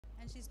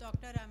She's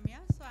Dr. Ramya.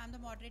 So I'm the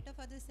moderator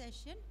for this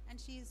session, and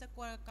she is the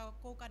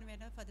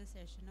co-convener for this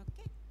session.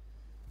 Okay.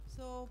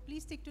 So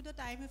please stick to the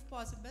time if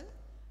possible,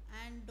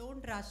 and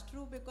don't rush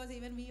through, because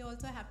even we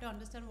also have to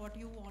understand what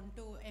you want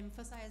to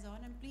emphasize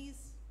on, and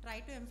please try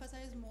to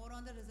emphasize more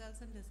on the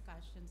results and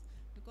discussions,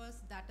 because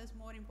that is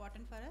more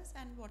important for us,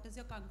 and what is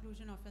your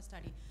conclusion of your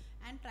study,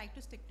 and try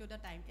to stick to the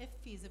time if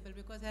feasible,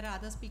 because there are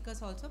other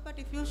speakers also. But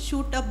if you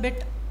shoot a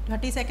bit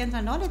 30 seconds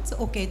and all, it's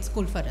okay, it's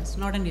cool for us,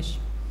 not an issue.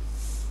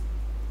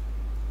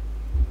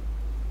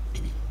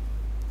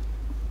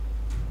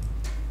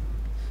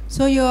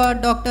 So you are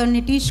Dr.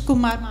 Nitish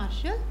Kumar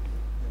Marshall.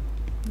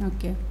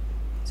 Okay.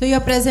 So you are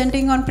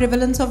presenting on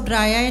prevalence of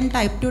dry eye in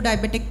type 2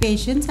 diabetic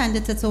patients and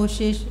its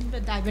association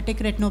with diabetic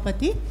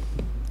retinopathy.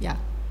 Yeah,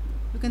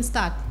 you can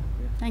start.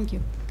 Thank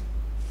you.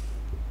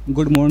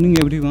 Good morning,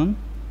 everyone.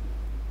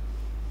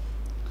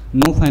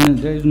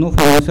 There is no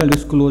financial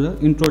disclosure.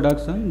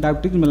 Introduction.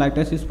 Diabetic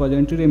mellitus is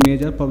presently a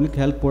major public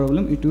health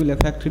problem. It will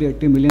affect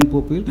 380 million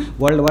people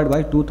worldwide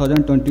by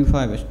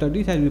 2025.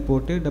 Studies have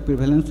reported the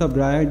prevalence of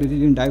dry eye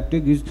disease in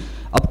diabetic is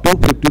up to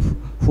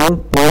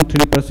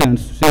 54.3%.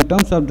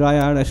 Symptoms of dry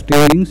eye are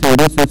staring,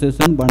 shading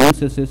sensation, burning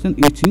sensation,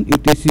 itching,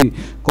 etc.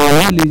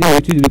 Corneal lesion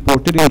which is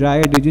reported in dry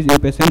eye disease in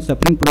patients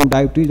suffering from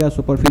diabetes are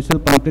superficial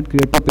punctate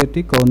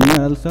keratopathy,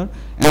 corneal ulcer,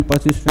 and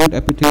persistent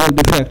epithelial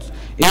defects.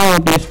 Aim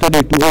of the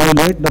study to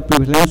evaluate the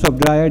prevalence of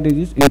dry eye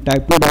disease in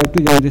type 2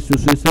 diabetes and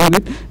association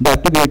with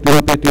diabetic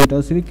retinopathy at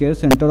Tertiary Care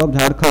Center of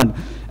Jharkhand.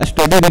 A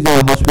study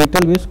result,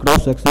 hospital-based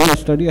cross-sectional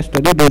study,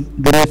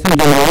 duration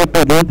January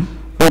to June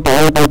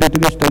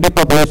 2023. Study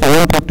population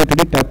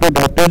 153 type 2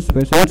 diabetes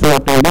patients who are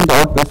attending the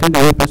outpatient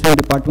and inpatient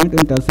department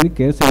in Tertiary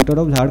Care Center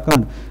of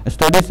Jharkhand.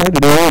 Study site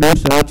Road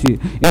Sarachi.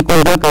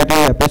 Inclusion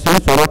criteria: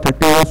 patients over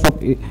 30 years of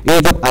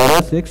age of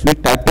either sex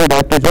with type 2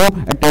 diabetes who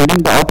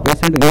attending the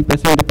outpatient and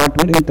inpatient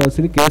department in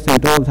Tertiary Care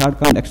Center of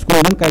Jharkhand.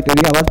 Exclusion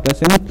criteria was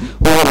patients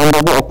who are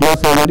undergo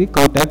ocular surgery,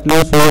 contact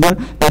lens user,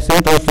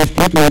 patients on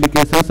systemic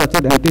medications such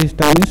as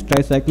antihistamines,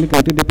 tricyclic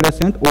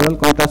antidepressant, oral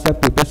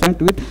contraceptive, patient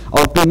with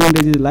autoimmune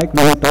disease like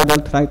rheumatoid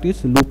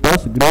arthritis,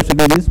 lupus, Graves'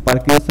 disease,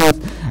 Parkinson's,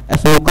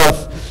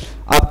 Ashokas.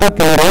 After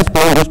clearance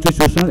from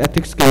Institutional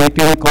Ethics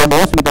Committee in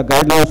accordance with the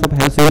guidelines of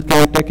health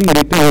caretaking,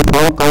 written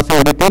informed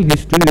consent detailed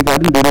history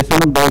regarding duration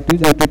of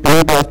diabetes and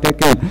treatment was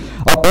taken.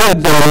 Ocular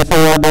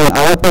examination was done.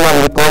 IOP was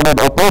recorded.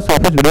 Ocular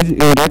surface ridge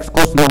index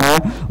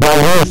questionnaire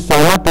was used.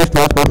 Sonar test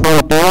was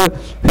performed.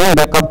 Film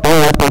backup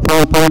time was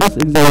performed.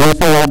 Fundus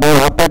examination was done.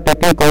 After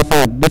taking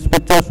consent, this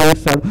picture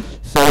shows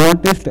Sonar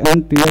test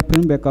and tear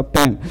film backup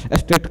time. A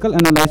statistical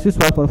analysis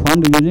was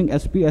performed using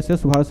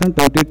SPSS version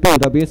 22.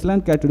 The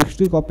baseline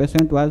characteristic of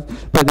patient was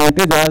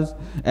presented as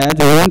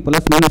mean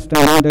plus minus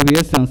standard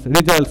deviations.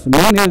 Results: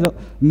 mean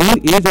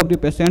age of the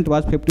patient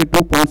was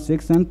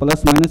 52.6 and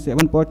plus minus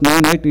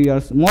 7.98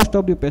 years. Most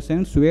of the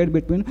patients were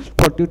between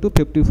 40 to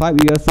 55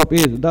 years of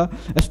age. The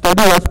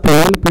study was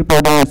female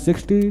preponderance.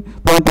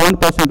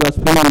 60.1% was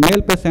female.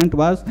 Male patient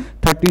was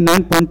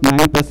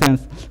 39.9%.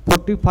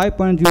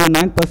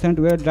 45.09%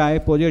 were dry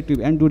positive,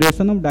 and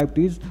duration of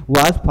diabetes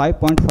was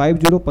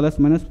 5.50 plus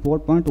minus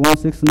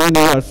 4.169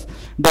 years.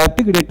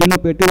 Diabetic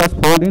retinopathy was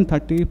found in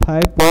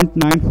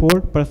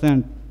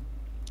 35.94%.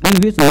 in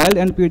which mild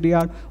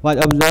NPDR was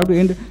observed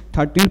in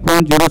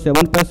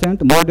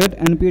 13.07%, moderate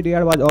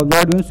NPDR was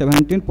observed in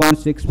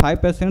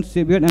 17.65%,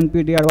 severe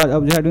NPDR was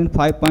observed in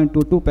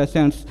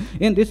 5.22%.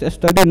 In this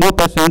study, no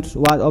patients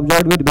was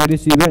observed with very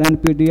severe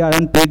NPDR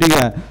and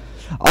PDR.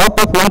 Out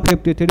of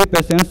 153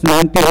 patients,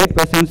 98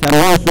 patients have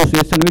no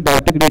association with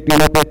diabetic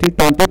retinopathy,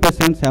 20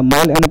 patients have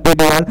mild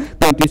NPDR,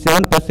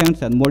 27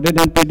 patients have moderate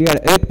NPDR,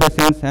 8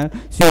 patients have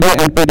severe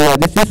NPDR.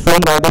 This is shown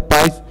by the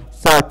pie chart.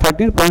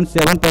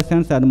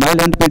 13.7% has mild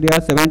NPDR,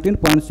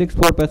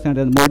 17.64%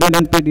 has moderate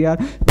NPDR,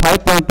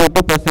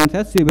 5.22%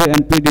 has severe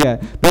NPDR.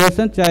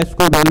 Patient choice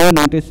score value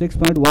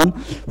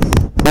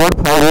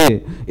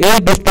 96.145A.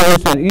 Age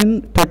distribution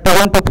in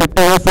 31 to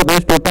 50 years of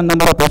age, total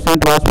number of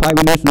patients was 5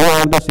 in which no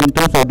have the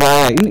symptoms of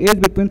dry eye. In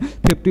age between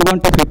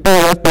 51 to 50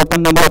 years, total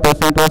number of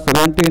patients was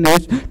 70 in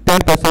which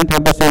 10%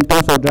 have the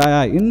symptoms of dry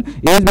eye. In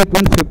age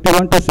between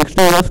 51 to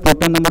 60 years,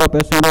 total number of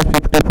patients was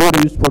 54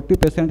 in which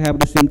 40% have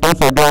the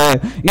symptoms of dry eye.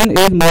 In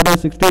age more than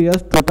 60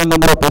 years, total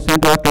number of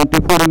patients was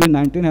 24 in which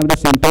 19 have the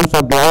symptoms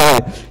of dry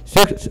eye.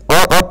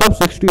 Out of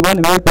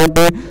 61 male,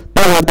 22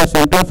 have the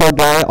symptoms of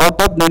dry eye.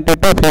 Out of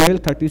 92 female,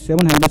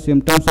 37 have the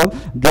symptoms of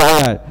dry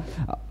eye.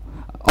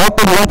 Out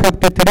of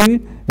 153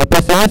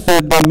 patients,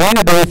 the mean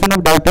duration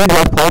of diabetes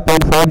was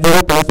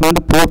 5.50 plus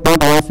minus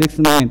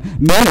 4.169.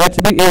 Mean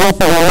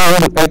HbA1c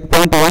was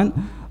 8.1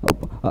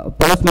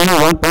 plus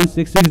minus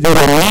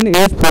 1.660. Mean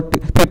is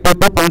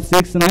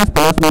 52.69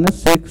 plus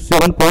minus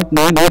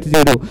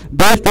 7.980.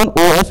 Based on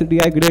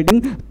OSDI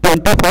grading,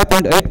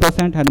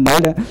 25.8% had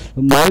mild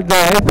dry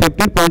eye,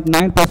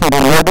 15.9%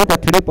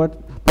 moderate,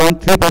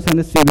 3.3%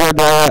 is severe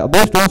dry eye.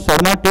 Based on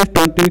Sharma test,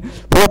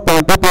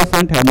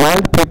 24.2% had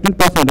mild,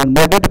 15% and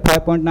moderate,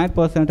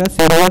 5.9% has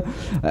severe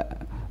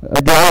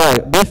dry eye.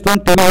 Based on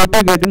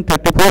TVOT getting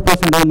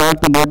 34% are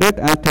mild to moderate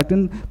and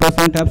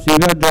 13% have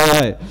severe dry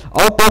eye.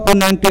 Out of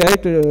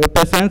 98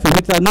 patients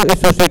which are not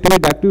associated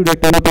with active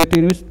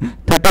retinopathy,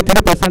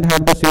 33%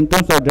 have the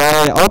symptoms of dry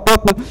eye. Out of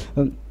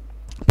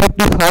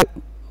 55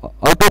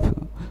 out of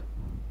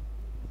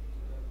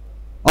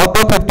out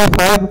of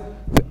 55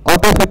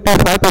 out of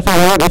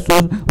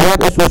 55% who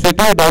are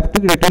associated with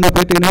diabetic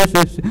retinopathy,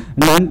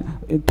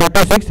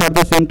 36 have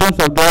the symptoms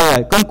of dry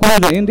eye.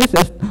 Conclusion: in this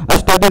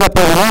study, the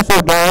prevalence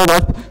of dry eye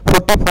was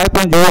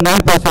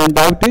 45.09%.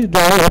 Diabetes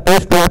dry eye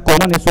appears to have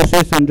common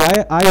association.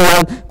 Dry eye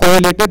was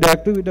correlated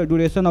directly with the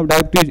duration of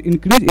diabetes.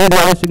 Increased age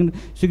was a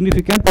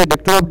significant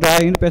predictor of dry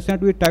eye in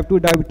patients with type 2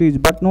 diabetes,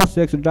 but no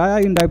sex. Dry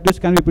eye in diabetes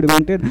can be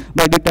prevented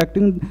by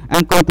detecting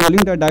and controlling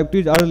the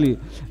diabetes early.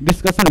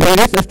 Discussion: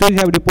 various studies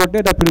have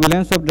reported the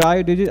prevalence of dry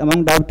eye disease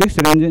among diabetics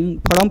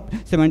ranging from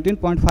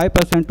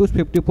 17.5% to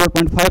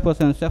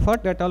 54.5%.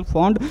 Shepard et al.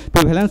 Found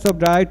prevalence of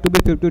dry eye to be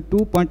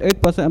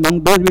 52.8%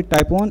 among those with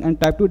type 1 and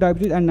type 2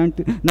 diabetes and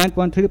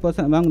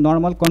 99.3% among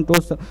normal control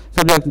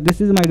subjects.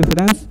 This is my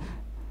reference,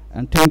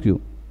 and thank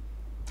you.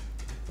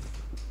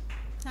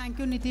 Thank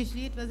you, Nitish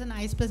ji. It was a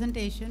nice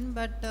presentation,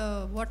 but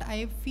what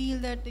I feel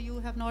that you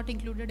have not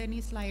included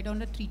any slide on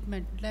the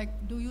treatment.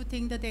 Like, do you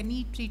think that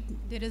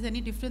there is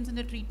any difference in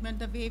the treatment,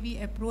 the way we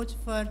approach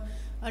for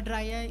a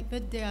dry eye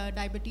with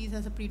diabetes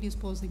as a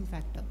predisposing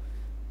factor?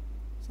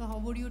 So how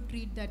would you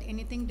treat that?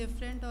 Anything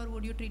different, or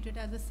would you treat it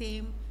as the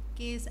same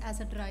case as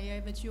a dry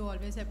eye, which you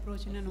always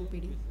approach in an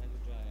OPD?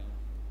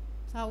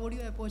 So how would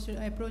you approach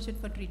it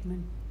for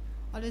treatment?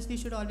 Always, we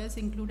should always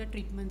include a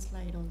treatment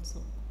slide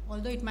also.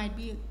 Although it might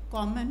be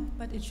common,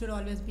 but it should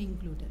always be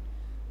included.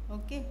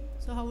 Okay,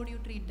 so how would you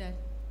treat that?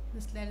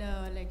 Just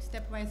like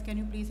stepwise, can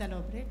you please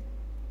elaborate?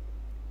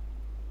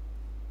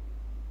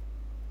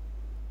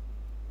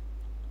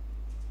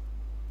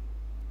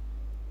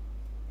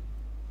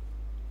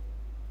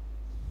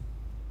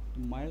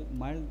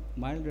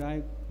 Mild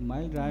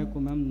dry को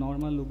ma'am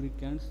normal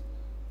lubricants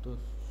तो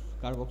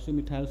carboxy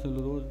methyl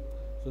cellulose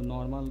so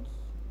normal.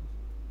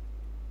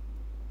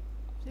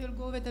 So you'll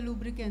go with the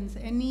lubricants.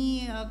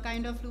 Any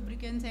kind of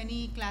lubricants,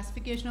 any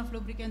classification of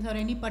lubricants, or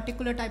any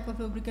particular type of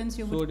lubricants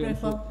you would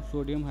prefer?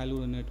 Sodium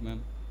hyaluronate, ma'am.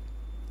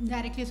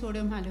 Directly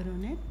sodium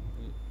hyaluronate.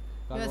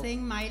 You are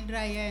saying mild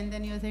dry eye, and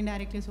then you are saying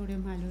directly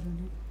sodium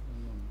hyaluronate.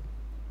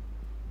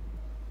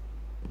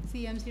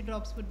 CMC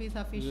drops would be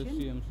sufficient.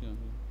 Yes, CMC.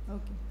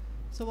 Okay.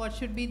 So what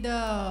should be the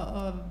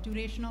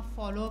duration of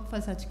follow-up for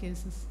such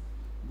cases?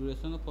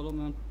 Duration of follow-up,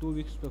 ma'am, 2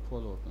 weeks per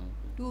follow-up.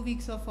 2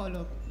 weeks of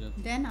follow-up. Yes.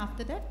 Then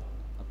after that?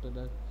 After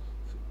that,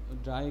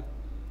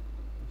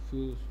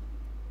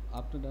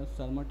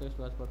 Salma test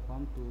was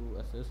performed to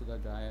assess the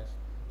dry eye.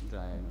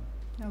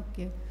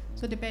 Okay.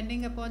 So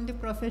depending upon the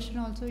profession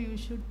also, you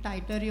should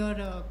tighter your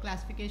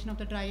classification of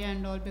the dry eye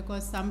and all,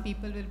 because some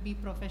people will be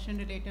profession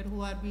related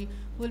who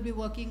will be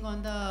working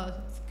on the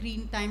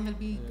screen time will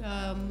be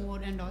more,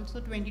 and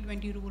also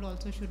 20/20 rule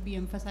also should be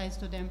emphasized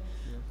to them.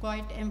 Yes.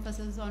 Quite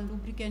emphasis on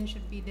lubricant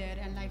should be there,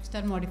 and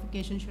lifestyle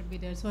modification should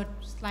be there. So a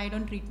slide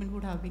on treatment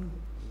would have been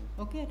good.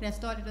 Yes. Okay,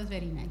 rest all it was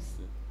very nice.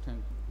 Yes. Thank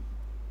you.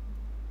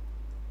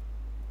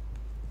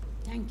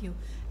 Thank you.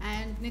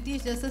 And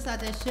Nitish, just a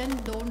suggestion,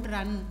 don't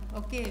run,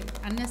 okay?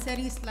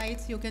 Unnecessary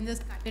slides, you can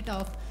just cut it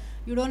off.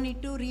 You don't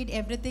need to read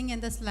everything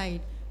in the slide.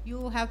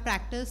 You have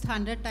practiced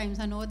 100 times,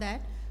 I know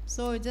that.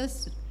 So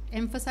just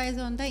emphasize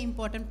on the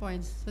important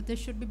points. So this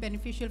should be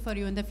beneficial for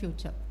you in the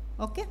future,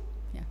 okay?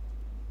 Yeah.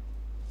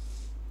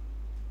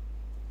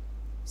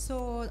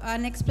 So our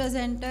next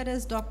presenter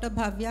is Dr.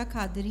 Bhavya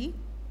Khadri.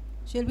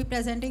 She'll be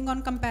presenting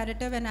on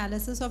comparative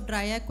analysis of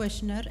dry eye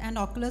questionnaire and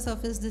ocular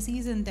surface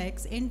disease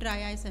index in dry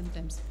eye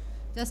symptoms.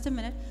 Just a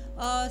minute.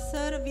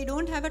 Sir, we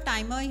don't have a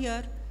timer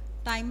here.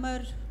 Timer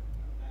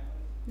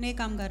नहीं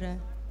काम कर रहा है.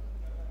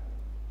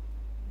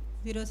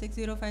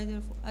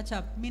 060504.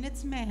 अच्छा,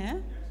 minutes में है?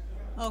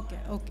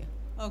 Okay, okay,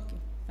 okay,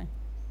 fine.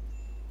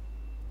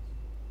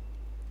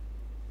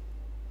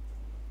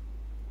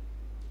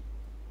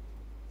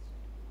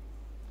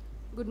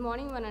 Good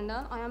morning,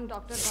 Vananda. I am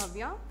Dr.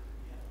 Bhavya.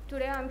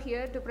 Today I am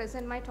here to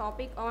present my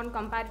topic on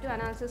comparative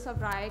analysis of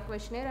dry eye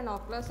questionnaire and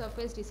ocular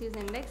surface disease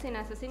index in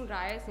assessing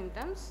dry eye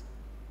symptoms.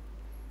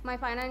 My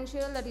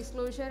financial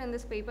disclosure in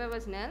this paper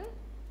was nil.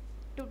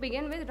 To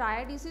begin with, dry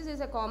eye disease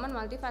is a common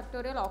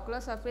multifactorial ocular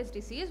surface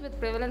disease with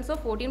prevalence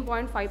of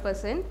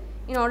 14.5%.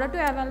 In order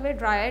to evaluate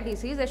dry eye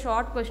disease, a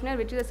short questionnaire,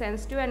 which is a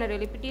sensitive and a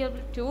repetitive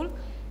tool,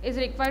 is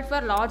required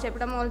for large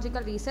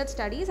epidemiological research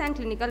studies and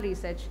clinical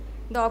research.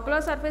 The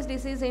Ocular Surface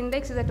Disease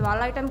Index is a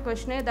 12-item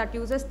questionnaire that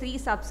uses 3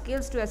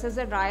 subscales to assess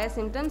the dry eye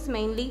symptoms,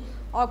 mainly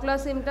ocular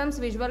symptoms,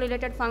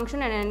 visual-related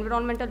function, and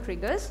environmental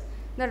triggers.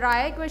 The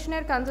dry eye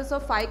questionnaire consists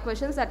of 5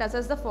 questions that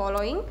assess the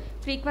following: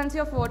 frequency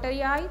of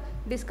watery eye,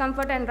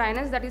 discomfort and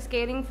dryness, that is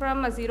scaling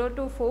from 0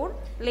 to 4,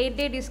 late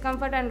day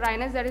discomfort and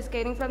dryness, that is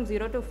scaling from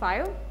 0 to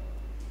 5,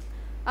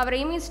 Our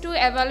aim is to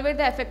evaluate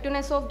the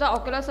effectiveness of the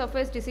Ocular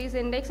Surface Disease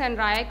Index and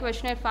dry eye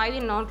questionnaire 5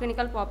 in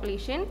non-clinical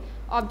population.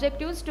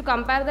 Objectives: to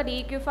compare the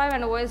DEQ5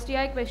 and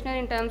OSDI questionnaire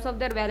in terms of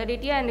their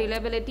validity and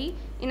reliability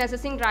in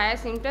assessing dry eye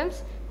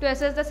symptoms, to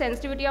assess the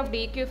sensitivity of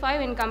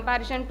DEQ5 in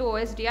comparison to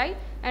OSDI,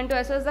 and to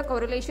assess the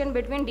correlation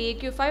between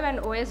DEQ5 and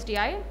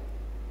OSDI.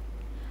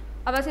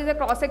 Ours is a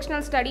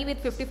cross-sectional study with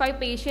 55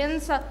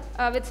 patients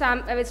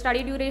with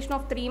study duration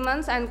of 3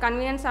 months, and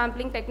convenient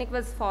sampling technique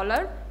was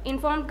followed.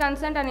 Informed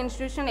consent and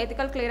institutional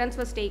ethical clearance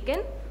was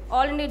taken.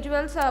 All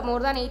individuals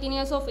more than 18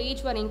 years of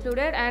age were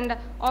included, and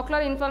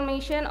ocular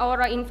inflammation or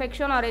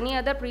infection or any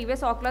other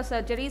previous ocular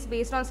surgeries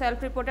based on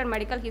self-reported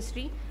medical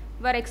history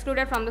were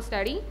excluded from the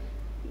study.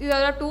 These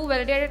are the 2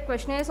 validated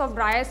questionnaires of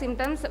dry eye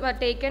symptoms were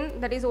taken,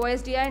 that is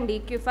OSDI and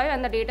DQ5,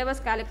 and the data was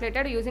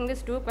calculated using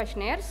these 2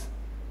 questionnaires.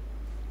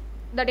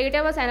 The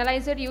data was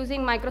analyzed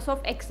using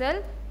Microsoft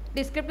Excel.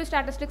 Descriptive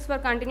statistics for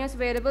continuous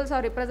variables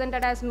are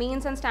represented as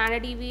means and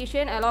standard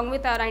deviation along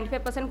with a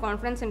 95%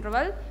 confidence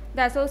interval.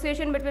 The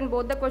association between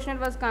both the questionnaire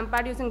was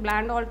compared using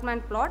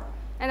Bland-Altman plot,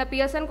 and the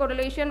Pearson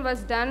correlation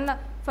was done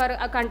for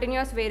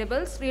continuous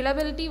variables.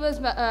 Reliability was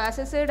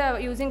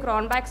assessed using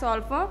Cronbach's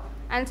alpha,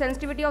 and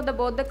sensitivity of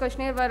both the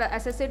questionnaire were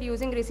assessed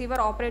using receiver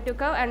operative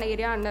curve and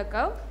area under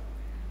curve.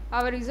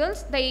 Our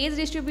results: the age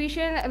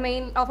distribution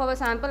of our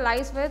sample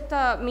lies with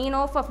mean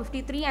of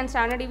 53 and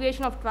standard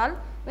deviation of 12,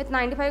 with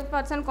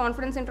 95%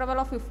 confidence interval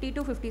of 50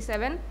 to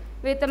 57,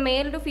 with the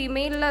male to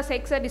female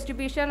sex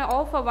distribution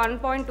of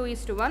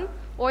 1.2:1.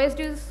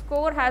 OSD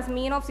score has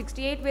mean of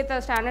 68 with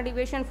a standard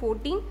deviation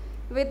 14,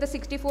 with the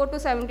 64 to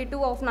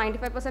 72 of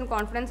 95%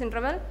 confidence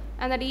interval,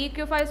 and the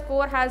DEQ5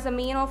 score has a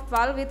mean of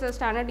 12 with a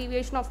standard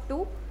deviation of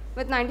 2,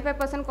 with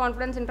 95%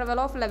 confidence interval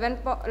of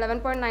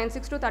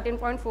 11.96 to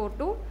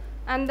 13.42.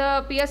 And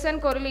the Pearson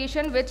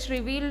correlation, which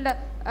revealed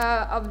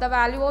of the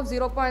value of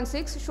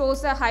 0.6,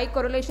 shows a high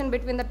correlation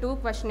between the 2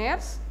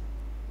 questionnaires.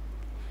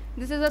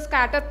 This is a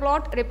scatter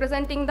plot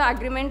representing the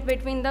agreement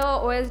between the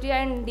OSDI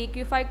and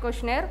DQ5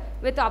 questionnaire,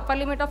 with upper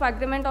limit of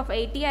agreement of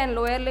 80 and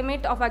lower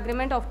limit of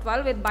agreement of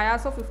 12 with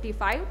bias of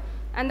 55.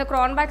 And the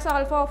Cronbach's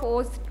alpha of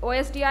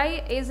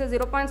OSDI is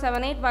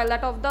 0.78, while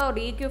that of the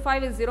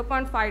DEQ5 is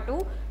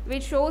 0.52,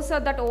 which shows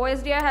that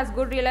OSDI has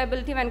good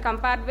reliability when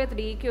compared with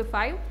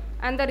DEQ5.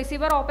 And the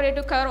receiver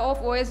operative curve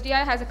of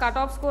OSDI has a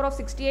cutoff score of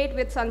 68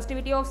 with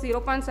sensitivity of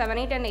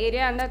 0.78 and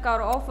area under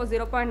curve of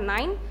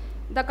 0.9.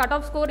 The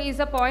cutoff score is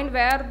a point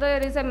where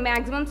there is a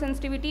maximum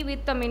sensitivity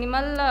with the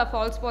minimal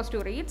false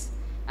positive reads.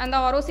 And the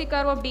ROC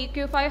curve of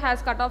DQ5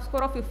 has cutoff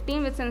score of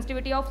 15 with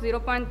sensitivity of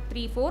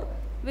 0.34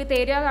 with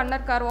area under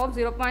curve of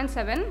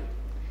 0.7.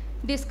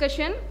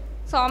 Discussion: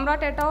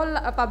 Samrat et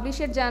al.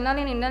 Published a journal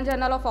in Indian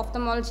Journal of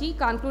Ophthalmology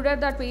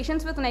concluded that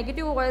patients with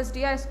negative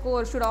OSDI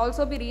score should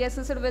also be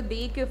reassessed with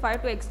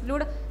DEQ5 to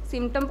exclude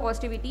symptom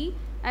positivity.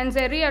 And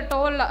Zerri et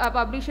al.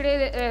 Published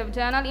a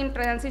journal in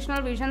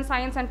Transitional Vision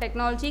Science and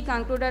Technology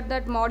concluded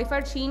that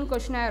modified Sheen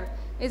questionnaire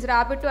is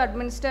rapid to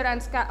administer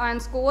and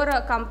score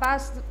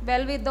compass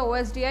well with the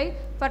OSDI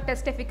for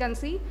test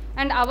efficacy.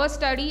 And our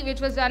study,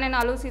 which was done in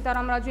Alur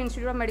Sitaram Raju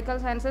Institute of Medical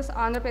Sciences,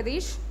 Andhra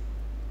Pradesh,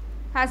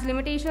 has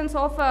limitations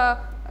of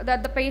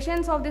that the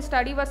patients of this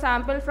study were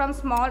sampled from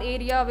small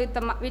area with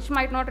which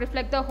might not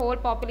reflect the whole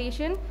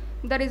population.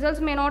 The results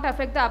may not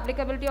affect the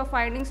applicability of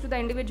findings to the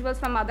individuals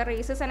from other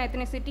races and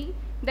ethnicity.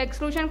 The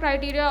exclusion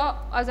criteria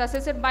is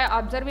assessed by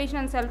observation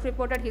and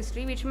self-reported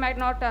history, which might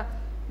not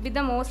be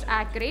the most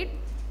accurate.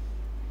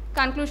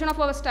 Conclusion of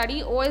our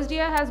study: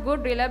 OSDI has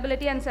good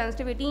reliability and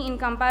sensitivity in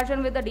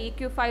comparison with the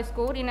DQ5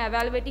 score in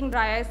evaluating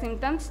dry eye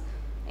symptoms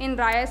in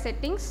dry eye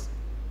settings.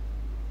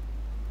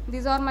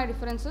 These are my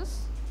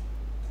differences.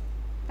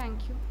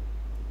 Thank you.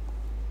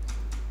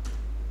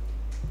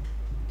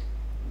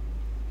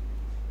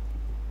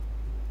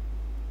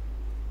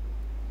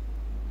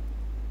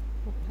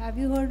 Have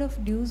you heard of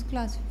DEWS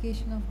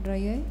classification of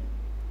dry eye?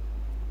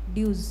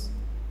 DEWS,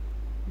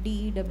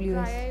 DEWS.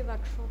 Dry eye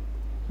workshop.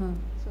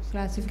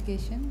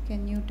 Classification,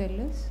 can you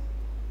tell us?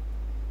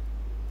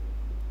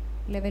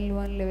 Level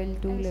 1, level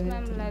 2, Yes,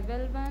 level 3.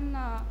 Level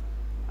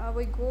 1,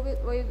 we go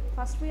with,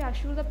 first we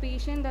assure the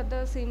patient that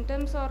the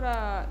symptoms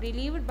are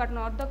relieved, but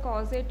not the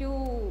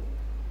causative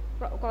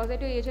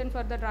agent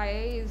for the dry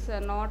eye is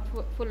not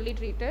fully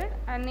treated.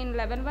 And in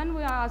level 1,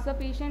 we ask the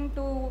patient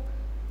to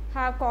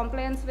have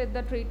compliance with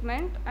the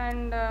treatment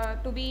and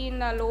to be in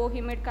low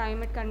humid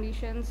climate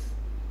conditions.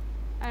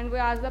 And we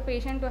ask the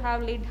patient to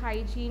have lid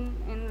hygiene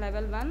in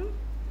level 1.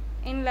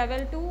 In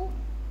level 2,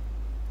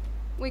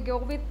 we go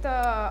with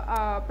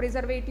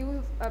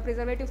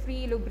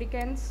preservative-free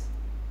lubricants,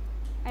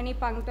 any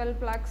punctal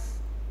plugs.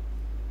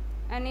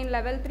 And in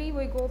level 3,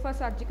 we go for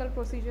surgical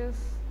procedures.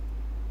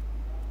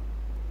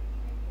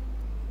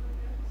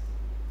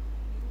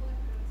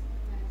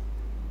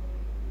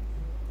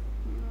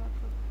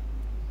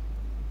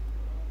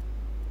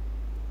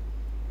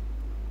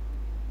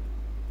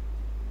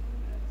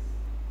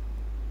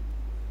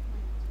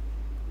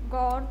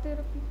 God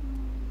therapy.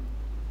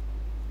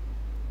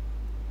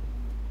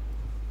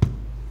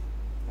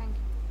 Thank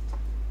you.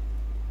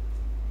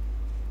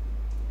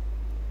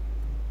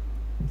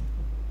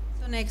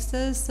 next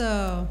is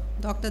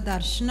Dr.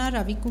 Darshana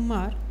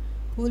Ravikumar,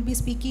 who will be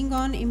speaking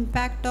on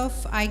impact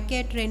of eye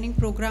care training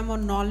program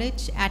on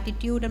knowledge,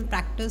 attitude and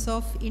practice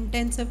of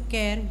intensive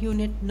care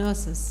unit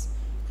nurses.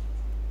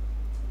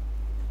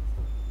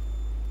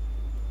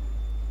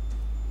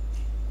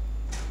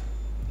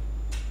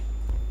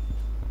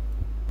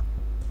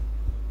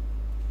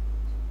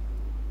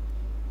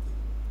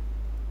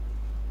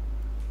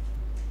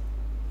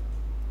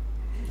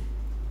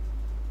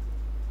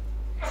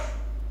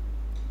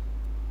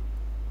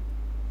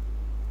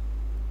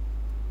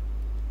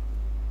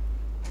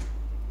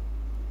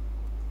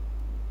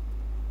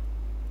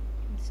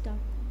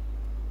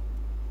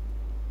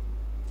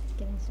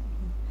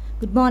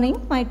 Good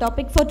morning. My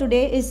topic for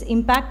today is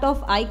impact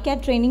of eye care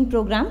training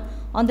program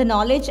on the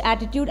knowledge,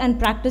 attitude and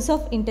practice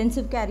of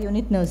intensive care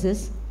unit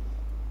nurses.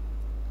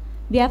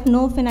 We have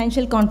no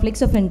financial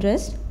conflicts of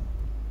interest.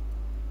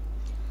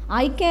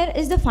 Eye care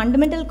is the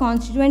fundamental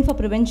constituent for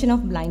prevention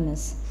of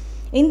blindness.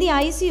 In the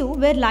ICU,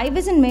 where life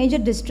is in major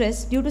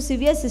distress due to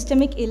severe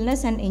systemic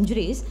illness and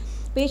injuries,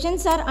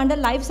 patients are under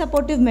life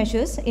supportive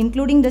measures,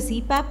 including the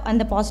CPAP and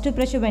the positive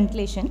pressure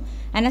ventilation,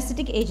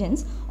 anesthetic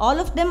agents. All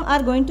of them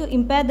are going to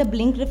impair the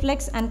blink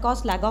reflex and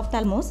cause lag of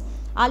ophthalmos,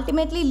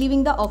 ultimately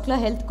leaving the ocular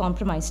health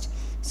compromised.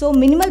 So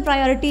minimal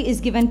priority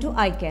is given to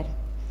eye care.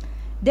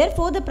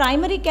 Therefore, the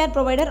primary care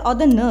provider or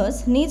the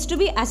nurse needs to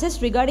be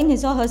assessed regarding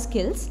his or her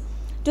skills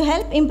to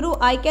help improve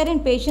eye care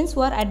in patients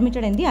who are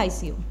admitted in the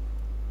ICU.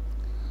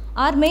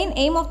 Our main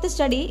aim of the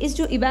study is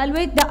to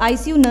evaluate the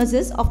ICU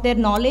nurses of their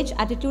knowledge,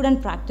 attitude and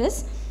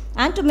practice,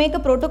 and to make a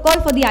protocol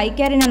for the eye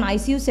care in an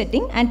ICU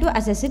setting and to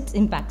assess its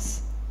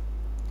impacts.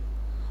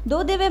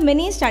 Though there were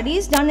many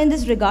studies done in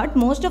this regard,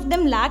 most of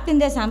them lacked in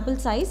their sample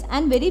size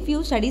and very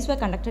few studies were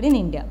conducted in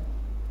India.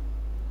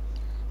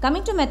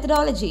 Coming to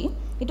methodology,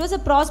 it was a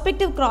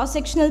prospective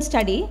cross-sectional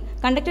study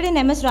conducted in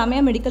MS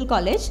Ramaiah Medical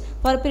College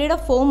for a period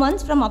of 4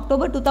 months from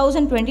October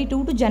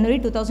 2022 to January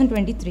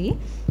 2023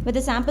 with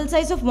a sample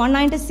size of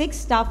 196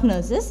 staff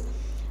nurses.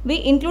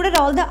 We included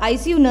all the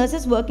ICU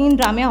nurses working in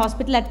Ramaiah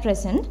Hospital at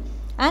present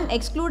and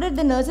excluded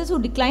the nurses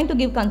who declined to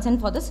give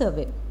consent for the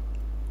survey.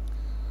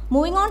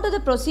 Moving on to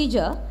the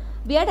procedure,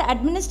 we had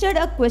administered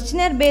a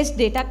questionnaire-based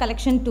data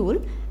collection tool,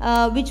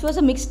 which was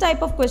a mixed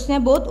type of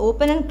questionnaire. Both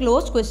open and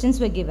closed questions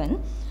were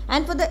given.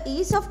 And for the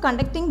ease of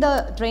conducting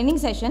the training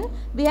session,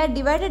 we had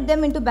divided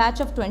them into a batch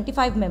of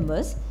 25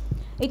 members.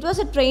 It was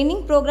a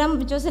training program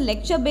which was a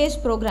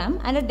lecture-based program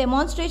and a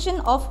demonstration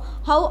of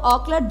how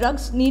ocular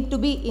drugs need to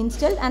be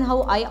instilled and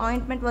how eye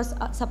ointment was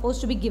supposed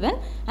to be given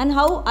and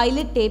how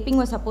eyelid taping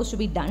was supposed to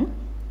be done.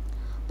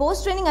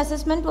 Post-training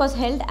assessment was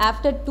held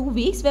after 2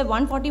 weeks where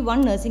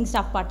 141 nursing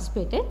staff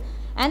participated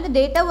and the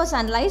data was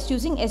analyzed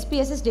using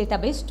SPSS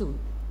database tool.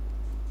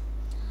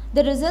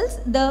 The results,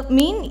 the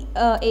mean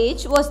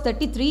age was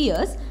 33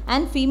 years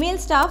and female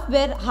staff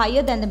were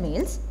higher than the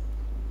males.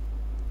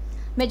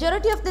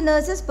 Majority of the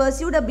nurses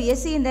pursued a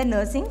BSc in their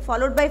nursing,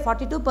 followed by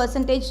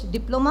 42%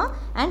 diploma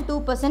and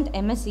 2%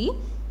 MSc.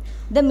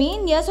 The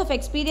mean years of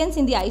experience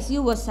in the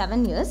ICU was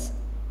 7 years.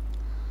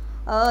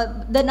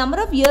 The number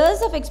of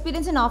years of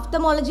experience in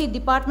ophthalmology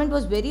department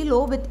was very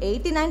low, with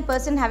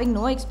 89% having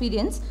no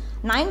experience,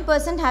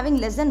 9% having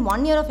less than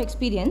 1 year of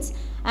experience,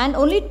 and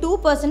only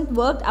 2%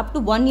 worked up to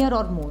 1 year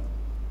or more.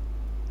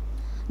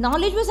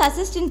 Knowledge was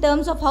assessed in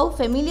terms of how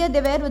familiar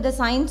they were with the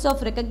signs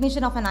of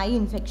recognition of an eye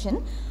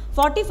infection.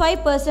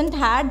 45%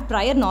 had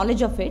prior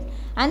knowledge of it,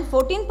 and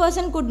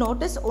 14% could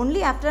notice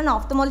only after an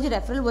ophthalmology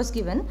referral was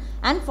given,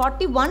 and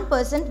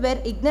 41%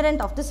 were ignorant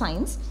of the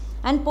signs.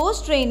 And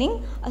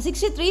post-training,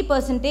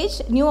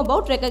 63% knew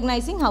about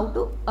recognizing how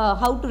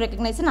to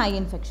recognize an eye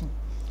infection.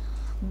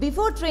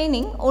 Before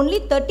training, only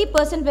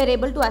 30% were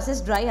able to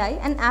assess dry eye,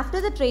 and after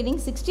the training,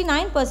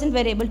 69%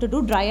 were able to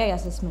do dry eye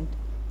assessment.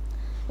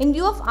 In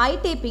view of eye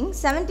taping,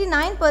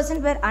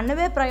 79% were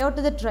unaware prior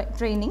to the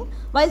training,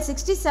 while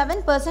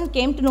 67%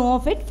 came to know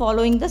of it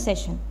following the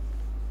session.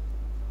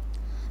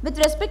 With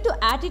respect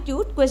to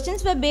attitude,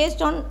 questions were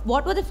based on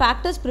what were the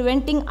factors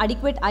preventing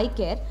adequate eye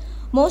care.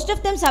 Most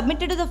of them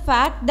submitted to the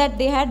fact that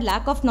they had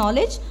lack of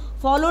knowledge,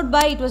 followed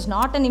by it was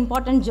not an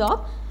important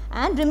job,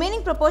 and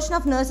remaining proportion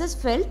of nurses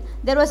felt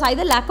there was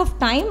either lack of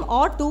time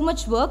or too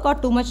much work or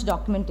too much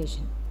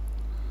documentation.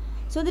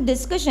 So the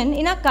discussion,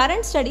 in our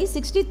current study,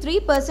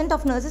 63%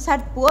 of nurses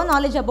had poor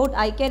knowledge about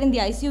eye care in the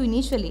ICU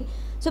initially.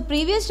 So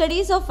previous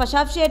studies of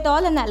Fashafshi et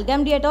al. And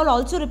Algamdi et al.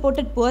 Also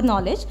reported poor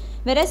knowledge,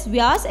 whereas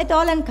Vyas et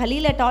al. And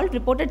Khalil et al.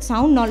 Reported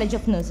sound knowledge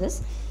of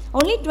nurses.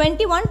 Only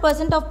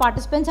 21% of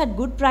participants had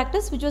good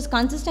practice, which was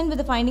consistent with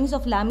the findings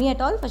of Lamy et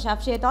al.,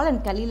 Fashafshi et al.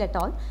 And Khalil et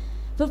al.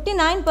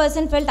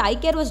 59% felt eye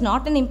care was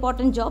not an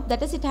important job,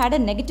 that is, it had a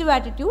negative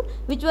attitude,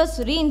 which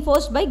was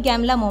reinforced by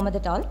Gamla Mohammed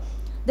et al.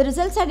 The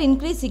results had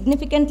increased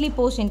significantly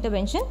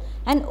post-intervention,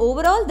 and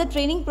overall the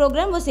training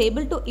program was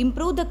able to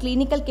improve the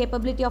clinical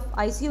capability of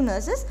ICU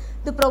nurses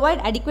to provide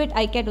adequate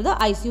eye care to the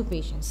ICU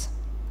patients.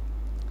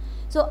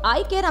 So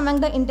eye care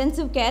among the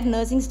intensive care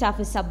nursing staff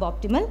is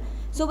suboptimal.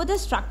 So with a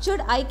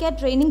structured eye care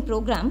training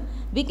program,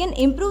 we can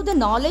improve the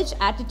knowledge,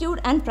 attitude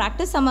and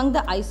practice among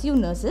the ICU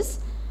nurses.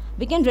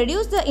 We can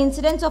reduce the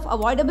incidence of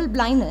avoidable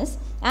blindness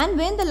and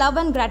win the love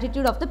and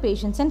gratitude of the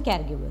patients and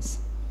caregivers.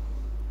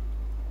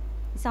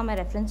 These are my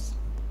reference.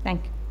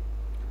 Thank you.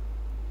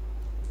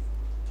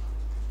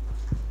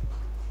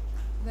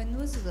 When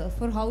was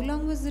for how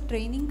long was the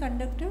training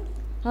conducted?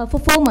 For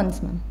 4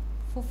 months, ma'am.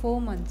 For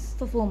 4 months.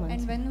 For 4 months.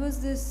 And when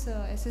was this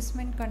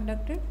assessment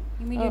conducted?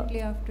 Immediately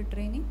after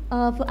training?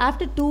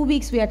 After 2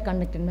 weeks we had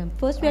conducted, ma'am.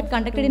 First we had After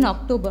conducted 2 in weeks.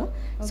 October.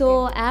 Okay.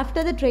 So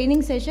after the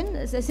training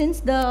session,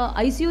 since the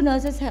ICU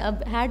nurses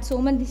have had so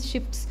many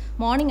shifts,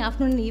 morning,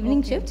 afternoon and evening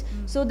Okay. shifts,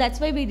 so that's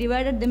why we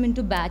divided them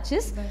into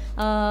batches.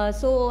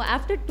 So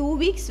after 2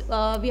 weeks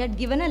we had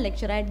given a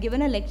lecture. I had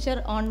given a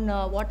lecture on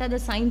what are the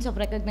signs of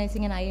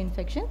recognizing an eye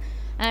infection.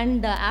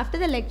 And after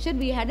the lecture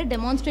we had a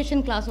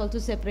demonstration class also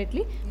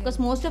separately, because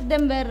most of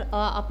them were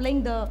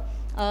applying the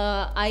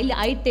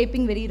eye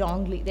taping very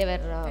wrongly. They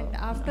were And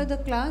after the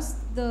class,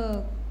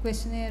 the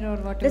questionnaire or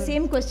whatever? the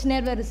same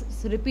questionnaire was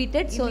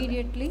repeated.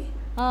 Immediately?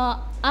 So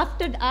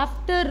after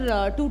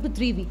 2 to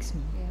 3 weeks.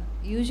 ma'am.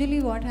 Yeah.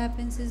 Usually what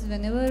happens is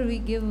whenever we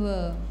give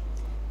a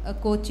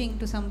coaching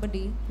to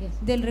somebody, Yes.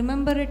 they'll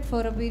remember it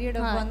for a period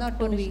of 1 or 2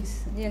 for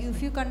weeks. yes, If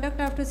ma'am. you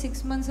conduct after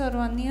 6 months or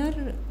 1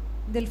 year,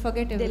 they'll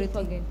forget They'll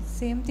everything. forget.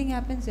 Same thing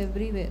happens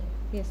everywhere.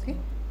 Yes. Okay.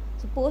 ma'am.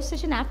 So post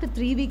session after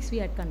 3 weeks we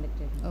had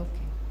conducted.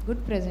 Okay.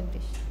 Good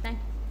presentation. Thank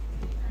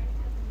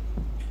you.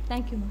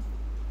 Thank you, ma'am.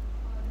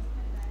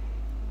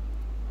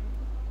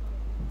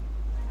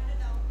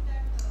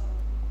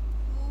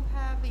 You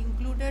have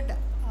included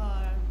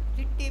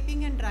lid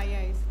taping and dry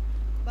eyes,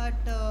 but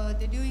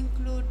did you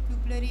include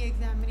pupillary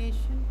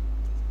examination?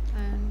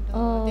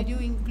 And did you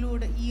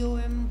include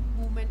EOM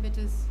movement, which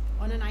is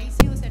on an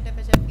ICU setup,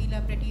 which I feel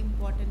are pretty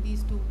important,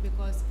 these two,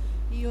 because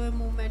EOM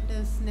movement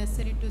is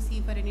necessary to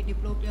see for any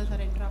diplopias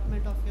or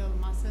entrapment of your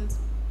muscles,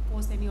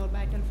 post any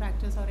orbital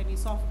fractures or any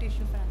soft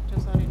tissue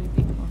fractures or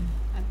anything.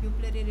 And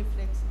pupillary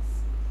reflexes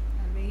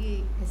are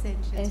very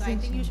essential. So I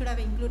think you should have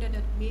included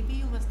it. Maybe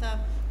you must have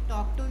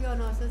talked to your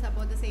nurses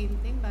about the same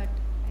thing, but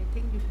I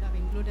think you should have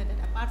included it.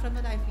 Apart from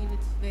that, I feel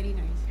it's very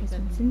nice. Yes,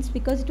 ma'am. Since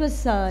because it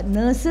was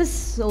nurses,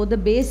 so the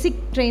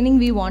basic training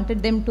we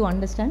wanted them to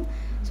understand,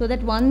 so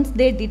that once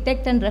they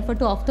detect and refer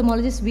to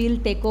ophthalmologists, we'll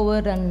take over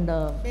and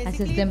assess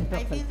Basically, them I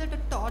properly. feel that a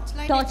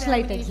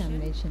Torchlight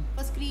examination.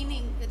 for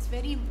screening, it's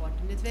very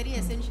important. It's very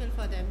essential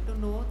for them to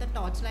know the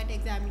torchlight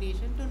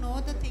examination, to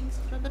know the things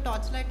from the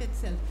torchlight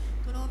itself,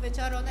 to know which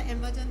are on the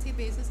emergency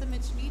basis and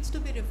which needs to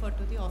be referred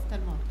to the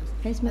ophthalmologist.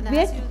 Yes, ma'am. And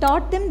We as had you-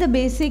 taught them the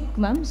basic,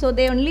 ma'am, so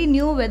they only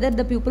knew whether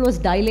the pupil was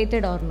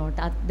dilated or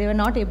not. They were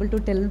not able to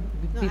tell No,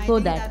 before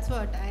I think that. that's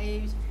what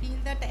I feel,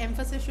 that the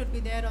emphasis should be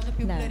there on the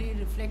pupillary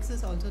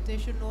reflexes also. They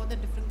should know the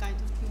different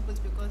kinds of pupils,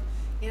 because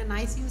in an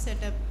ICU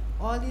setup,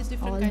 all these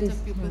different All kinds these,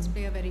 of pupils yeah.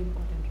 play a very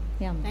important role.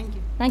 Yeah, ma'am. Thank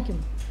you. Thank you,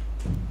 ma'am.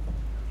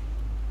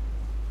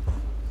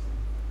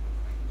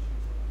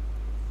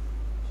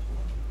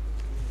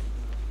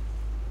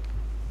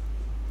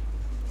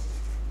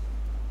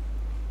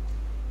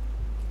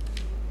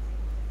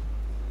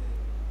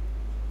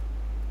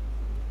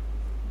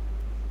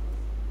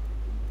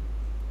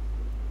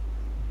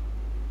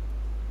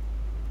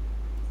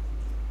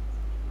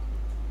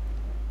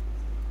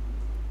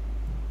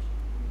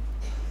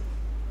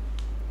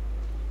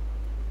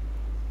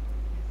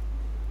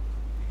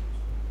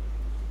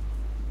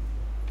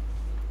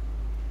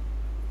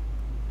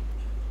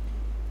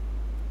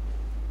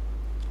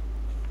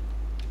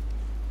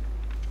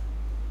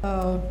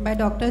 By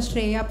Dr.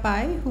 Shreya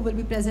Pai, who will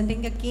be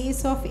presenting a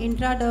case of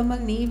intradermal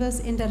nevus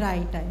in the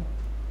right eye.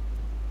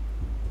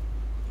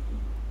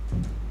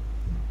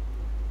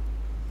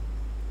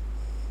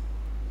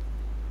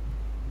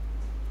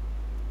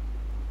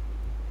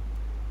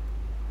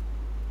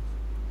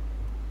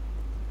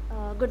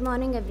 Good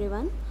morning,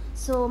 everyone.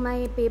 So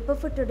my paper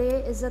for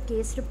today is a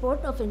case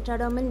report of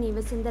intradermal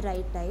nevus in the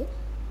right eye.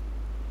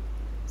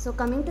 So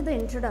coming to the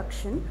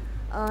introduction,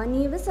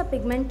 nevus are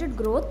pigmented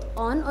growth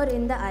on or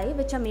in the eye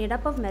which are made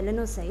up of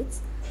melanocytes.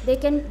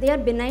 They are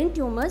benign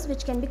tumors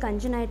which can be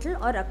congenital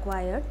or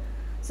acquired.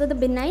 So the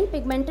benign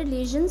pigmented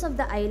lesions of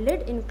the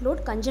eyelid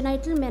include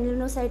congenital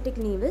melanocytic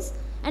nevus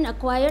and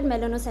acquired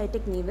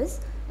melanocytic nevus.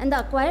 And the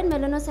acquired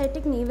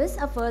melanocytic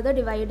nevus are further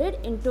divided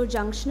into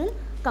junctional,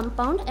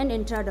 compound and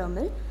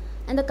intradermal.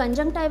 And the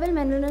conjunctival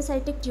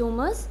melanocytic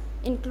tumors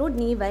include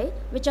nevi,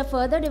 which are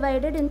further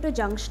divided into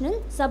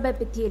junctional,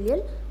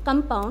 subepithelial,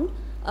 compound,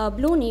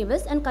 blue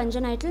nevus and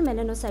congenital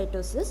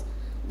melanocytosis.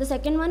 The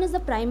second one is the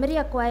primary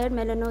acquired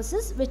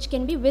melanosis, which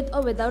can be with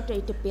or without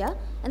atypia,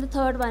 and the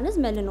third one is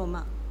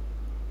melanoma.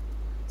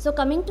 So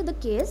coming to the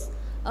case,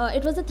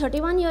 it was a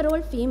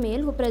 31-year-old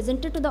female who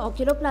presented to the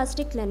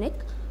oculoplastic clinic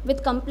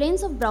with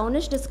complaints of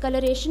brownish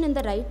discoloration in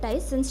the right eye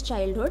since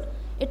childhood.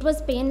 It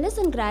was painless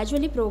and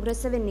gradually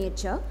progressive in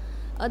nature.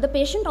 The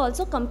patient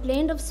also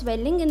complained of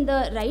swelling in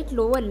the right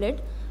lower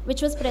lid,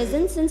 which was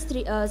present since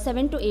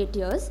 7 to 8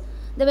 years.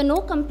 There were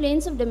no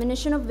complaints of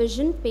diminution of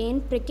vision,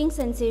 pain, pricking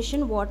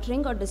sensation,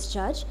 watering or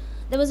discharge.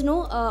 There was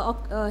no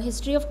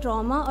history of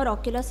trauma or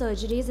ocular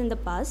surgeries in the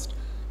past.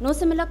 No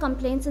similar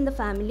complaints in the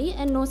family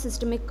and no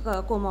systemic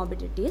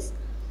comorbidities.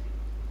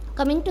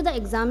 Coming to the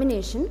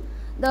examination,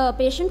 the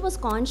patient was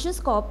conscious,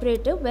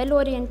 cooperative, well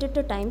oriented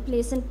to time,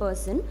 place, and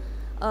person.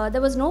 There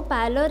was no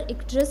pallor,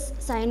 icterus,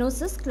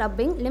 cyanosis,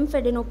 clubbing,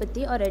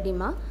 lymphadenopathy, or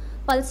edema.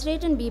 Pulse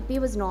rate and BP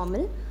was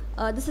normal.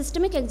 The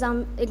systemic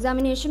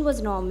examination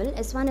was normal.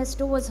 S1,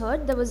 S2 was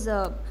heard. There was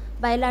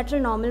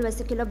bilateral normal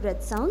vesicular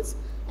breath sounds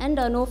and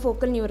no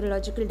focal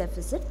neurological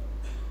deficit.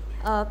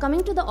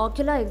 Coming to the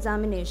ocular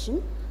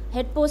examination,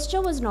 head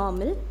posture was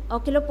normal.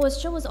 Ocular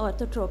posture was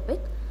orthotropic.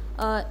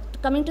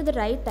 Coming to the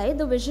right eye,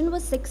 the vision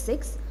was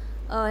 6/6.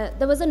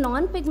 There was a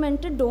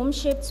non-pigmented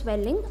dome-shaped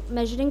swelling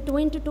measuring 2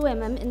 into 2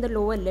 mm in the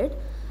lower lid.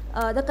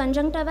 The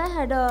conjunctiva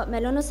had a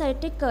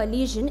melanocytic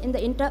lesion in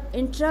the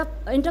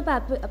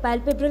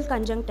interpalpebral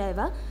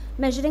conjunctiva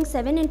measuring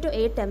 7 into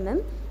 8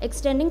 mm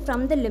extending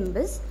from the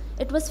limbus.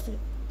 It was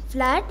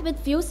flat with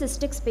few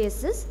cystic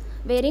spaces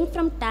varying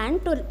from tan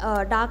to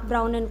dark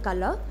brown in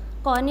color.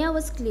 Cornea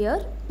was clear,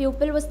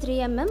 pupil was 3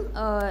 mm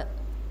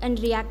and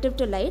reactive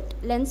to light,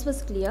 lens was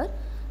clear.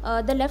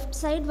 The left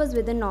side was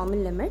within normal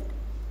limit.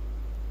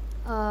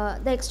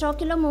 The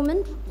extraocular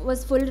movement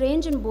was full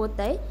range in both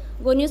eye.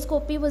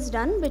 Gonioscopy was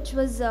done, which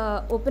was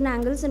open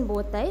angles in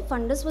both eye.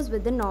 Fundus was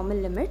within normal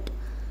limit.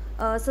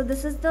 So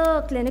this is the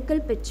clinical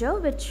picture,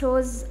 which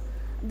shows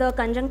the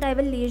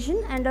conjunctival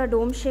lesion and a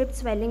dome-shaped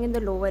swelling in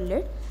the lower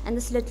lid and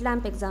the slit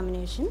lamp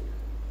examination.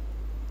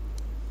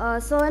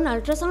 So an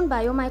ultrasound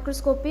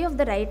biomicroscopy of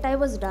the right eye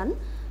was done,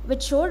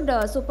 which showed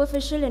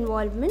superficial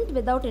involvement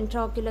without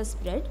intraocular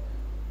spread.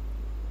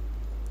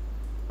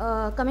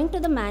 Coming to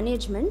the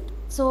management,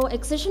 so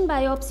excision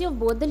biopsy of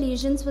both the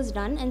lesions was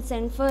done and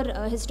sent for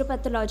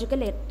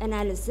histopathological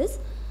analysis.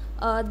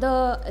 The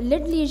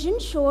lid lesion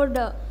showed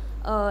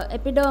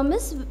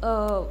epidermis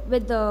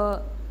with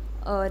the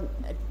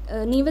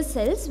nevus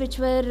cells, which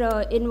were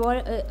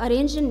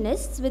arranged in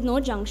nests with no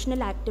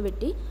junctional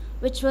activity,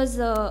 which was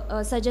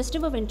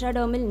suggestive of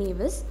intradermal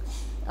nevus.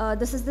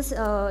 This is this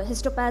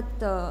histopath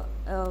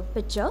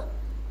picture.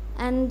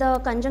 And the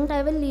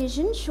conjunctival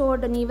lesion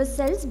showed nevus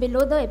cells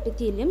below the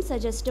epithelium,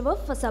 suggestive of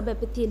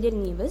subepithelial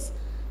nevus.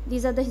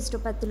 These are the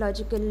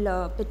histopathological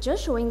pictures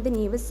showing the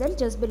nevus cell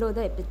just below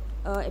the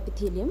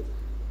epithelium.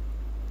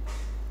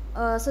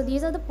 So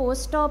these are the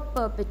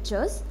post-op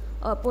pictures,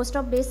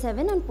 post-op day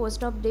 7 and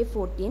post-op day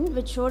 14,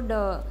 which showed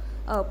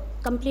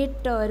complete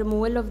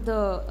removal of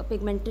the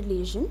pigmented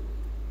lesion.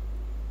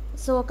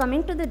 So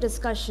coming to the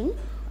discussion,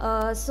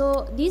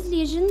 so these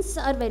lesions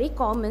are very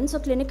common. So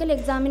clinical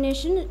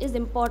examination is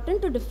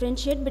important to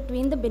differentiate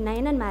between the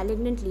benign and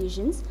malignant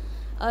lesions.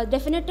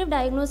 Definitive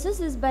diagnosis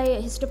is by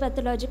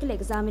histopathological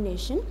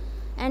examination.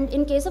 And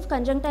in case of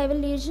conjunctival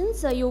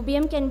lesions,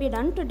 UBM can be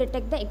done to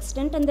detect the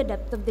extent and the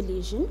depth of the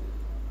lesion.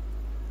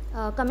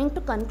 Coming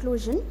to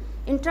conclusion,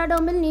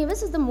 intradermal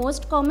nevus is the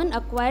most common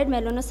acquired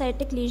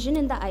melanocytic lesion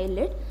in the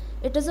eyelid.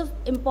 It is of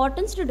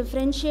importance to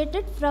differentiate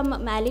it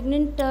from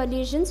malignant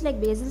lesions like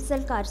basal cell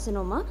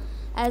carcinoma,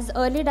 as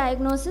early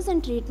diagnosis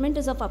and treatment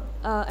is of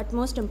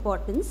utmost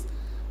importance.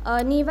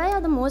 Nevi are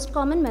the most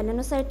common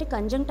melanocytic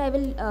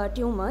conjunctival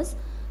tumors,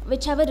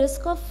 which have a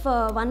risk of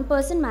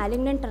 1%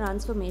 malignant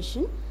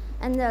transformation.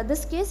 And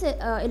this case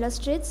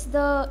illustrates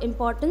the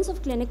importance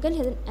of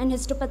clinical and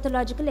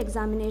histopathological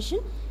examination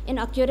in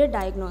accurate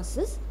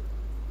diagnosis.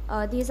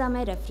 These are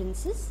my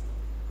references.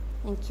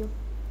 Thank you.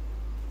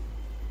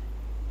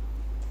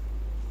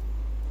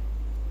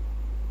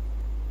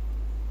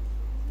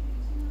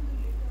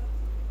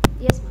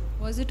 Yes, ma'am.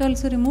 Was it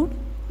also removed?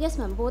 Yes,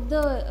 ma'am. Both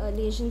the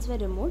lesions were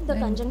removed, the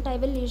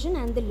conjunctival lesion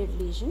and the lid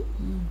lesion.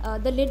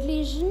 The lid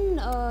lesion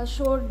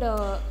showed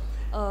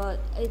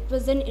it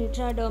was an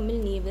intradermal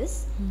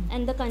nevus,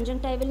 and the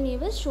conjunctival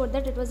nevus showed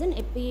that it was an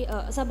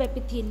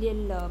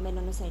subepithelial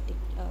melanocytic.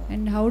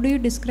 And how do you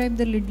describe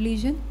the lid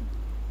lesion?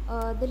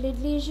 The lid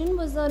lesion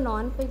was a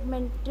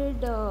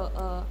non-pigmented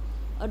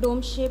a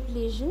dome-shaped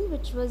lesion,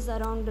 which was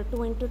around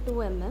 2 into 2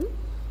 mm.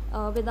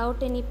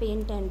 Without any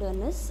pain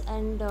tenderness,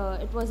 and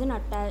it wasn't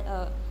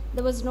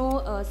there was no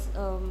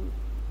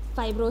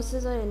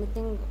fibrosis or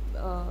anything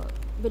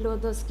below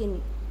the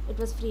skin. It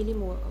was freely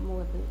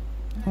movable.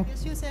 I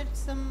guess you said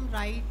some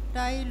right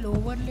eye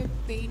lower lid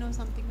pain or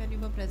something when you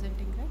were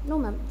presenting, right? No,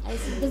 ma'am.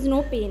 There's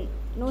no pain,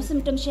 no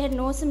symptoms. She had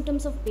no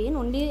symptoms of pain.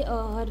 Only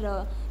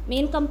her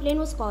main complaint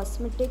was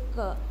cosmetic,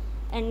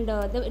 and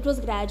it was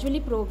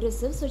gradually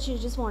progressive. So she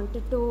just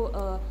wanted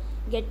to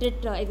get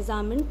it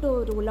examined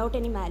to rule out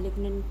any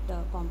malignant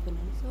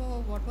component.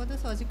 So what were the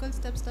surgical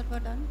steps that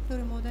were done to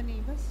remove the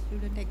nevus? You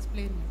didn't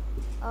explain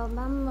it.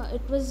 Ma'am,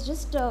 it was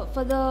just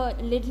for the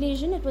lid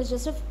lesion, it was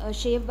just a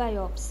shave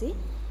biopsy.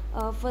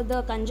 For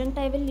the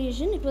conjunctival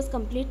lesion, it was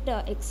complete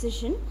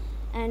excision,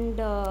 and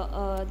it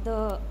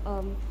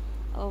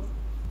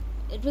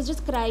was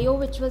just cryo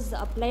which was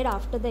applied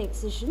after the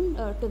excision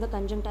to the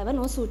conjunctiva.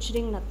 No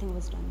suturing, nothing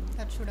was done.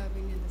 That should have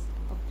been in this.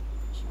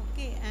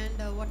 Okay, and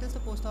what is the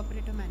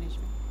post-operative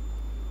management?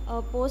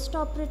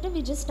 Post-operative,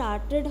 we just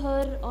started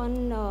her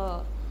on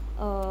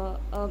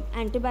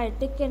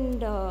antibiotic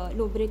and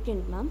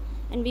lubricant, ma'am,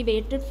 and we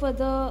waited for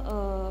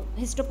the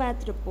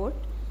histopath report.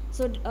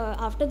 So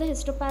after the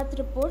histopath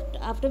report,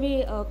 after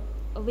we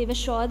we were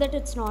sure that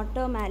it's not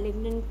a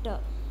malignant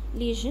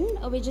lesion.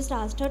 We just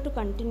asked her to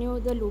continue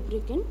the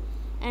lubricant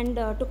and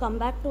to come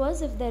back to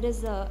us if there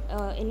is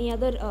any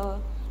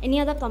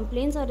other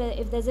complaints or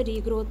if there's a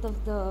regrowth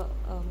of the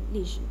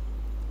lesion.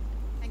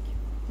 Thank you.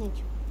 Thank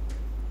you.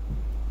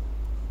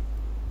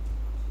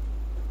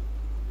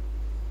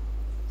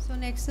 So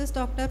next is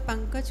Dr.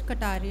 Pankaj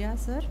Kataria,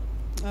 sir.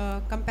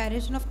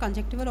 Comparison of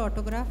conjunctival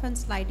autograft and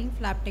sliding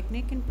flap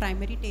technique in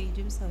primary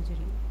pterygium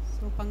surgery.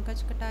 So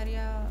Pankaj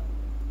Kataria,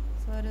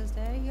 sir, is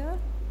there here?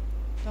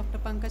 Dr.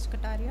 Pankaj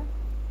Kataria?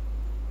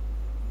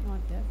 Not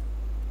there.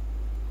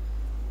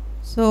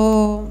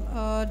 So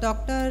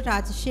Dr.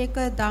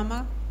 Rajshekar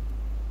Dama,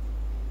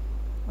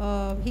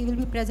 he will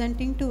be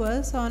presenting to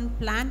us on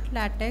plant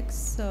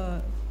latex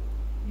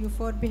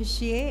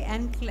Euphorbiaceae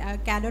and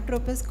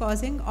calotropis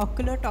causing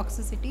ocular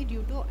toxicity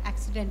due to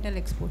accidental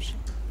exposure.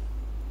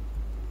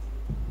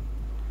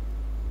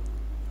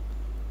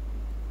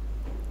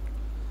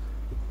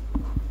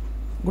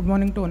 Good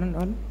morning to one and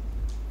all.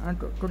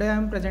 Today I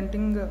am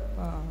presenting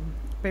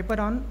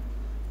paper on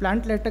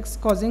plant latex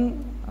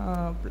causing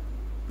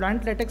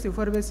plant latex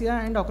Euphorbiaceae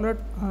and ocular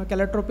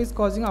calotropis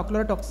causing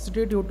ocular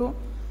toxicity due to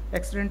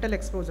accidental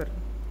exposure.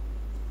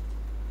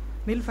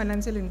 Nil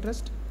financial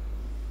interest.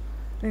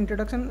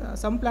 Introduction: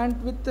 some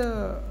plant with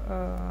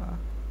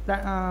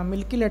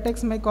milky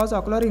latex may cause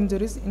ocular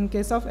injuries in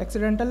case of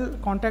accidental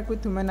contact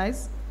with human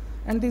eyes,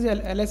 and these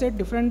elicit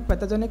different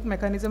pathogenic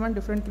mechanism and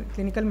different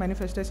clinical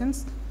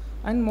manifestations,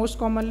 and most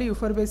commonly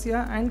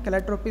Euphorbiaceae and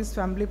calotropis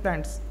family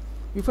plants.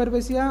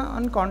 Euphorbiaceae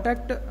on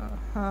contact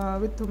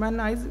with human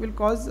eyes will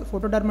cause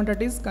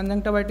photodermatitis,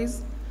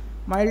 conjunctivitis,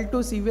 mild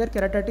to severe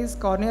keratitis,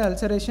 corneal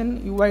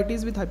ulceration,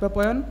 uveitis with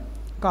hypopoion,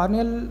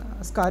 corneal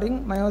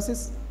scarring,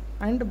 miosis,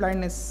 and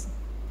blindness.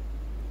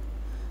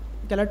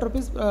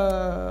 Calotropis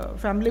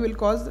family will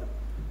cause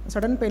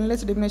sudden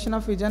painless diminution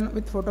of vision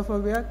with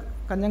photophobia,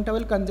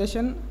 conjunctival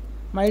congestion,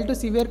 mild to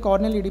severe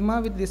corneal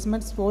edema with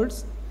Descemet's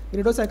folds,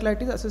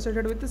 iridocyclitis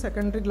associated with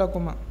secondary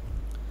glaucoma.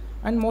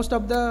 And most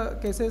of the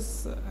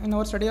cases in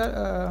our study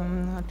are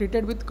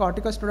treated with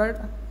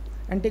corticosteroid,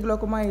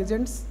 anti-glaucoma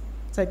agents,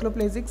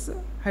 cycloplasics,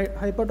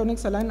 hypertonic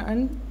saline,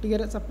 and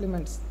tear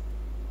supplements.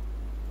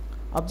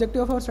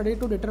 Objective of our study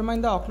to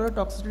determine the ocular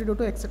toxicity due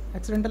to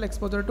accidental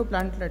exposure to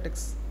plant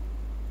latex.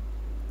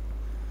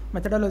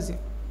 Methodology.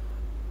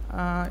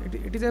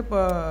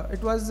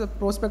 It was a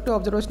prospective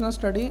observational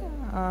study.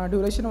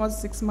 Duration was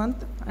 6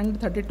 months and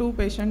 32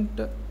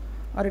 patients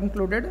are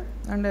included,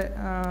 and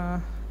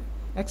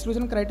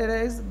exclusion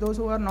criteria is those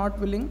who are not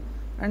willing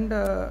and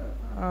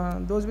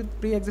those with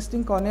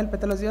pre-existing corneal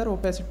pathology or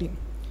opacity.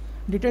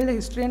 Detailed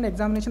history and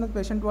examination of the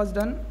patient was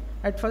done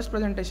at first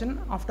presentation.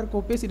 After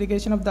copious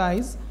irrigation of the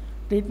eyes,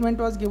 treatment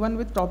was given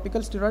with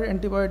topical steroid,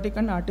 antibiotic,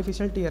 and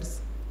artificial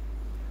tears.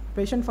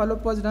 Patient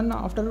follow-up was done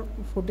after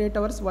 48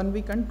 hours, 1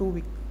 week, and 2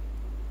 weeks.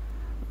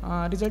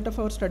 Result of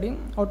our study: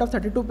 out of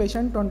 32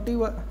 patients, 20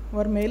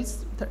 were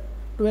males,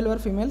 12 were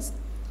females.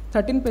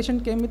 13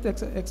 patients came with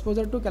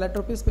exposure to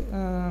calotropis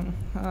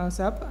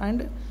sap,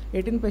 and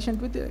 18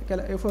 patients with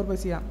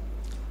Euphorbiaceae.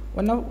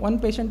 One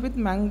patient with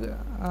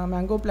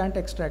mango plant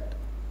extract.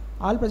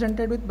 All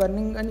presented with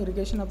burning and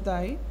irrigation of the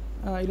eye,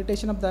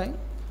 irritation of the eye.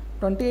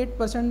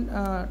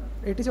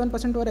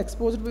 87% were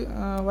exposed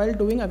while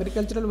doing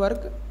agricultural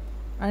work,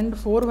 and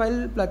 4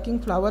 while plucking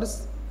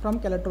flowers from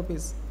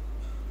calotropis.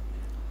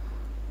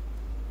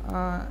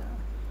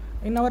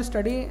 In our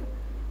study,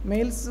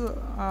 males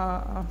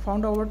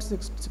found about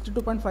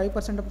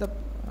 62.5% of the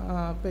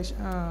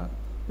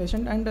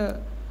patient, and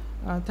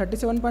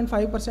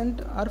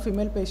 37.5% are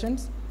female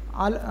patients.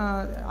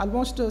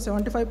 Almost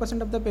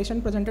 75% of the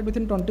patient presented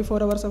within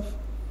 24 hours,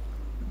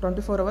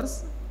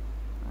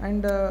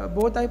 and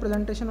both eye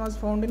presentation was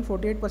found in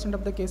 48%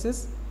 of the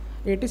cases.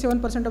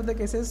 87% of the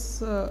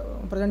cases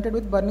presented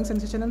with burning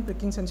sensation and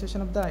pricking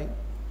sensation of the eye,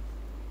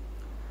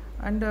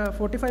 and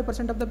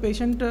 45% of the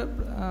patient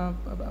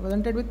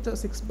presented with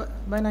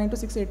 6/9 to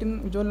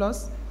 6/18 visual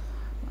loss,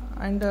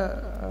 and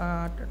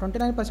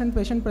 29%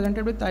 patient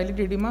presented with eyelid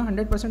edema,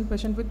 100%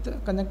 patient with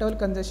conjunctival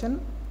congestion,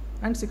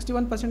 and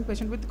 61%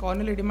 patient with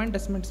corneal edema and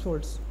Descemet's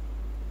folds.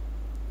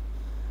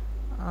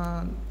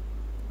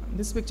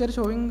 This picture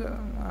showing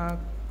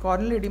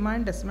corneal edema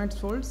and Descemet's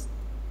folds.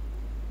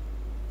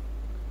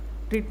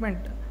 Treatment: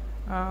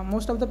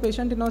 most of the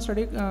patient in our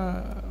study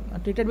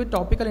treated with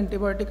topical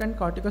antibiotic and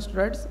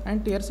corticosteroids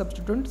and tear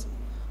substituents.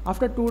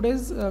 After 2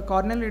 days,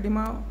 corneal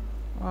edema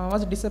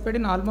was disappeared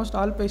in almost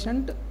all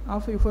patients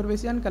of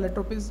Euphorbiaceae and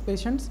calotropis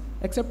patients,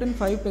 except in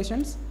 5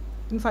 patients.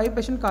 In 5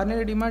 patients, corneal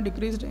edema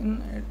decreased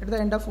at the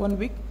end of 1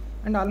 week,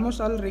 and almost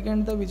all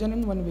regained the vision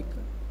in 1 week.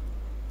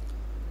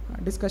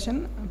 Discussion: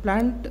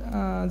 plant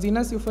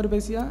genus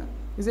Euphorbiaceae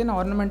is an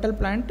ornamental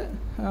plant.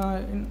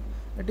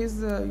 It is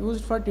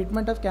used for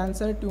treatment of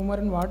cancer, tumor,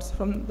 and warts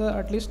from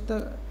at least the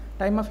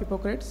time of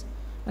Hippocrates.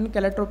 And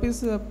calotropis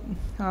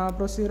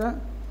procera,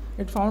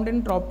 it found in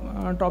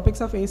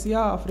tropics of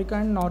Asia, Africa,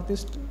 and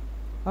northeast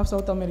of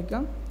South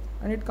America,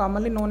 and it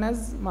commonly known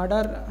as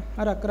madar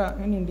or akra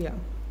in India.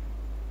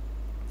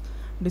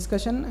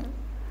 Discussion: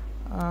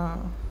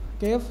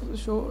 KF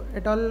show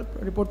et al.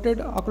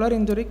 Reported ocular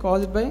injury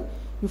caused by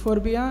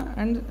euphorbia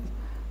and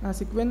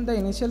sequence the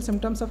initial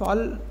symptoms of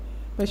all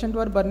patients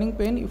were burning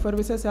pain.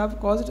 Euphorbia have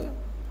caused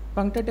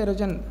punctate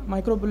erosion,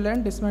 microbulla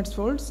and Descemet's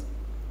folds.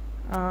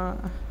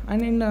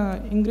 And in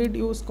Ingrid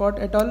U. Scott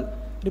et al.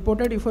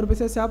 Reported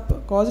euphorbia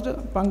have caused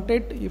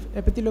punctate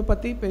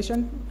epitheliopathy.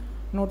 Patient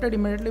noted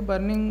immediately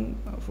burning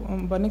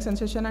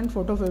sensation and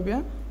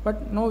photophobia,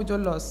 but no visual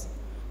loss.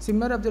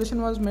 Similar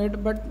observation was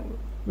made, but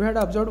we had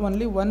observed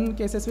only one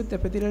cases with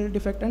epithelial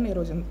defect and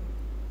erosion.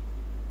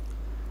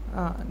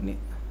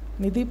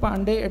 Nidhi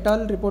Pandey et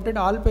al. Reported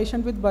all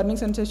patients with burning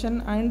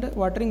sensation and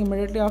watering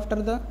immediately after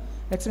the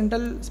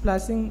accidental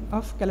splashing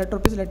of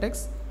calotropis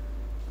latex.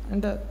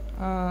 And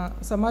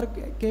Samar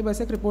K.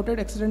 Basek reported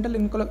accidental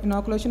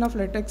inoculation of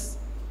latex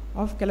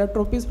of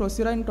calotropis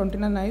procera in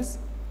 29 eyes.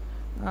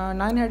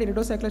 9 had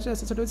iridocyclosis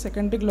associated with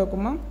secondary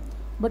glaucoma,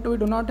 but we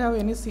do not have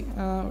any seen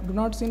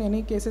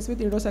any cases with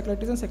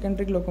iridocyclitis and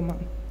secondary glaucoma.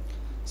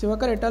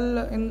 Shivakar et al.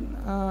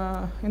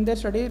 In their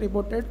study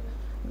reported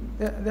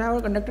they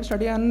have conducted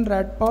study on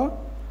rat paw,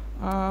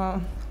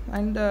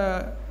 and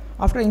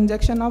after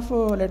injection of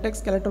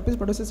latex, calotropis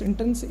produces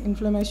intense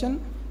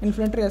inflammation,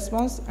 inflammatory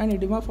response, and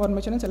edema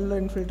formation and cellular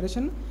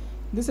infiltration.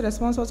 This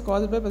response was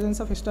caused by presence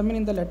of histamine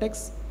in the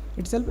latex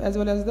itself, as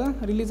well as the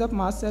release of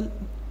mast cell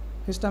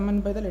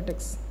histamine by the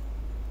latex.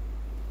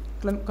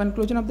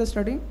 Conclusion of the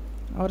study,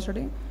 our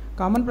study.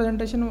 Common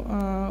presentation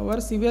were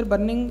severe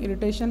burning,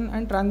 irritation,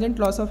 and transient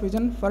loss of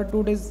vision for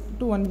 2 days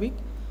to 1 week.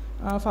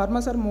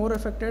 Farmers are more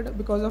affected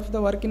because of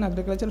the work in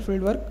agricultural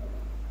field work.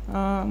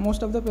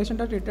 Most of the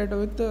patients are treated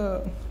with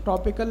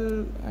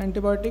topical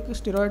antibiotic,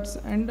 steroids,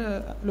 and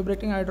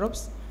lubricating eye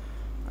drops.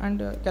 And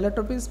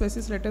calotropis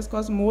species latex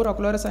cause more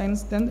ocular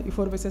signs than the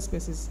euphorbia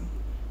species.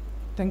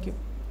 Thank you.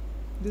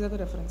 These are the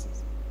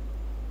references.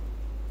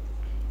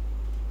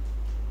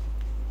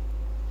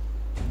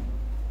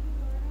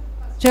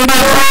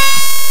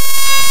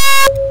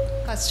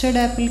 Custard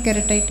apple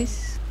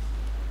keratitis?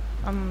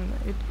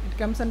 It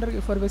comes under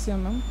euphorbia,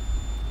 ma'am.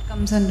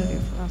 Comes under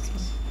euphorbia.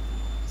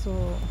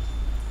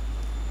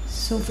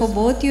 So for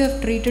both you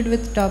have treated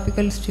with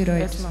topical steroids?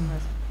 Yes, ma'am.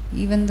 Yes.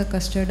 Even the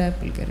custard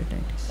apple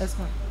keratitis? Yes,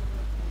 ma'am.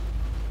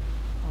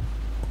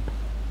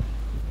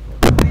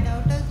 My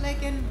doubt is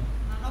like in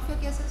none of your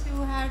cases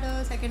you had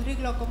secondary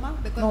glaucoma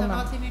because No, I've ma'am.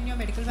 not seen in your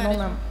medical No,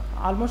 management. ma'am.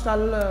 Almost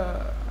all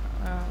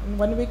in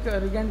 1 week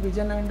regained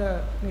vision and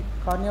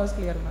cornea was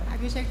clear, ma'am.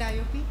 Have you checked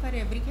IOP for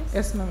every case?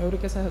 Yes, ma'am. Every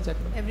case I have checked.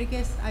 Every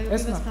case IOP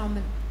Yes, was ma'am.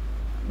 normal.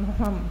 No,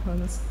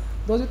 ma'am.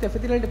 Those with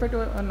epithelial defect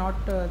were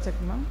not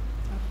checked, ma'am.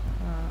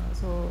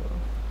 So,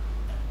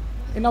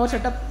 in our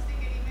setup.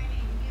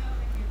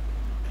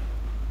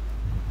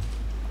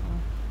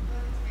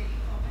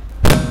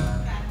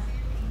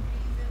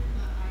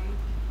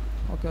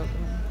 Okay,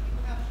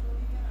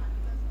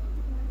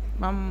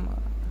 ma'am.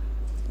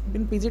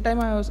 In PG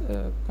time I was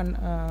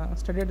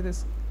studied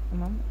this,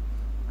 ma'am.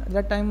 At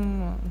that time,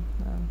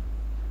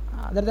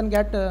 other than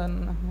GAT,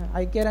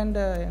 eye care and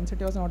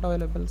NCT was not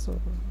available. So,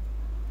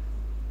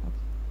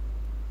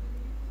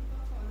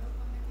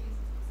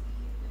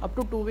 up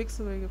to 2 weeks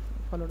we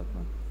followed up.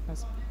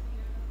 Yes.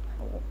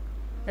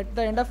 At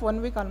the end of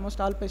 1 week,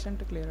 almost all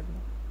patients cleared.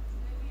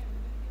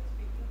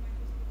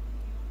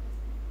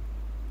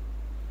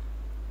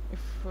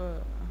 If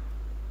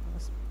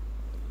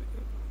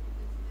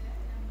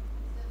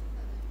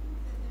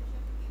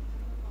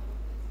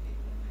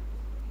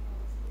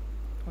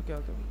okay.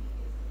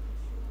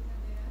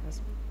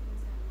 Yes.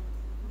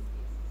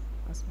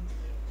 Yes, ma'am.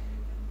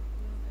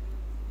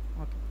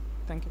 Okay.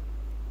 Thank you.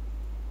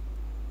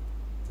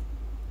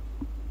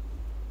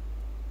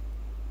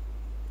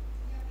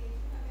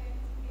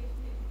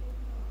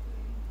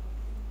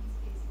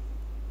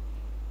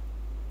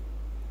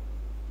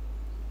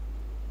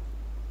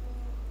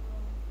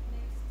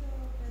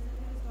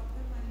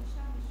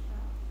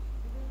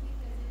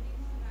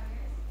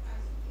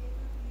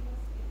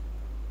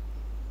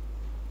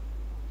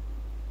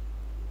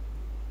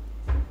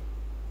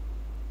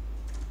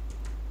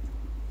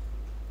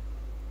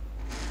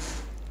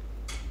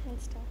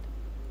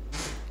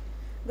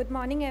 Good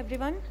morning,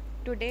 everyone.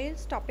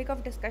 Today's topic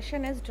of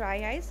discussion is dry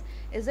eyes.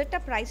 Is it a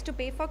price to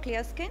pay for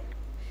clear skin?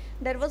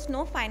 There was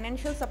no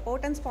financial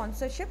support and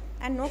sponsorship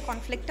and no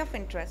conflict of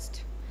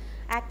interest.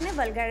 Acne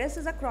vulgaris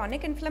is a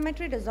chronic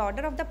inflammatory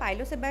disorder of the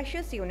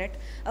pilosebaceous unit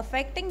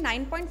affecting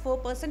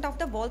 9.4% of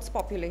the world's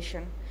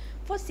population.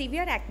 For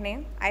severe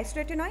acne,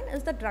 isotretinoin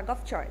is the drug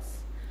of choice.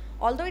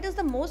 Although it is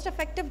the most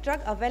effective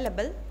drug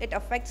available, it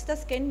affects the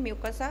skin,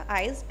 mucosa,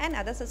 eyes, and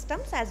other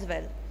systems as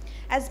well.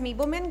 As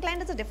meibomian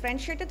gland is a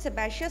differentiated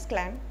sebaceous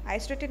gland,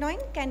 isotretinoin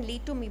can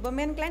lead to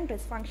meibomian gland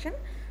dysfunction,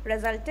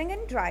 resulting in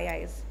dry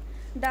eyes.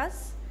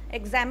 Thus,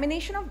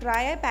 examination of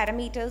dry eye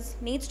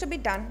parameters needs to be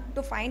done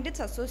to find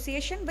its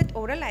association with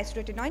oral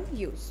isotretinoin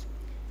use.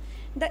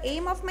 The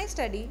aim of my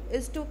study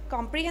is to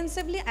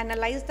comprehensively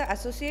analyze the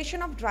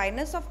association of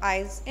dryness of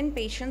eyes in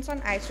patients on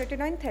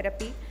isotretinoin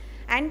therapy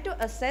and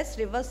to assess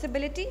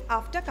reversibility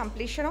after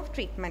completion of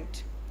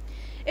treatment.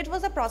 It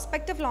was a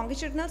prospective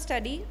longitudinal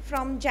study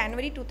from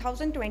January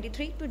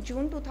 2023 to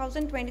June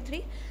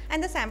 2023,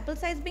 and the sample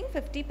size being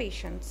 50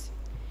 patients.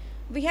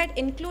 We had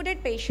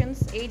included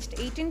patients aged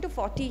 18 to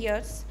 40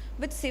 years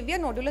with severe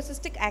nodular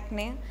cystic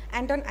acne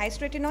and on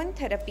isotretinoin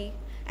therapy,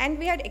 and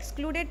we had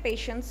excluded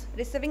patients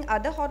receiving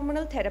other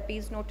hormonal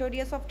therapies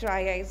notorious of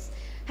dry eyes,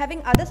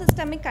 having other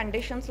systemic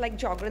conditions like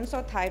Sjogren's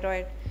or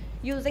thyroid,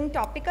 using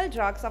topical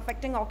drugs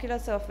affecting ocular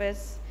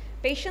surface,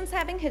 patients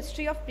having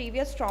history of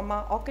previous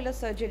trauma, ocular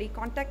surgery,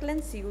 contact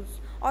lens use,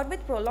 or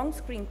with prolonged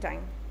screen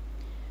time.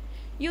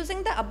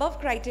 Using the above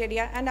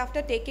criteria and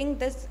after taking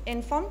this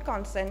informed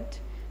consent,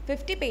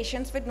 50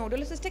 patients with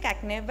nodular cystic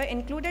acne were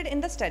included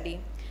in the study,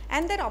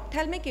 and their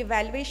ophthalmic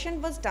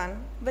evaluation was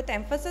done with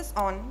emphasis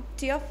on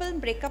tear film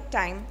breakup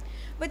time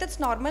with its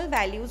normal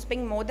values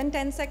being more than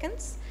 10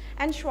 seconds,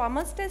 and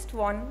Schwammer's test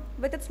 1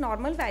 with its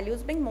normal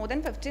values being more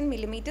than 15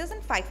 millimeters in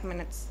 5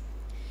 minutes.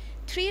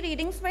 3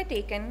 readings were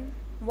taken.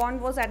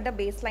 One was at the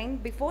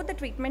baseline before the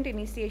treatment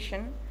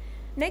initiation,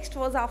 next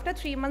was after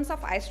 3 months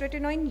of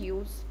isotretinoin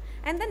use,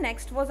 and the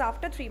next was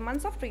after 3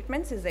 months of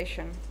treatment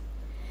cessation.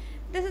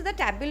 This is the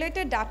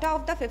tabulated data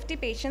of the 50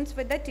 patients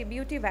with the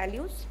TBUT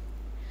values.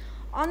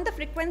 On the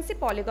frequency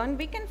polygon,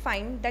 we can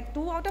find that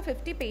 2 out of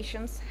 50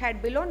 patients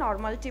had below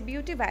normal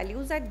TBUT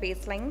values at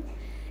baseline.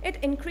 It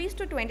increased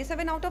to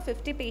 27 out of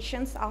 50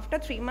 patients after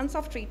 3 months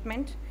of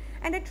treatment,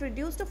 and it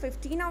reduced to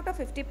 15 out of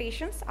 50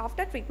 patients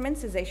after treatment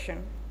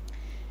cessation.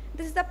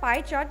 This is the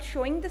pie chart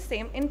showing the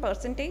same in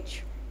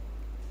percentage.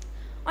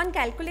 On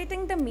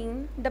calculating the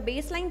mean, the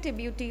baseline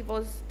TBUT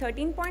was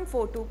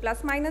 13.42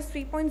 plus minus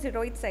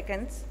 3.08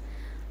 seconds.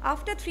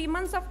 After 3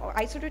 months of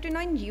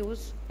isotretinoin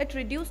use, it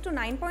reduced to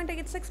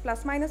 9.86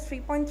 plus minus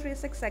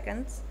 3.36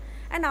 seconds,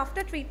 and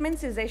after treatment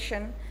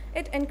cessation,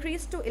 it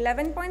increased to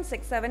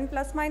 11.67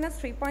 plus minus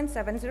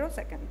 3.70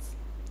 seconds.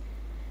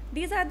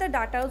 These are the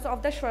data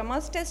of the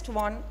Schwammer's test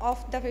 1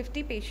 of the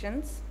 50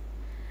 patients.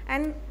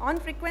 And on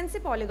frequency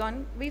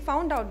polygon, we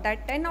found out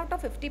that 10 out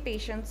of 50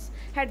 patients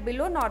had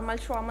below normal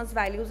Schwammer's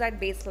values at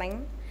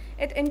baseline.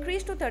 It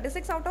increased to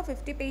 36 out of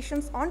 50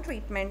 patients on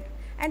treatment,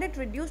 and it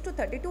reduced to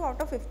 32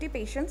 out of 50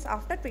 patients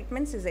after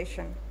treatment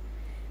cessation.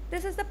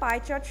 This is the pie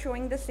chart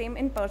showing the same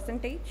in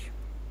percentage.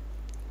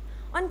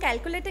 On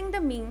calculating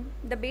the mean,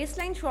 the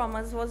baseline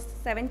Schwammer's was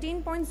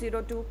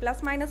 17.02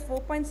 plus minus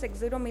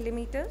 4.60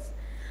 millimeters.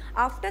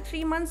 After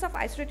 3 months of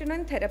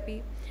isotretinoin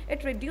therapy,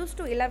 it reduced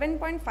to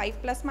 11.5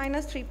 plus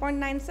minus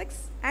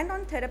 3.96, and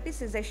on therapy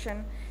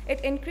cessation,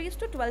 it increased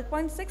to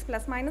 12.6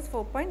 plus minus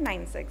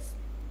 4.96.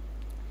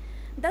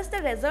 Thus,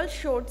 the results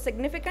showed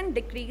significant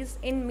decrease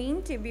in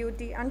mean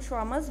TBUT and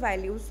Schwammer's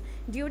values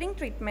during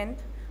treatment,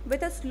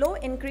 with a slow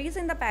increase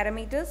in the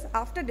parameters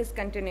after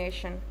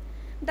discontinuation.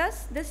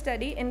 Thus, this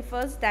study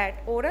infers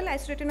that oral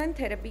isotretinoin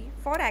therapy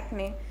for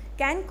acne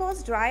can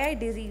cause dry eye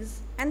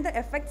disease, and the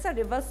effects are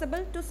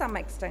reversible to some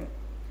extent.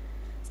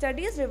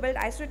 Studies revealed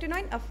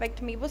isotretinoin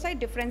affect mebocyte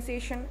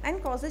differentiation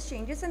and causes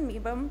changes in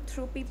mebum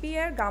through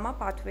PPAR gamma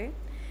pathway.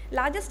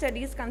 Larger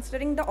studies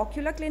considering the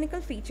ocular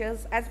clinical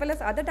features as well as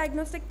other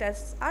diagnostic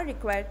tests are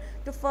required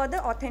to further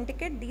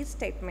authenticate these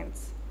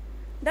statements.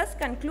 Thus,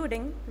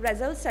 concluding,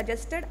 results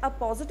suggested a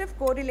positive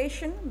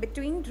correlation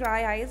between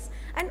dry eyes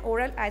and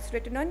oral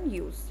isotretinoin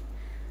use.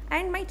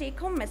 And my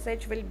take-home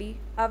message will be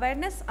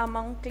awareness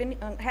among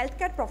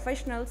healthcare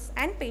professionals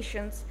and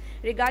patients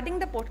regarding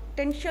the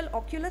potential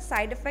ocular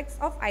side effects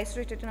of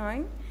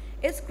isotretinoin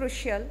is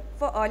crucial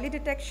for early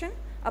detection,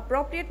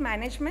 appropriate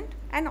management,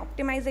 and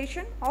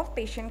optimization of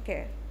patient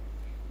care.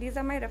 These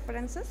are my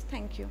references.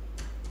 Thank you.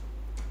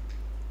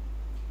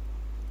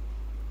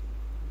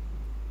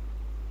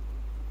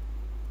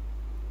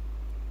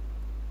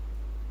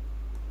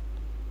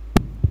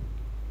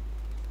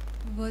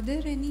 Were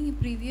there any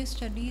previous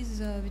studies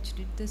which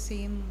did the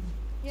same?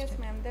 Yes,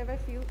 ma'am. There were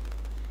few.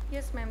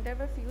 Yes, ma'am. There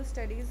were few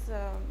studies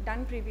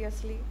done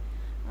previously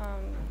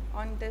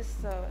on this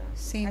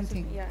same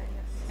thing. Yeah.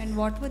 Yes. And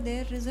what were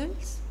their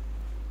results?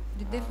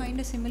 Did they find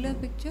a similar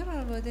picture,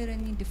 or were there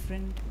any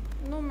different?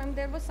 No, ma'am.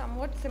 There was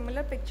somewhat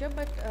similar picture,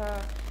 but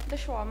the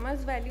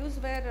Schwammer's values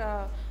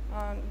were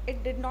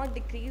it did not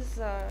decrease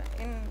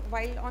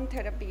while on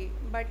therapy,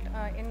 but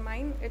in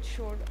mine it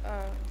showed.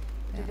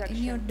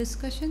 In your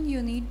discussion,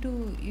 you need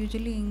to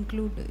usually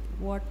include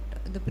what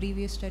the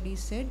previous studies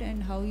said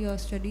and how your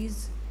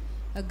studies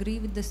agree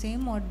with the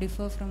same or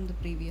differ from the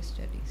previous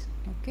studies.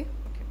 Okay?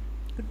 Okay.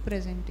 Good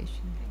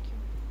presentation. Thank you.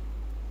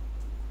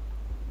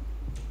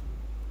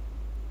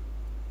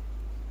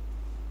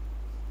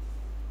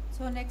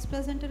 So next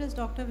presenter is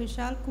Dr.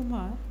 Vishal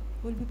Kumar,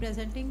 who will be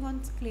presenting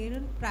on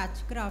scleral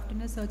patch graft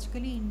in a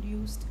surgically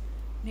induced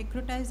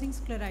necrotizing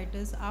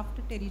scleritis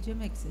after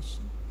pterygium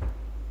excision.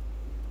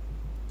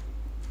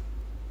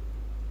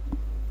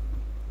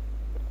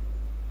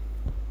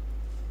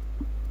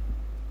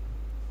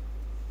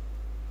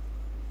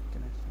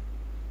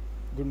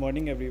 Good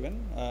morning everyone.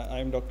 I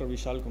am Dr.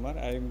 Vishal Kumar.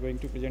 I am going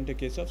to present a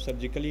case of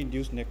surgically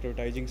induced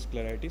necrotizing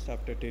scleritis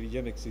after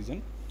pterygium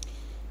excision.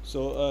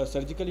 So,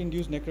 surgical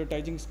induced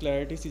necrotizing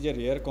scleritis is a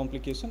rare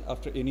complication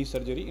after any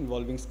surgery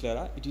involving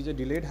sclera. It is a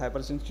delayed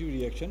hypersensitive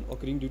reaction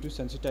occurring due to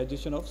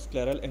sensitization of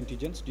scleral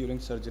antigens during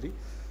surgery.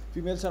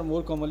 Females are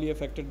more commonly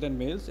affected than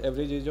males.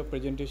 Average age of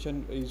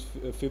presentation is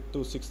 5th to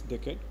 6th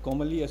decade,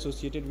 commonly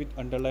associated with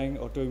underlying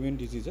autoimmune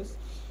diseases.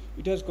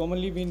 It has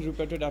commonly been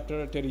reported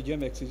after a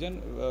pterygium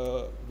excision,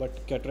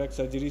 but cataract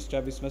surgery,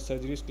 strabismus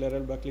surgery,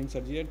 scleral buckling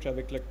surgery, and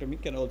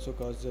trabeculectomy can also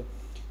cause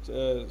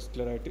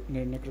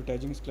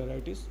necrotizing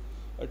scleritis.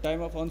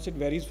 Time of onset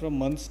varies from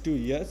months to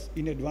years.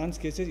 In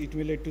advanced cases, it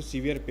may lead to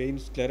severe pain,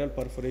 scleral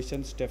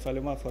perforation,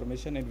 cephaloma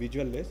formation, and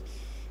visual loss.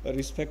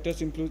 Risk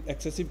factors include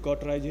excessive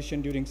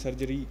cauterization during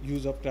surgery,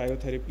 use of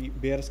cryotherapy,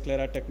 bare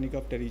sclera technique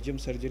of pterygium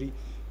surgery,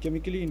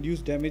 chemically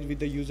induced damage with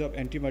the use of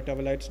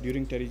antimetabolites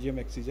during pterygium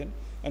excision,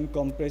 and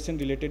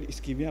compression-related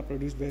ischemia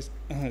produced by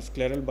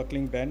scleral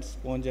buckling bands,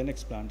 sponge, and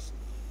explants.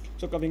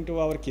 So coming to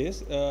our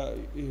case,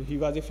 he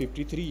was a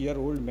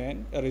 53-year-old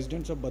man, a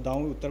resident of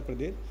Badaun, Uttar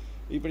Pradesh.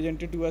 He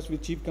presented to us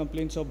with chief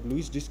complaints of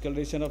bluish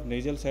discoloration of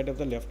nasal side of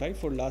the left eye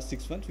for last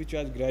 6 months, which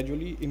was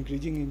gradually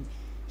increasing in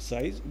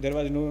size. There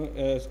was no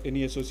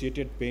any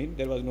associated pain.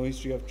 There was no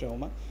history of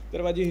trauma.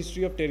 There was a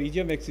history of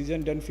pterygium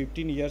excision done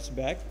 15 years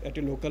back at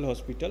a local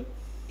hospital.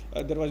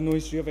 There was no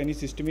history of any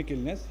systemic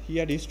illness. He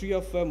had history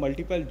of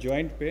multiple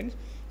joint pains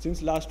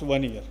since last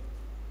 1 year.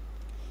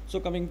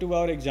 So coming to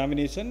our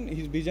examination,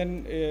 his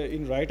vision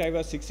in right eye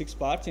was 6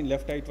 parts, in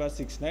left eye it was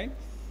 6/9.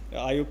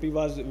 IOP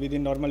was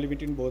within normal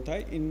limit in both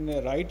eye. In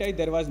right eye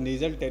there was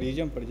nasal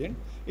pterygium present.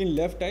 In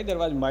left eye there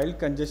was mild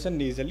congestion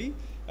nasally,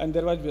 and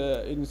there was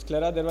in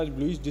sclera there was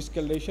bluish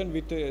discoloration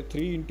with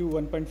 3 into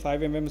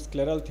 1.5 mm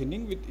scleral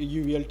thinning with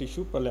uveal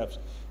tissue prolapse.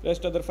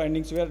 Rest other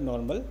findings were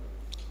normal.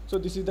 So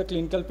this is the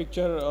clinical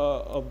picture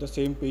of the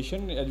same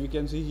patient. As we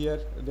can see here,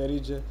 there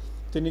is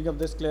thinning of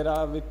the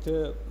sclera with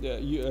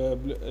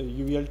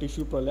uveal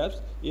tissue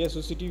prolapse.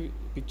 ASOCT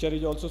picture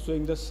is also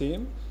showing the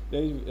same.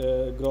 There is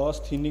gross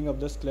thinning of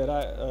the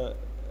sclera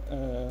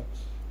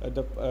at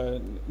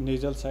the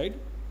nasal side.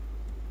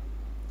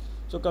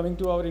 So coming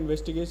to our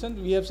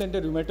investigation, we have sent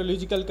a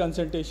rheumatological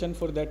consultation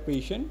for that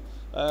patient.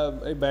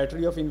 A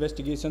battery of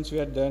investigations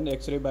were done: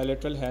 X-ray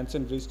bilateral hands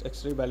and wrist,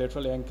 X-ray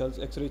bilateral ankles,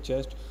 X-ray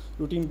chest,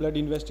 routine blood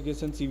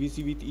investigation,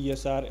 CVC with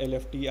ESR,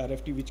 LFT,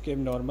 RFT which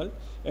came normal,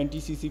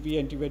 anti-CCP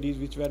antibodies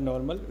which were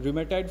normal.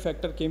 Rheumatoid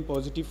factor came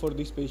positive for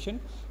this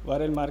patient.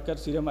 Viral marker,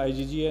 serum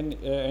IgG and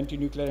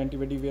anti-nuclear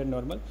antibody were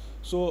normal.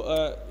 So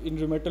in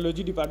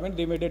rheumatology department,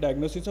 they made a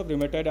diagnosis of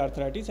rheumatoid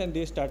arthritis and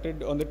they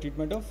started on the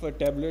treatment of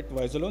tablet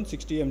Vizolone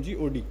 60 mg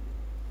OD.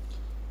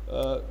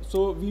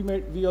 So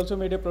we also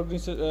made a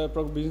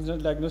provisional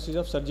diagnosis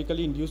of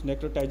surgically induced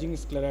necrotizing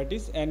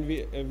scleritis, and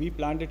we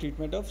planned a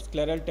treatment of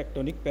scleral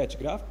tectonic patch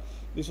graft.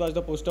 This was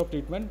the post-op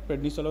treatment: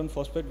 prednisolone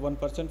phosphate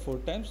 1% 4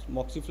 times,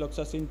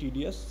 moxifloxacin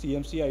TDS,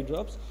 CMC eye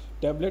drops,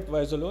 tablet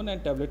Vizolone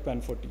and tablet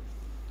Pan40.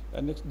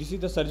 And next, this is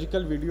the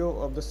surgical video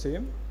of the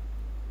same.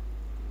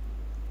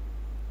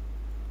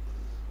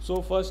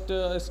 So first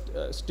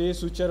stay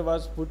suture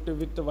was put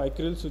with the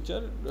vicryl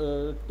suture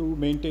to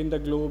maintain the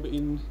globe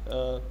in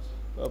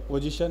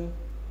position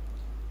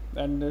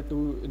and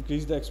to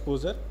increase the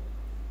exposure.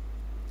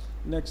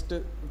 Next,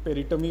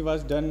 peritomy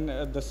was done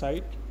at the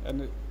site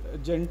and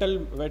gentle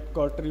wet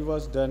cautery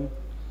was done.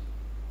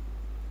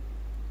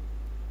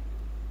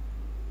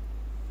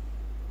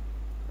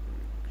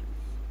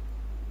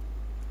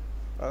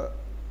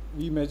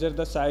 We measured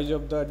the size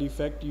of the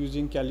defect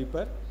using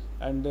caliper,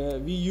 and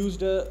we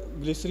used a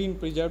glycerin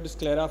preserved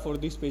sclera for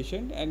this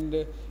patient,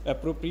 and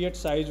appropriate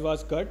size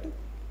was cut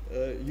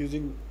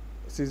using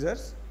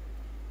scissors,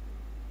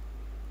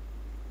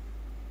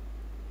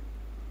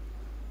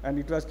 and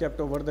it was kept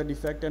over the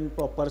defect, and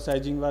proper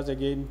sizing was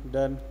again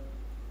done.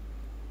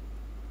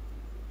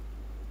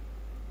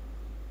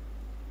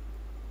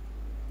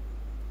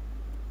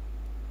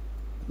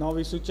 Now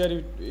we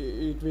suture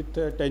it with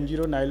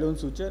 10-0 nylon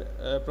suture.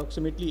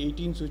 Approximately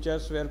 18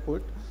 sutures were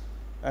put,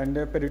 and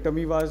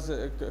peritomy was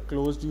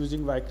closed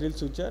using vicryl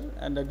suture,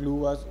 and a glue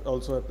was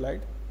also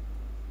applied.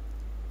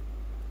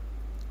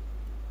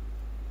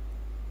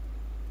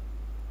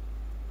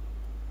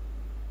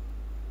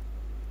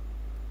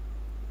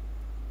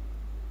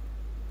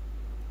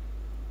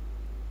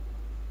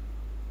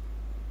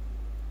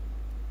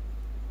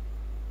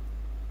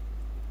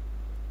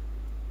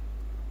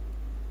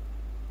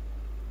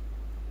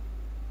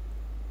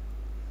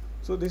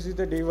 So this is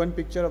the day 1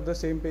 picture of the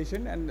same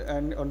patient,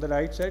 and on the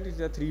right side is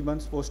a 3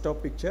 months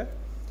post-op picture.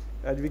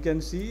 As we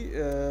can see,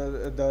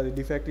 the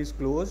defect is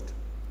closed.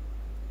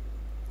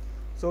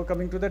 So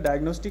coming to the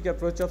diagnostic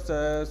approach of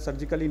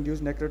surgically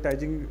induced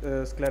necrotizing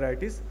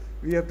scleritis,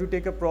 we have to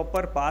take a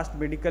proper past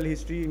medical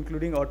history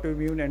including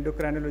autoimmune,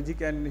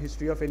 endocrinologic, and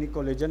history of any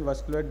collagen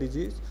vascular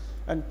disease,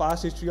 and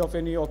past history of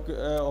any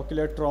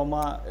ocular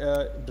trauma,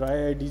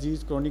 dry eye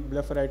disease, chronic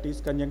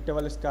blepharitis,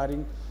 conjunctival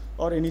scarring,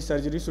 or any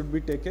surgery should be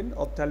taken.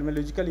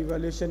 Ophthalmological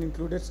evaluation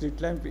included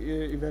slit lamp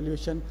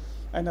evaluation,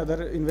 and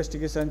other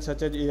investigations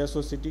such as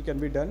AIOCMTC2 can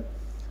be done.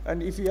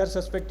 And if we are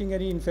suspecting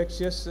any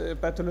infectious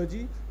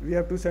pathology, we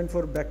have to send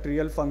for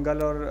bacterial,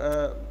 fungal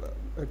or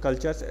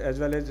cultures as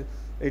well as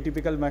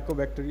atypical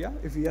mycobacteria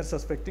if we are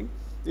suspecting.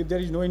 If there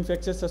is no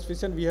infectious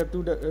suspicion, we have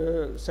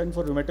to send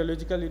for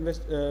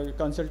rheumatological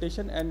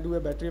consultation and do a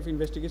battery of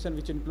investigation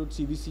which includes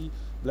CBC,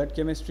 blood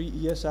chemistry,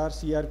 ESR,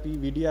 CRP,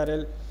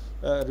 VDRL,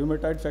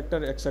 rheumatoid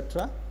factor,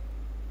 etc.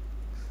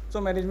 So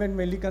management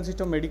mainly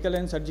consists of medical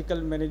and surgical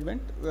management.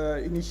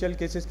 Initial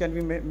cases can be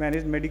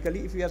managed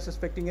medically. If we are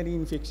suspecting any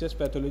infectious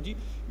pathology,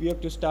 we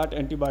have to start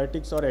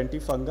antibiotics or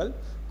antifungal.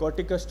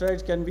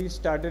 Corticosteroids can be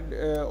started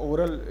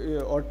oral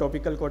or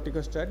topical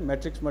corticosteroid.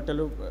 Matrix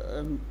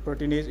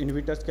metalloproteinase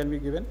inhibitors can be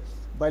given.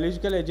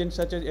 Biological agents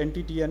such as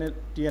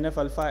anti-TNF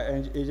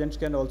alpha agents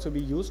can also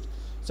be used.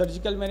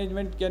 Surgical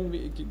management can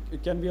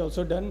be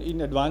also done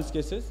in advanced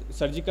cases.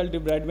 Surgical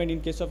debridement in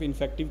case of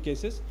infective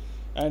cases.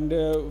 And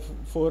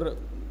for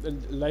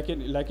like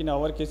in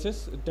our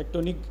cases,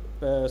 tectonic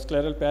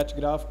scleral patch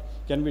graft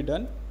can be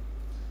done.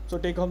 So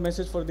take home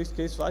message for this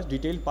case was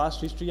detailed past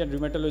history and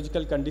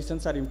rheumatological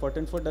conditions are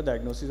important for the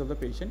diagnosis of the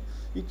patient.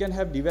 It can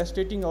have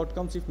devastating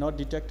outcomes if not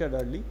detected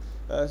early.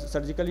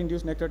 Surgical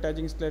induced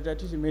necrotizing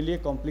scleritis is mainly a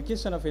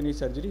complication of any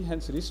surgery,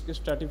 hence risk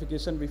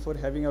stratification before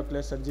having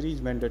ocular surgery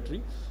is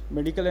mandatory.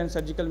 Medical and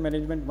surgical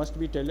management must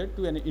be tailored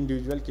to an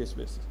individual case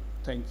basis.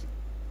 Thank you.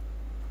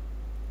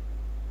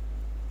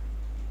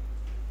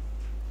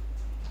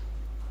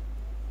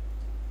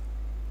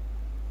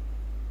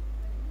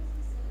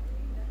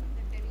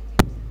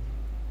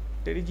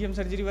 Pterygium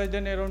surgery was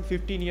done around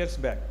 15 years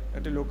back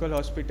at a local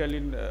hospital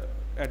in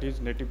at his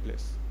native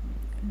place.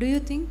 Do you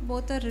think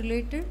both are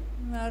related,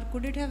 or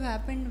could it have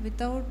happened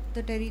without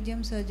the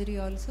pterygium surgery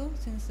also,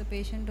 since the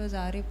patient was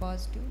RA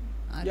positive?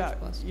 Yeah,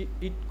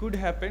 it could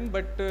happen,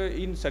 but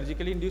in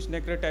surgically induced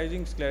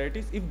necrotizing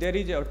scleritis, if there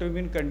is an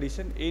autoimmune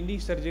condition, any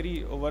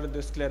surgery over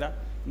the sclera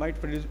might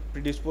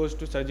predispose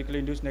to surgically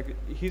induced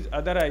necrotizing. His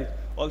other eye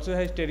also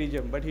has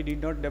pterygium, but he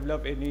did not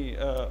develop any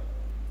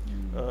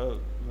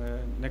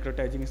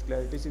necrotizing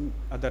scleritis in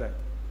other eye.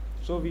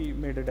 So we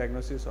made a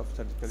diagnosis of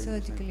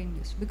surgically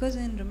induced. Because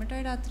in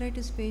rheumatoid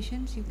arthritis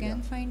patients, you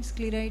can find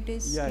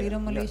scleritis,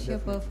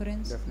 scleromalacia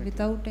perforans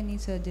without any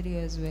surgery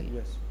as well.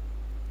 Yes.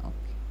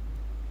 Okay.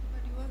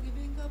 But you are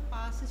giving a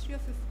past history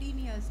of 15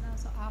 years now.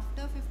 So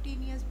after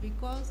 15 years,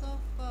 because of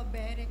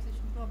bare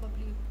excision,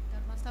 probably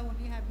that must have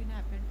only have been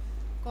happened.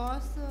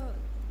 Cause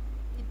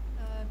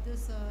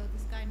this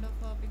kind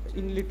of picture.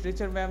 In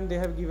literature, ma'am, they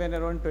have given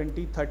around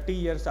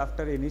 20-30 years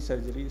after any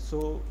surgery.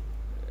 So.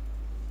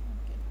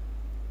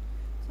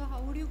 So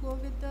how would you go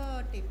with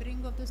the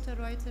tapering of the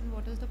steroids, and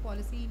what is the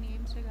policy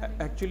names regarding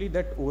Actually,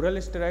 that oral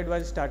steroid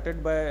was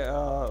started by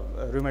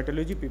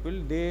rheumatology people.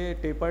 They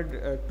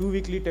tapered, 2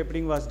 weekly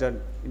tapering was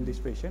done in this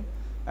patient,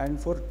 and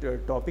for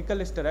topical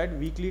steroid,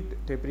 weekly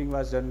tapering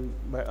was done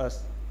by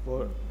us.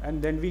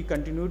 And then we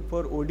continued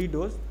for OD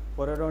dose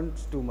for around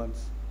 2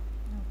 months.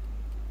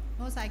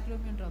 No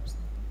cyclomion drops?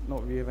 No,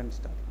 we haven't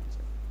started.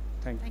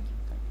 Thank you.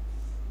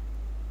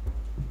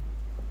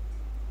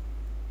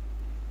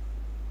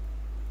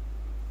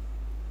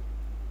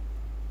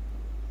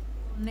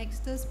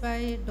 Next is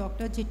by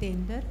Dr.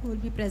 Jitender, who will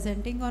be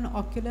presenting on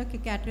ocular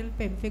cicatricial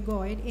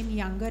pemphigoid in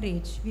younger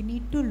age. We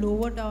need to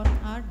lower down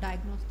our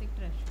diagnostic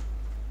threshold.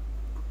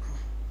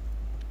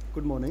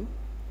 Good morning.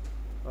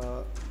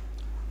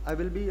 I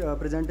will be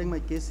presenting my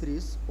case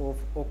series of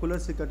ocular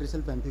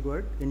cicatricial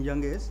pemphigoid in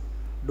young age.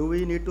 Do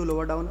we need to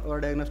lower down our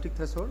diagnostic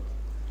threshold?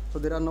 So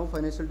there are no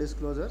financial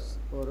disclosures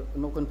or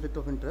no conflict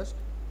of interest.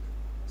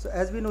 So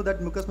as we know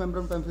that mucous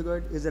membrane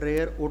pemphigoid is a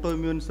rare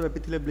autoimmune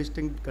subepithelial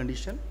blistering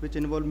condition which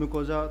involves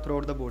mucosa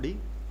throughout the body,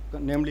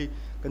 namely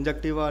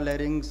conjunctiva,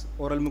 larynx,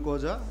 oral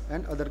mucosa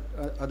and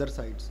other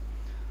sites.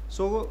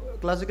 So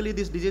classically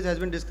this disease has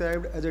been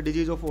described as a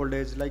disease of old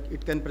age, like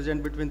it can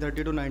present between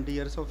 30 to 90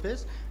 years of age,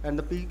 and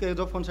the peak age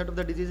of onset of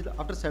the disease is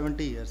after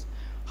 70 years.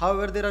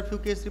 However, there are few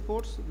case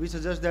reports which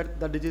suggest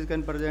that the disease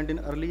can present in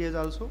early age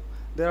also.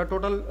 There are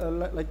total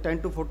like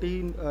 10 to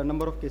 14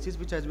 number of cases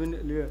which has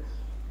been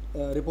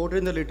reported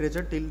in the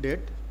literature till date.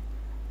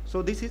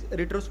 So this is a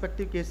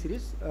retrospective case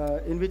series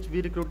in which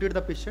we recruited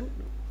the patient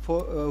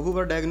who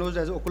were diagnosed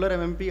as ocular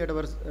MMP at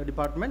our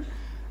department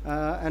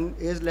and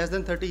age less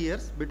than 30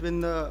 years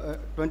between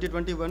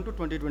 2021 to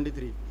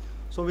 2023.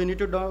 So we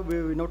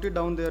noted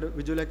down their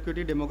visual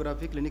acuity,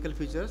 demography, clinical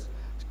features,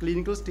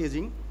 clinical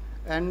staging,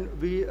 and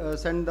we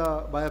send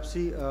the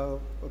biopsy,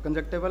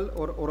 conjunctival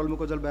or oral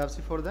mucosal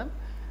biopsy for them.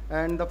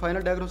 And the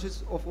final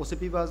diagnosis of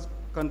OCP was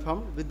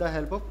confirmed with the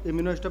help of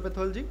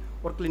immunohistopathology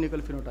or clinical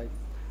phenotype.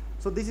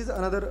 So this is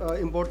another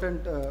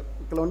important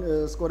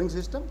scoring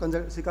system,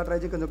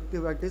 cicatrizing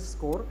conjunctivitis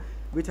score,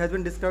 which has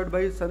been described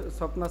by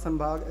Swapna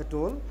Sanbhag et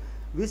al.,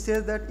 which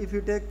says that if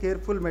you take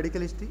careful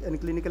medical history and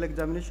clinical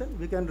examination,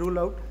 we can rule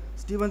out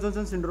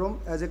Stevens-Johnson syndrome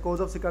as a cause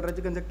of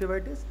cicatrizing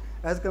conjunctivitis,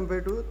 as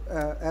compared to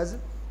as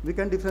we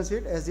can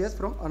differentiate SJS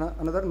from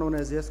another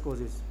non-SJS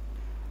causes.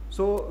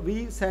 So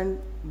we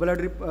send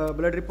blood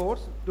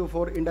reports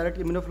for indirect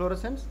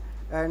immunofluorescence,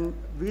 and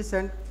we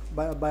send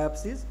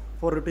biopsies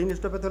for routine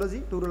histopathology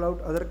to rule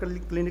out other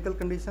clinical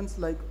conditions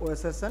like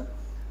OSSN,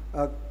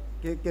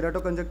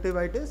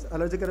 keratoconjunctivitis,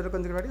 allergic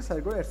keratoconjunctivitis,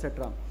 sarcoid,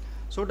 etc.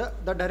 So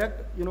the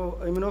direct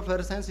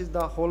immunofluorescence is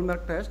the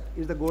hallmark test,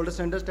 is the gold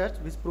standard test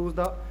which proves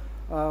the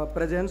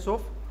presence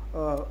of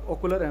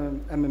ocular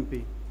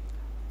MMP.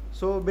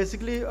 So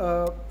basically,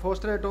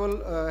 Foster et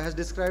al. Has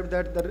described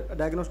that the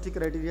diagnostic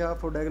criteria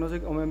for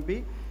diagnosing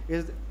OMP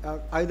is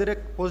either a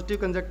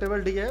positive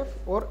conjunctival DIF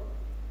or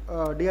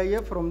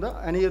DIF from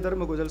any other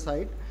mucosal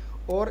site,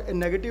 or a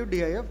negative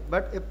DIF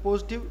but a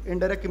positive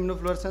indirect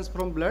immunofluorescence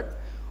from blood,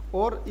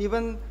 or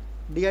even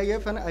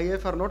DIF and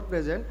IF are not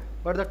present,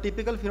 but the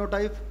typical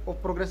phenotype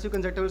of progressive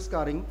conjunctival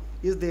scarring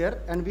is there,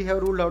 and we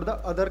have ruled out the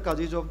other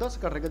causes of the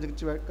scarring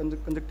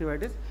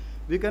conjunctivitis.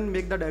 We can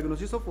make the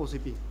diagnosis of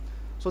OCP.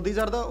 So these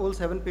are the all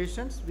 7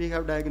 patients we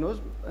have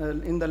diagnosed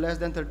in the less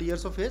than 30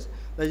 years of age.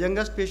 The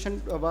youngest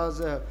patient was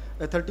a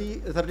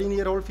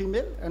 13-year-old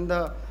female, and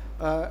the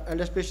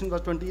eldest patient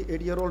was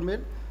 28-year-old male.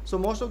 So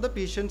most of the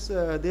patients,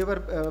 they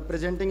were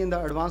presenting in the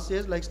advanced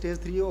stage, like stage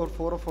 3 or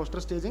 4 of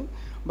Foster staging,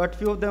 but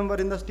few of them were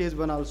in the stage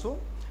 1 also.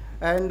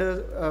 And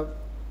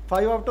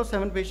 5 out of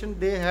 7 patients,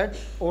 they had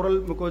oral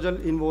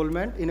mucosal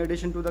involvement in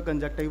addition to the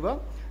conjunctiva,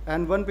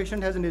 and 1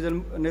 patient has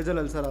nasal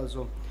ulcer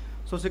also.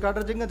 So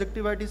cicatricial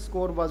conjunctivitis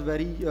score was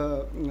very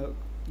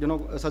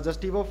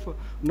suggestive of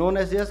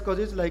non-SJS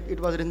causes, like it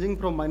was ranging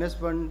from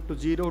 -1 to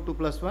 0 to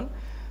 +1.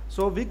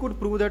 So we could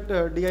prove that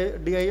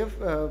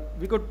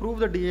we could prove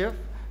the DIF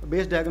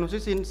based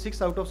diagnosis in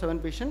 6 out of 7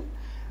 patients,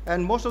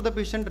 and most of the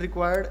patients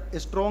required a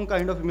strong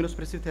kind of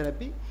immunosuppressive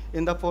therapy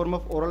in the form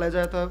of oral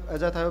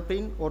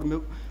azathioprine or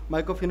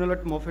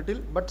mycophenolate mofetil.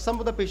 But some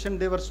of the patients,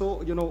 they were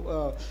so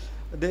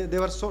they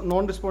were so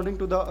non-responding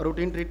to the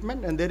routine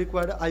treatment, and they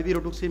required IV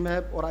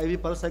rituximab or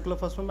IV pulse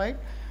cyclophosphamide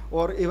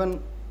or even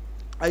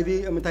IV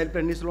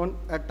methylprednisolone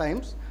at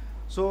times.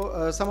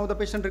 So some of the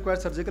patients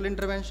required surgical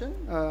intervention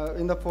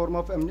in the form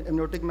of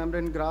amniotic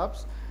membrane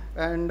grafts,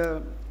 and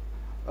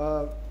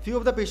few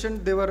of the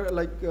patients, they were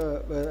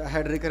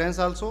had recurrence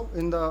also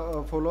in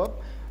the follow-up,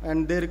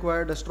 and they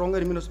required a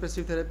stronger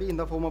immunosuppressive therapy in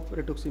the form of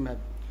rituximab.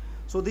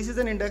 So this is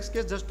an index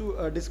case just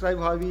to describe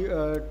how we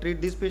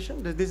treat this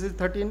patient. This is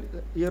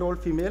 13-year-old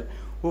female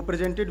who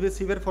presented with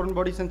severe foreign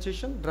body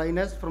sensation,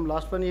 dryness from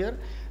last 1 year,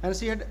 and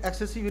she had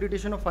excessive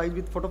irritation of eyes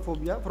with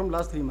photophobia from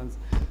last 3 months.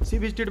 She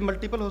visited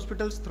multiple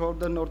hospitals throughout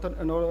the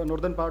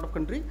northern part of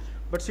country,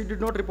 but she did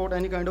not report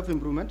any kind of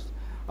improvements.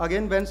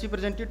 Again, when she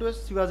presented to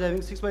us, she was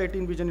having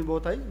 6/18 vision in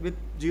both eyes with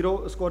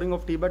 0 scoring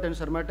of TBAT and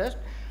Sharma test.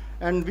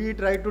 And we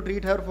tried to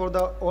treat her for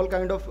the all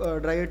kind of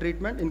dry eye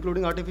treatment,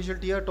 including artificial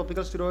tear,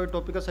 topical steroid,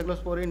 topical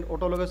cyclosporine,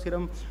 autologous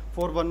serum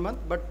for 1 month.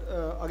 But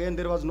again,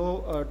 there was no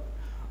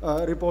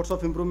reports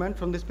of improvement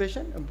from this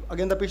patient.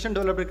 Again, the patient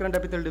developed recurrent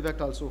epithelial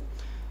defect also.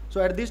 So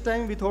at this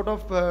time, we thought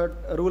of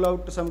rule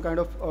out some kind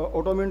of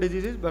autoimmune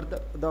diseases, but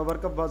the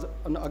workup was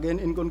again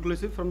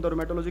inconclusive from the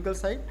rheumatological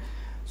side.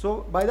 So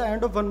by the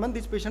end of 1 month,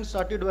 this patient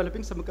started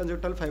developing some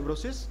conjunctival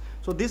fibrosis.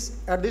 So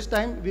at this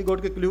time, we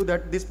got a clue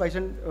that this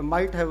patient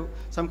might have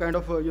some kind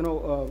of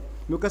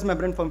mucous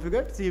membrane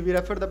fumigate. See, we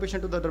referred the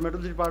patient to the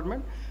dermatology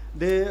department.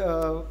 They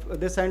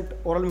sent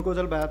oral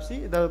mucosal biopsy.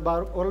 The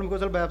oral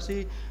mucosal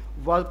biopsy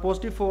was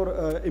positive for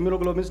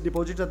immunoglobulins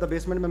deposits at the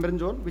basement membrane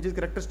zone, which is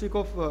characteristic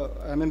of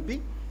MMP.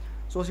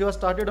 So she was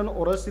started on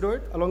oral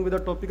steroid along with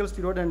the topical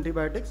steroid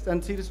antibiotics,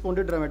 and she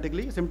responded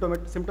dramatically,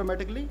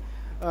 symptomatically.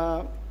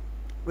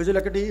 Visual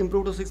acuity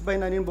improved to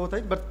 6/9 in both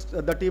eyes, but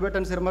the TBAT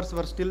and Sirmers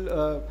were still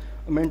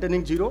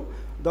maintaining 0.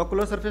 The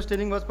ocular surface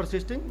staining was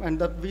persisting,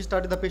 and we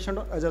started the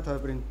patient on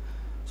azathioprine.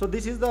 So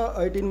this is the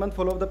 18-month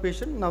follow of the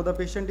patient. Now the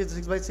patient is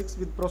 6/6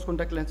 with pros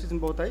contact lenses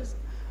in both eyes,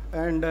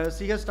 and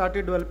she has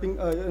started developing,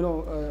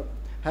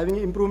 having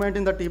improvement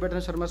in the TBAT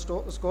and Sharma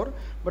score,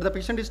 but the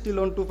patient is still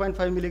on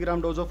 2.5 milligram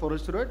dose of oral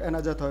steroid and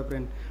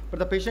azathioprine. But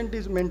the patient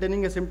is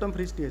maintaining a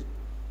symptom-free stage.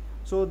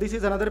 So this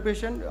is another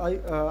patient.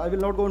 I will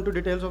not go into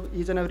details of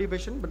each and every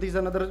patient, but this is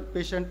another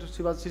patient.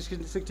 She was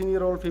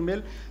 16-year-old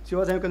female. She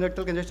was having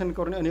conjunctival congestion in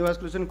cornea,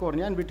 neovascularization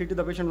cornea, and we treated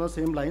the patient on the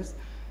same lines.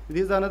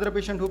 This is another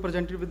patient who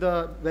presented with a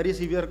very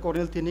severe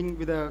corneal thinning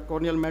with a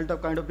corneal melt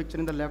up kind of picture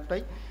in the left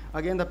eye.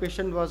 Again, the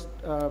patient was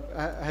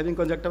having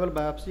conjunctival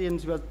biopsy,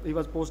 and he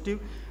was positive.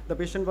 The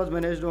patient was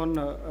managed on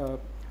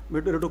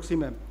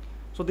rituximab.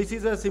 So this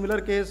is a similar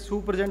case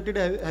who presented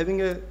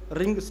having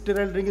a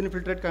sterile ring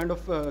infiltrate kind of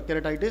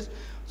keratitis.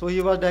 So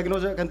he was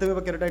diagnosed with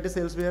acanthamoeba keratitis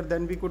elsewhere.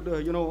 Then we could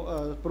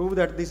prove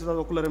that this was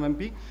ocular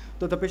MMP.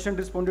 So the patient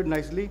responded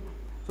nicely.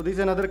 So this is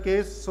another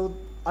case. So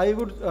I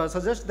would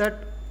suggest that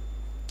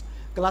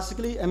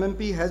classically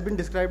MMP has been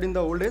described in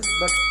the old age,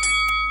 but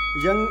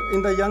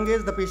in the young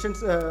age the patients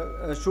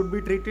should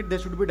be treated. They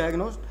should be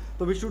diagnosed.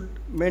 So we should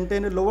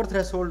maintain a lower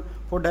threshold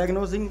for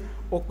diagnosing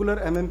ocular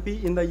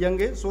MMP in the young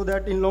age, so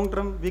that in long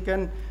term we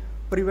can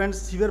prevent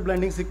severe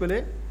blinding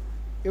sequelae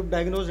if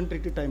diagnosed and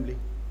treated timely.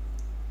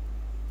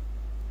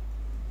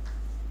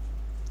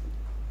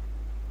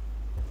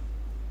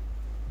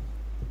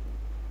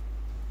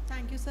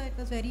 Thank you, sir. It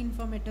was very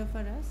informative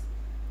for us.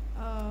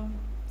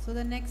 So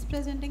the next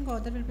presenting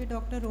author will be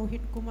Dr.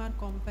 Rohit Kumar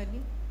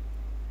Kompally,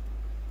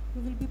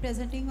 who will be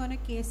presenting on a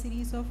case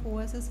series of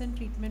OSS and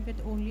treatment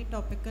with only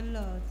topical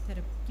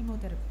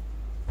chemotherapy.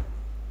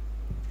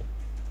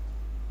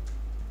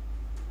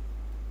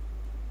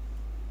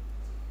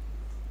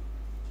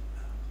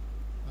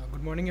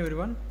 Good morning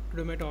everyone.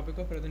 Today my topic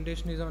of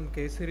presentation is on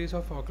case series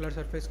of ocular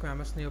surface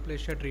squamous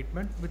neoplasia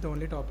treatment with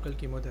only topical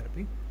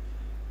chemotherapy.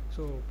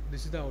 So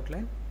this is the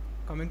outline.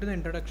 Coming to the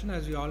introduction,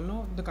 as we all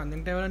know, the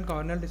conjunctival and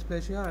corneal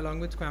dysplasia along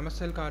with squamous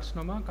cell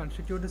carcinoma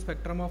constitute the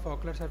spectrum of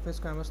ocular surface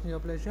squamous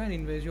neoplasia and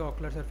invasive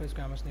ocular surface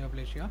squamous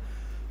neoplasia.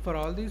 For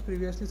all these,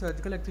 previously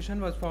surgical excision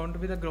was found to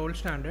be the gold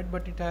standard,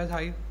 but it has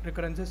high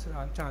recurrences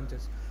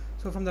chances.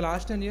 So from the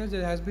last 10 years,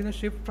 there has been a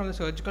shift from the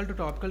surgical to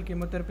topical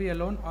chemotherapy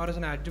alone or as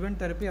an adjuvant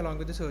therapy along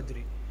with the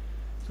surgery.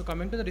 So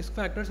coming to the risk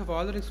factors, of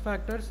all the risk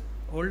factors,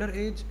 older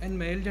age and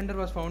male gender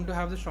was found to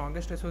have the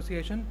strongest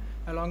association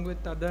along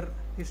with other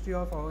history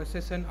of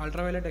OSS and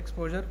ultraviolet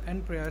exposure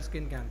and prior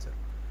skin cancer.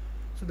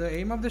 So the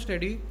aim of the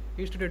study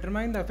is to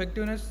determine the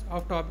effectiveness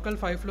of topical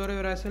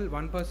 5-fluorouracil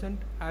 1%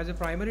 as a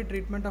primary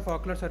treatment of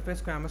ocular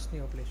surface squamous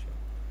neoplasia.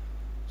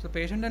 So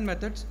patient and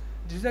methods.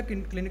 This is a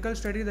clinical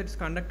study that is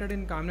conducted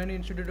in Kamnani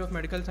Institute of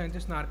Medical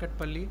Sciences,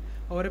 Narkatpalli,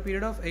 over a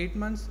period of 8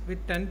 months with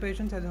 10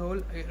 patients as a whole,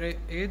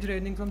 age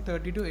ranging from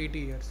 30 to 80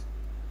 years.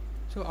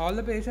 So all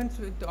the patients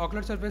with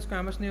ocular surface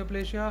squamous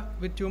neoplasia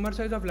with tumor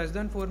size of less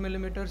than 4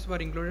 mm were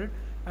included,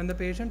 and the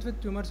patients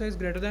with tumor size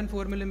greater than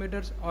 4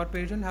 mm or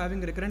patients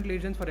having recurrent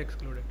lesions were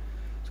excluded.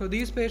 So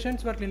these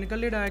patients were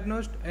clinically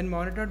diagnosed and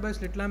monitored by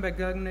slit lamp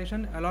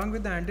examination along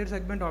with the anterior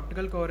segment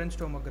optical coherence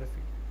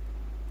tomography.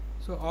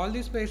 So all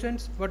these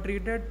patients were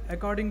treated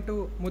according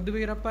to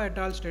Mudduvirappa et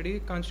al. Study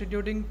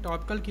constituting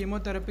topical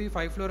chemotherapy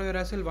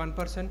 5-fluorouracil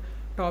 1%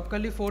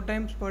 topically 4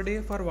 times per day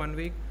for 1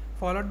 week,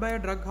 followed by a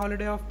drug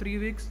holiday of 3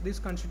 weeks. This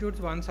constitutes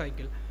 1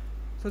 cycle.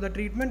 So the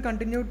treatment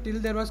continued till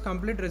there was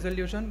complete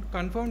resolution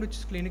confirmed, which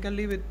is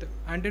clinically with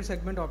anterior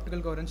segment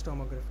optical coherence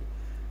tomography.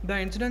 The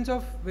incidence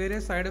of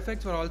various side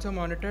effects were also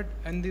monitored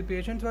and the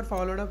patients were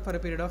followed up for a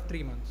period of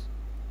 3 months.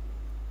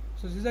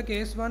 So this is a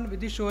case 1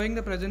 which is showing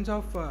the presence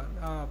of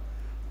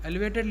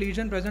elevated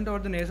lesion present over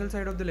the nasal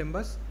side of the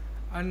limbus,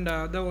 and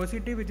the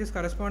OCT which is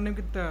corresponding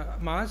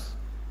with mass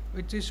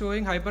which is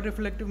showing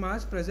hyperreflective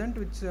mass present,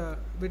 which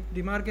with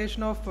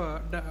demarcation of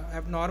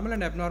normal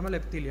and abnormal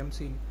epithelium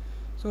seen.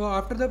 So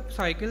after the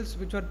cycles,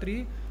 which were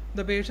 3,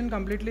 the patient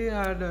completely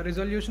had a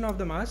resolution of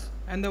the mass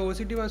and the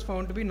OCT was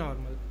found to be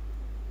normal.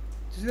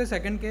 This is the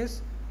second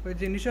case, with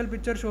the initial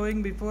picture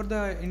showing before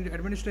the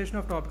administration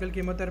of topical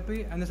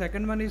chemotherapy, and the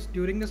second one is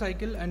during the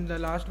cycle, and the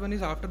last one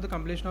is after the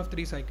completion of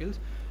 3 cycles,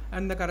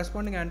 and the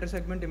corresponding anterior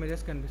segment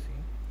images can be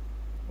seen,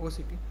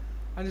 OCT.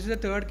 And this is the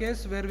third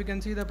case where we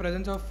can see the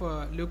presence of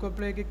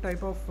leukoplakic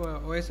type of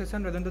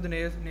OSSN present to the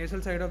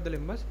nasal side of the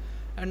limbus,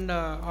 and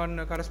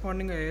on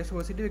corresponding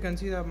ASOCT we can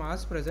see the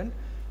mass present,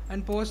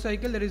 and post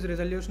cycle there is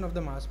resolution of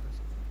the mass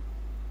present.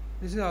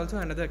 This is also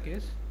another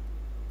case.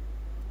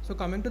 So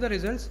coming to the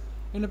results,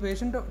 in a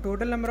patient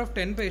total number of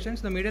 10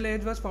 patients, the median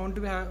age was found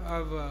to have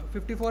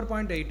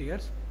 54.8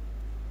 years.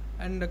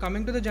 And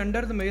coming to the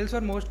gender, the males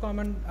were most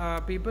common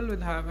people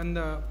with and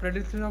the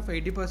prediction of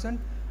 80%,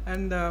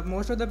 and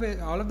most of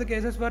the all of the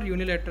cases were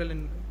unilateral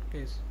in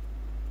case.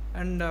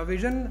 And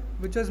vision,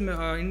 which was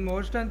in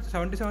most than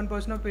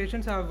 77% of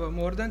patients have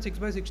more than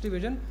 6/60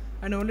 vision,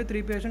 and only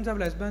 3 patients have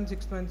less than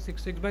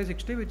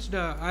 6/60, which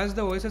as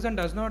the OSSN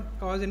does not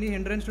cause any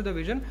hindrance to the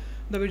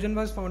vision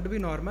was found to be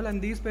normal,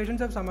 and these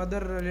patients have some other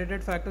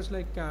related factors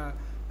like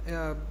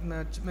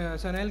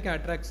senile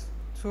cataracts,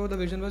 so the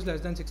vision was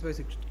less than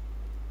 6/60.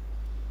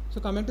 So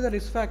coming to the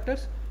risk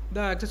factors,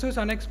 the excessive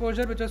sun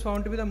exposure, which was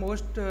found to be the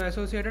most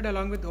associated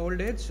along with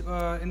old age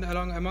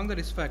among the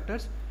risk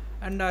factors,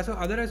 and so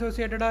other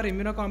associated are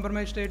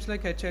immunocompromised states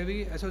like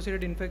HIV,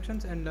 associated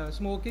infections, and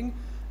smoking,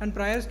 and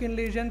prior skin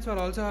lesions were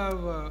also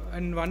have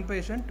in 1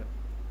 patient.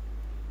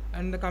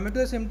 And coming to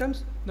the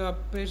symptoms, the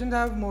patients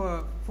have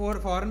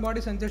foreign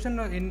body sensation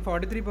in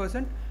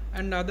 43%,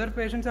 and other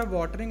patients have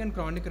watering and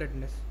chronic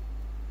redness.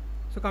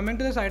 So coming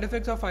to the side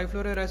effects of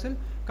 5-fluorouracil,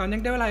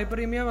 conjunctival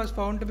hyperemia was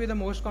found to be the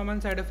most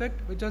common side effect,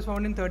 which was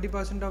found in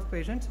 30% of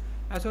patients.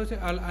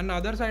 And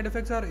other side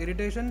effects are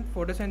irritation,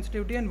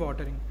 photosensitivity, and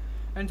watering.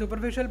 And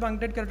superficial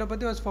punctate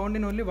keratopathy was found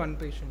in only 1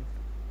 patient.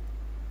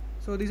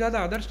 So these are the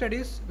other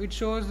studies which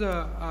shows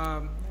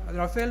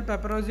Rafael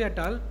Paparozzi et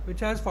al., which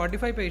has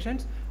 45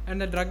 patients,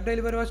 and the drug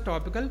delivery was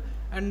topical,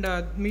 and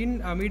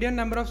median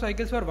number of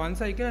cycles were 1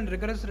 cycle, and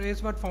recurrence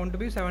rates were found to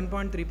be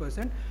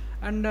 7.3%,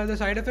 and the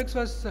side effects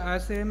was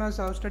as same as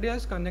our study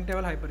as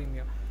conjunctival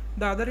hyperemia.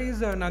 The other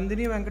is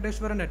Nandini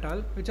Venkateshwaran et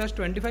al., which has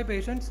 25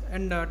 patients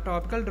and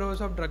topical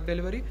dose of drug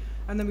delivery,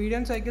 and the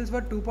median cycles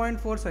were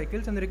 2.4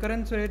 cycles, and the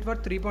recurrence rate were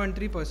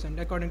 3.3%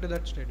 according to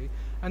that study,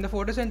 and the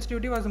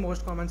photosensitivity was the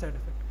most common side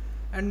effect.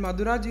 And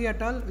Madhura G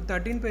et al. With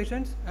 13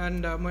 patients,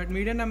 and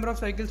median number of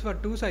cycles were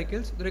 2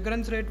 cycles, the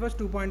recurrence rate was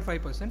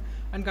 2.5%,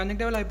 and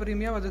conjunctival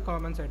hyperemia was a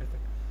common side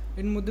effect.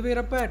 In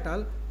Mudduvirappa et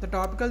al., the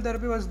topical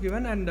therapy was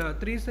given and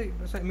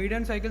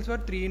median cycles were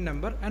 3 in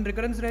number, and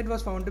recurrence rate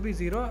was found to be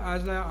 0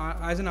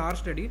 as an R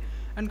study,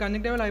 and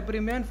conjunctival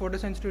hyperemia and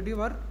photosensitivity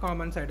were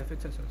common side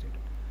effects associated.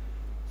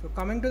 So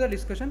coming to the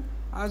discussion,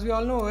 as we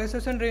all know,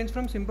 OSSN range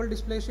from simple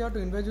dysplasia to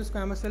invasive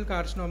squamous cell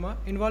carcinoma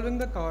involving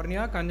the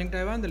cornea,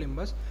 conjunctiva and the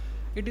limbus.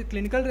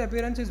 Clinical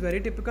appearance is very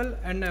typical,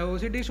 and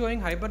OCT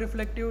showing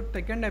hyperreflective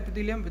thickened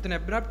epithelium with an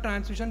abrupt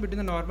transition between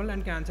the normal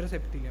and cancerous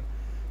epithelium.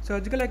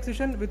 Surgical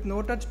excision with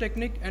no-touch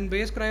technique and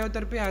base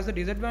cryotherapy has the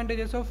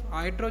disadvantages of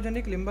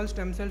iatrogenic limbal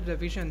stem cell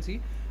deficiency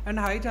and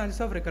high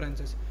chances of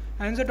recurrences.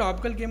 Hence, the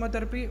topical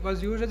chemotherapy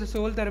was used as a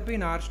sole therapy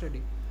in our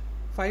study.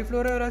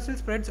 5-fluorouracil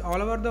spreads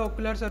all over the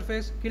ocular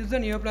surface, kills the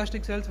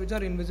neoplastic cells which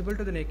are invisible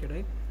to the naked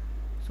eye.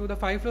 So the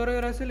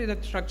 5-fluorouracil is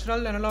a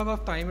structural analog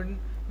of thymidine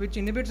which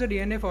inhibits the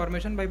DNA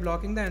formation by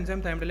blocking the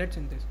enzyme thymidylate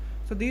synthase.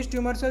 So these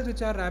tumor cells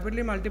which are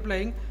rapidly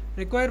multiplying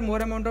require more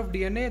amount of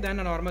DNA than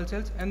normal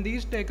cells, and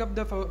these take up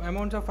the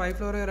amounts of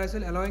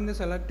 5-fluorouracil, allowing the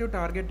selective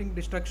targeting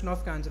destruction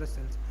of cancerous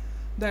cells.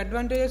 The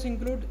advantages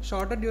include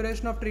shorter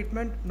duration of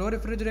treatment, no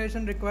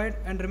refrigeration required,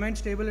 and remains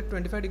stable at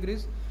 25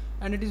 degrees,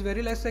 and it is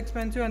very less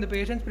expensive, and the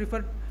patients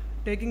prefer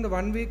taking the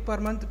 1 week per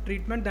month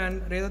treatment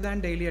rather than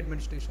daily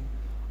administration.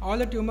 All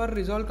the tumor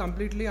resolved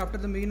completely after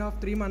the mean of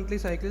 3 monthly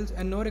cycles,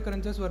 and no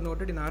recurrences were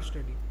noted in our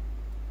study.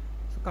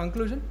 So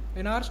conclusion,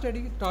 in our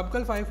study,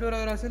 topical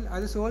 5-fluorouracil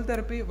as a sole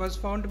therapy was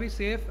found to be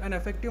safe and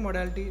effective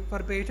modality for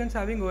patients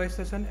having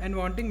OSSN and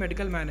wanting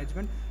medical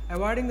management,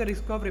 avoiding the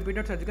risk of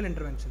repeated surgical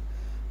intervention.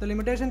 The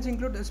limitations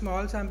include a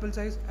small sample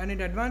size, and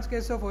in advanced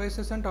cases of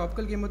OSSN,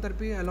 topical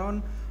chemotherapy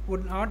alone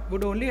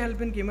would only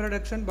help in chemo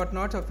reduction but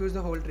not suffuse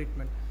the whole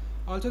treatment.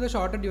 Also, the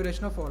shorter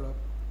duration of follow-up.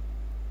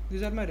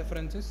 These are my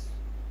references.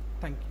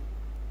 Thank you.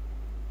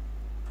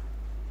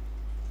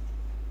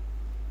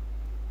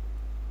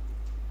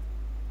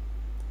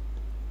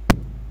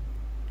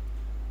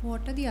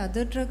 What are the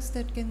other drugs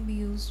that can be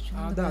used?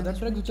 The other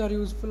drugs which are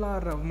useful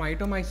are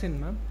mitomycin,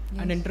 ma'am,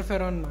 and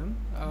interferon,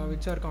 ma'am,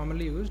 which are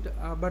commonly used.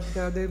 But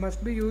they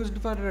must be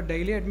used for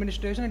daily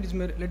administration. It is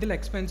little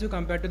expensive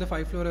compared to the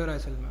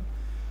 5-fluorouracil, ma'am.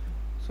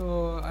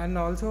 So, and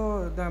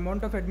also the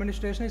amount of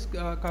administration is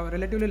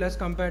relatively less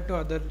compared to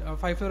other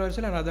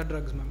 5-fluorouracil and other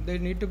drugs, ma'am. They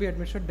need to be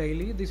administered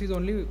daily. This is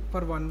only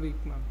for 1 week,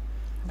 ma'am.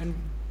 And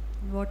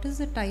what is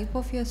the type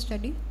of your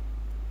study?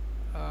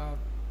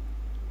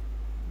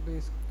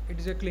 It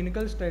is a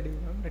clinical study,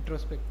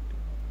 retrospective.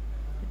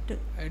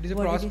 It is a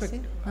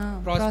prospective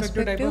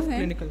type of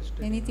clinical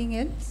study. Anything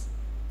else?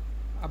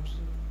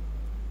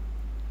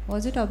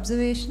 Was it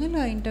observational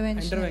or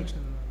interventional?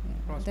 Interventional.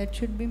 Yeah, that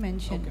should be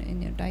mentioned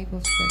in your type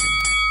of study.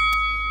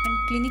 And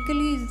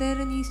clinically, is there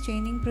any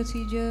staining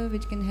procedure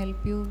which can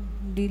help you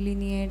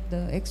delineate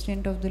the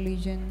extent of the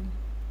lesion?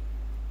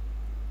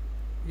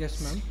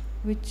 Yes, ma'am.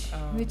 Which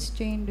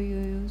stain do you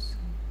use?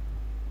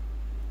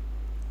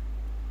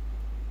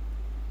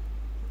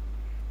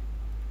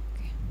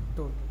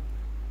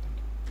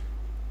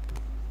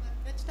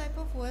 Which type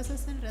of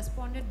OSSN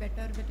responded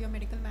better with your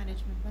medical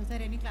management? Was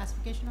there any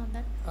classification on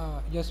that?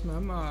 Yes,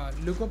 ma'am.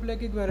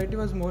 Leukoplakic variety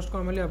was most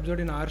commonly observed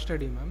in our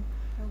study, ma'am.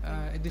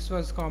 Okay. This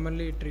was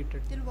commonly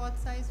treated. Till what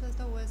size was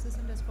the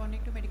OSSN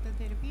responding to medical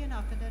therapy, and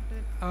after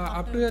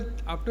that?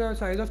 Up to a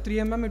size of 3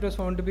 mm, it was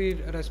found to be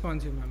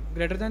responsive, ma'am.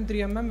 Greater than 3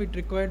 mm, it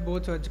required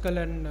both surgical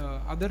and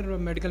other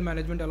medical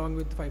management along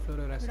with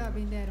 5-fluorouracil. Should have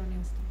been there on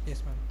your study.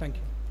 Yes, ma'am. Thank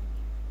you.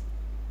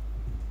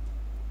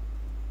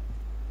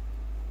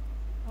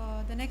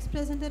 The next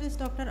presenter is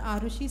Dr.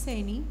 Arushi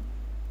Saini,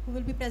 who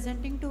will be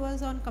presenting to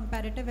us on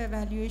comparative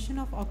evaluation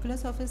of ocular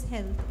surface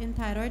health in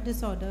thyroid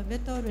disorder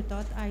with or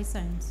without eye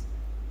signs.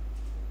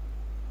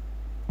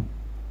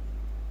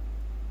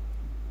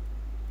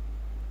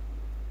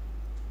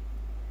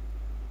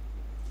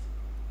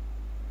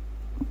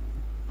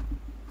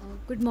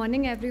 Good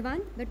morning,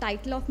 everyone. The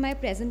title of my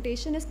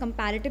presentation is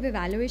Comparative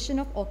Evaluation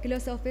of Ocular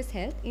Surface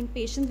Health in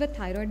Patients with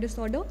Thyroid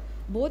Disorder,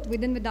 both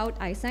with and without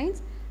eye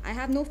signs. I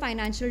have no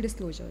financial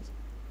disclosures.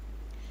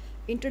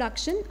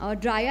 Introduction.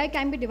 Dry eye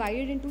can be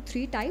divided into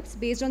 3 types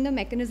based on the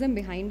mechanism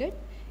behind it.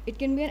 It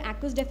can be an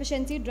aqueous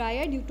deficiency dry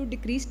eye due to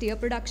decreased tear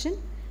production,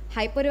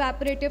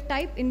 hyperevaporative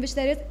type in which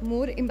there is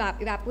more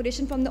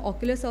evaporation from the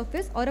ocular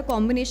surface, or a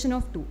combination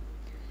of 2.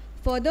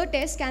 Further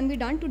tests can be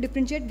done to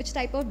differentiate which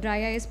type of dry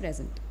eye is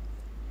present.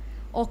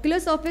 Ocular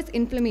surface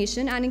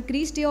inflammation and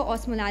increased tear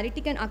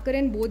osmolarity can occur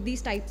in both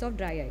these types of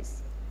dry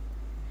eyes.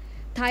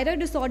 Thyroid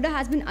disorder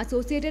has been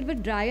associated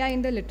with dry eye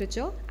in the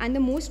literature, and the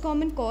most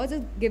common cause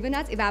is given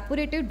as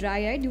evaporative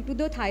dry eye due to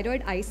the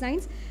thyroid eye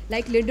signs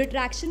like lid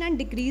retraction and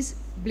decreased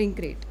blink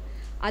rate.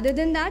 Other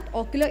than that,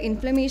 ocular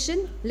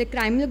inflammation,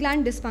 lacrimal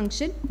gland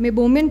dysfunction,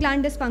 meibomian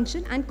gland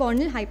dysfunction, and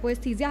corneal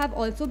hypoesthesia have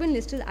also been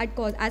listed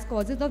as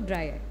causes of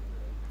dry eye.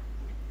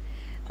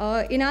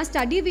 In our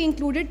study, we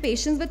included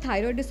patients with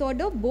thyroid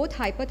disorder, both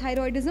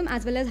hyperthyroidism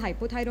as well as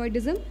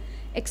hypothyroidism.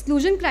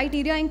 Exclusion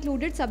criteria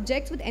included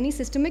subjects with any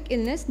systemic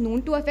illness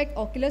known to affect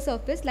ocular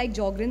surface like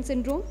Sjogren's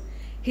syndrome,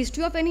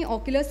 history of any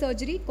ocular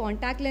surgery,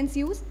 contact lens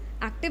use,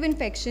 active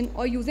infection,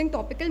 or using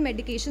topical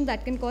medications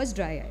that can cause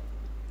dry eye.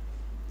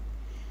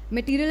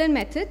 Material and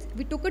methods,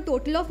 we took a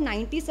total of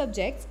 90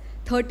 subjects.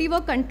 30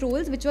 were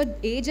controls, which were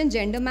age and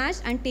gender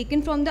matched and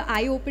taken from the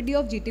IOPD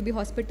of GTB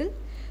hospital.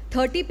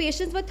 30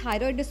 patients with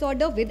thyroid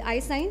disorder with eye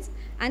signs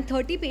and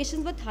 30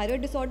 patients with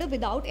thyroid disorder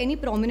without any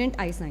prominent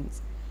eye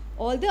signs.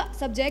 All the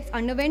subjects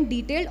underwent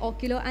detailed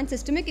ocular and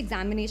systemic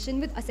examination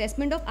with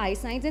assessment of eye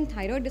signs and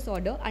thyroid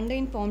disorder under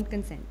informed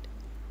consent.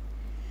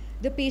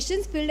 The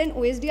patients filled an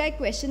OSDI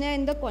questionnaire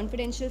in the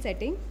confidential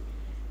setting.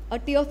 A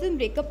tear film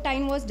breakup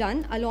time was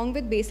done along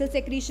with basal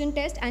secretion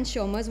test and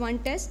Schirmer's 1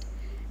 test.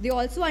 They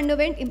also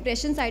underwent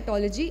impression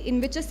cytology,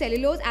 in which a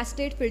cellulose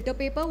acetate filter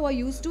paper were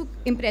used to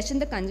impression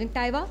the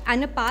conjunctiva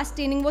and a pass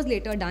staining was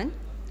later done.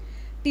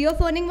 Tear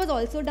ferning was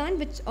also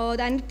done,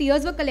 and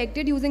tears were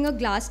collected using a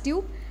glass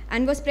tube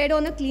and were spread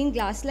on a clean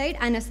glass slide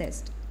and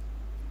assessed.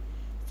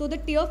 So the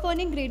tear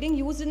ferning grading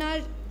used in our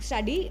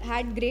study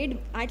had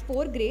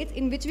 4 grades,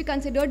 in which we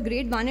considered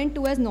grade 1 and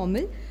 2 as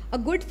normal. A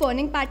good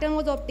ferning pattern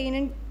was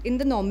obtained in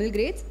the normal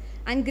grades,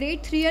 and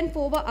grade 3 and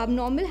 4 were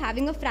abnormal,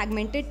 having a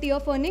fragmented tear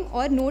ferning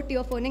or no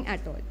tear ferning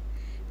at all.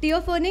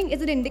 Tear ferning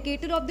is an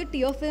indicator of the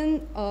tear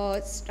film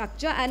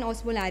structure and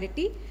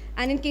osmolarity,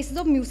 and in cases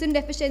of mucin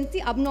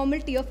deficiency, abnormal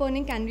tear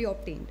ferning can be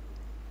obtained.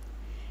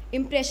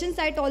 Impression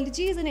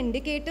cytology is an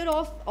indicator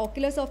of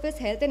ocular surface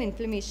health and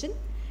inflammation.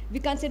 We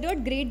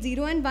considered grade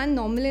 0 and 1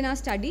 normal in our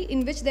study,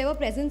 in which there were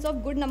presence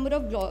of good number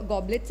of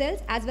goblet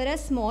cells as well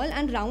as small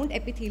and round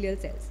epithelial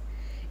cells.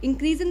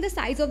 Increase in the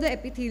size of the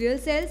epithelial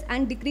cells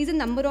and decrease in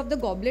number of the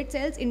goblet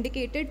cells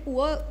indicated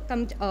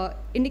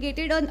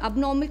an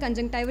abnormal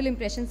conjunctival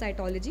impression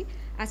cytology,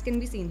 as can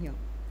be seen here.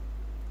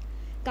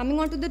 Coming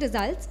on to the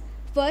results,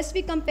 first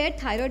we compared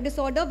thyroid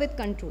disorder with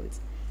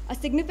controls. A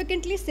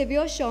significantly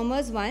severe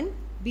Schirmer's 1,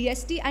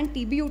 BST and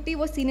TBUT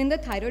was seen in the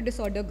thyroid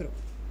disorder group,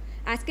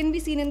 as can be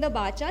seen in the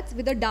bar charts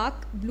with a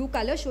dark blue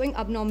color showing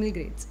abnormal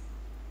grades.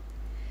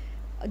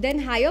 Then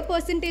higher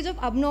percentage of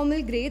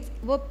abnormal grades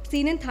were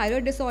seen in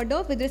thyroid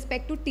disorder with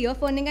respect to tear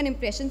ferning and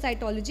impression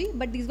cytology,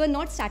 but these were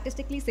not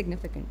statistically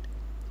significant.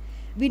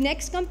 We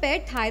next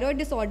compared thyroid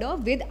disorder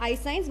with eye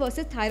signs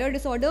versus thyroid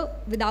disorder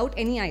without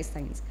any eye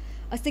signs.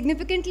 A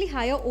significantly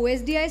higher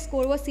OSDI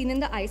score was seen in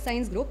the eye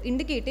signs group,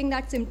 indicating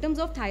that symptoms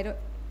of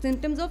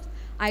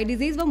eye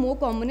disease were more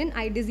common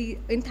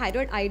in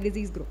thyroid eye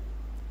disease group.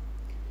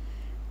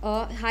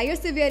 Higher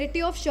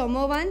severity of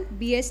Schirmer 1,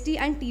 BST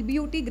and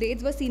TBUT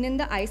grades were seen in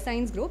the eye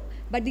signs group,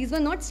 but these were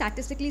not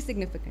statistically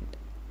significant.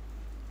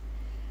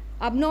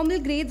 Abnormal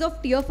grades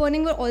of tear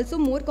ferning were also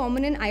more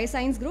common in eye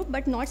signs group,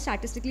 but not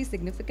statistically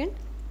significant.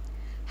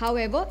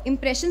 However,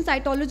 impression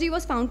cytology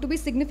was found to be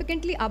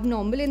significantly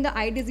abnormal in the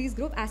eye disease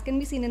group, as can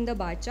be seen in the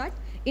bar chart,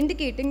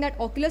 indicating that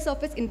ocular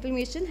surface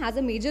inflammation has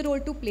a major role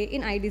to play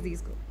in eye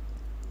disease group.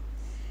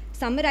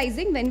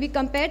 Summarizing, when we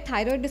compared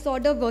thyroid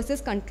disorder versus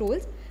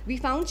controls, we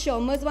found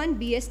Schirmer's 1,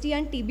 BST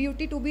and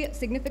TBUT to be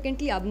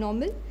significantly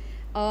abnormal,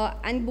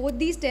 and both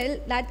these tell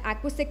that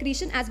aqueous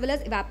secretion as well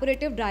as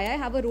evaporative dry eye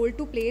have a role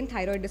to play in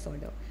thyroid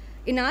disorder.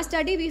 In our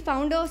study, we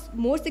found a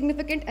more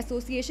significant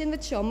association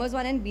with Schirmer's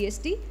 1 and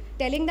BST,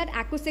 telling that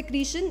aqueous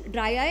secretion,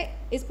 dry eye,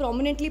 is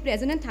prominently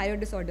present in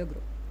thyroid disorder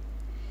group.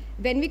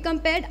 When we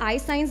compared eye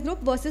signs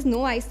group versus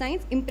no eye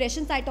signs,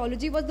 impression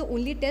cytology was the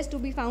only test to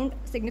be found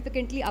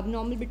significantly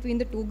abnormal between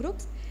the two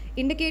groups,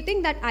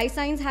 indicating that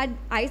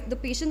the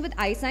patient with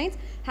eye signs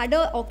had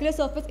a ocular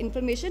surface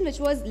inflammation which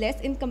was less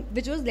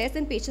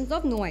in patients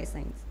of no eye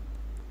signs.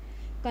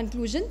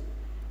 Conclusion: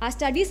 our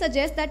study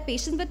suggests that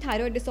patients with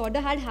thyroid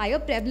disorder had higher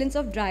prevalence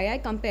of dry eye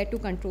compared to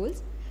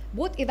controls.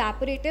 Both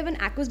evaporative and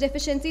aqueous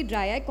deficiency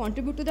dry eye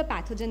contribute to the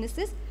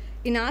pathogenesis.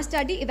 In our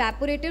study,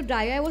 evaporative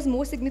dry eye was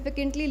more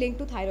significantly linked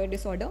to thyroid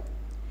disorder.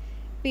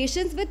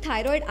 Patients with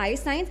thyroid eye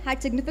signs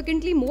had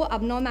significantly more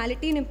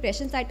abnormality in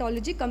impression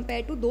cytology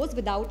compared to those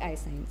without eye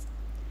signs.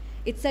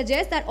 It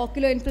suggests that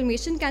ocular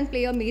inflammation can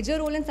play a major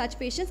role in such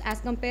patients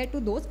as compared to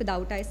those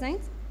without eye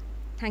signs.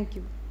 Thank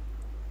you.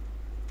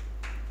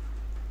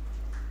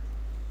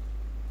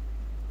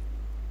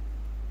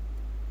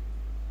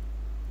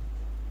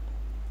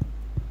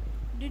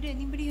 Did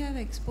anybody have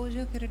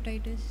exposure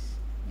keratitis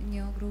in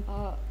your group?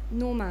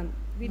 No, ma'am.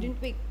 We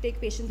didn't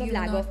take patients of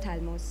lag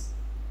ophthalmos.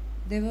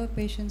 There were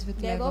patients with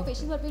There were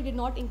patients, but we did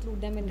not include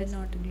them in this. Did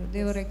not include.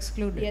 They were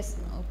excluded. Yes.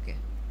 Okay.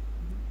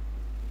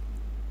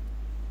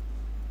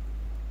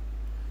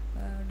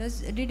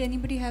 Did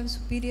anybody have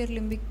superior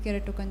limbic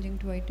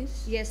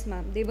keratoconjunctivitis? Yes,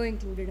 ma'am. They were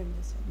included in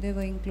this one. They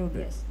were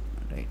included. Yes.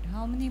 Right.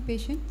 How many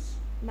patients?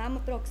 Ma'am,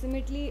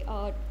 approximately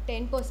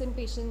 10%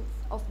 patients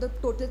of the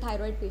total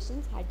thyroid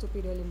patients had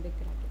superior limbic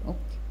keratoconjunctivitis.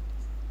 Okay.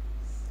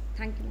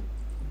 Thank you, ma'am.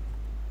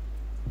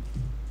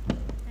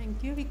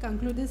 Thank you. We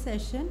conclude this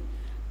session.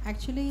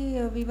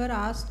 Actually, we were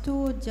asked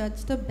to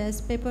judge the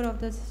best paper of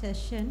the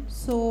session.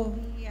 So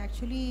we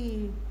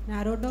actually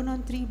narrowed down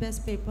on 3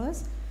 best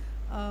papers.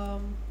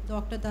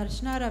 Dr.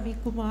 Darshana Ravi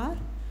Kumar,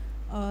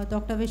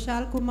 Dr.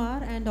 Vishal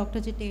Kumar and Dr.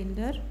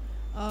 Jitender.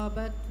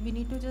 But we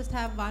need to just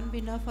have one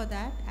winner for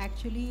that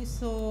actually.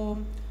 So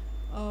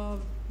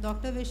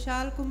Dr.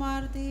 Vishal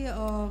Kumar,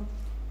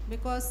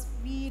 because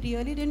we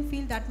really didn't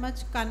feel that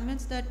much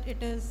convinced that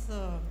it is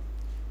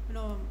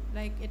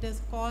like it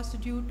is caused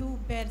due to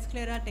bare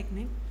sclera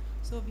technique.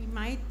 So we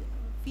might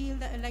feel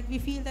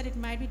that it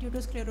might be due to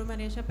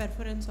scleromenacia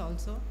perforans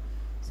also.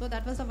 So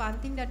that was the one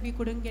thing that we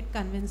couldn't get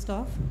convinced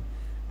of.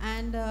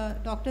 And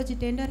Dr.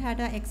 Jitendra had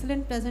an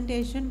excellent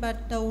presentation,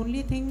 but the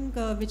only thing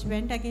which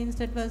went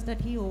against it was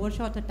that he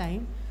overshot the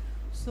time.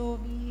 So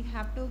we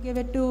have to give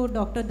it to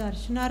Dr.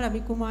 Darshana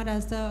Ravikumar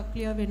as the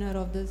clear winner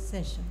of this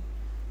session.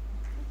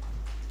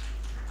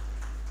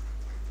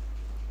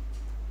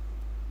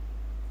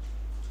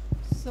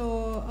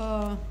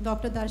 So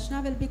Dr.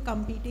 Darshana will be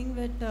competing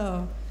with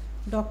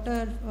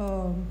Dr.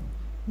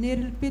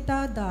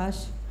 Nirpita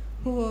Das.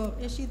 Who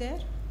is she there?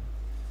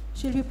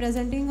 She'll be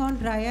presenting on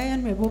dry eye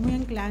and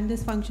meibomian gland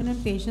dysfunction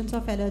in patients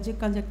of allergic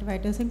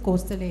conjunctivitis in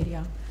coastal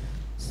area.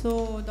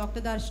 So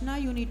Dr.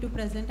 Darshana, you need to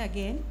present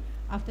again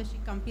after she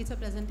completes her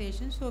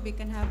presentation, so we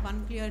can have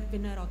one clear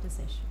winner of the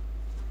session.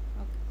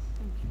 Okay,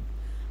 thank you.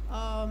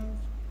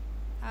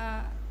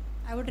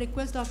 I would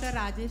request Dr.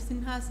 Rajesh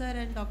Sinha sir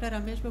and Dr.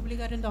 Ramesh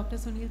Publikar and Dr.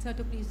 Sunil sir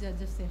to please judge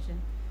this session.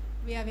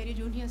 We are very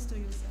juniors to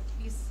you, sir.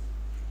 Please.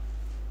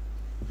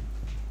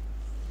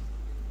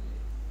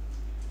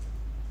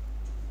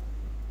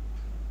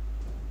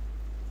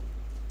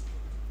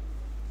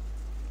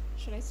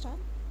 Should I start?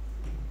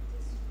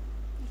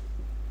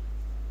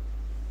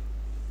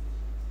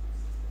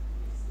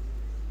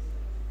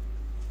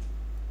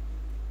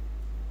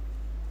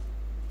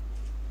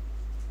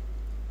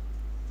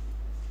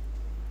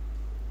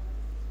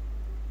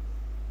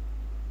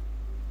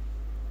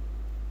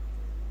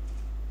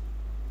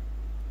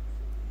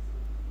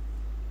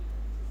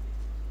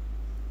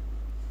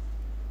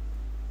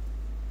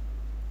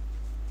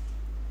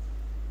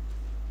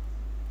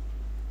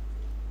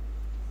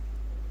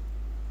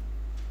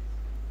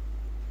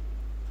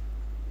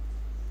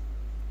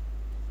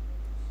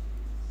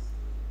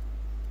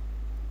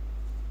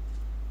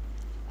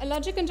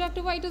 Allergic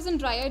conjunctivitis and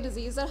dry eye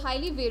disease are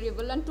highly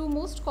variable and two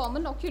most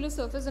common ocular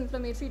surface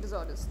inflammatory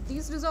disorders.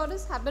 These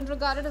disorders have been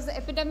regarded as the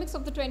epidemics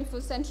of the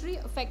 21st century,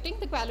 affecting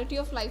the quality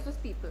of life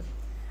of people.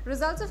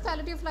 Results of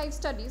quality of life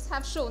studies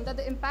have shown that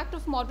the impact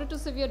of moderate to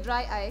severe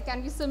dry eye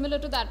can be similar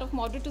to that of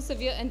moderate to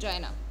severe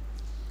angina.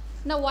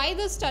 Now, why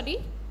this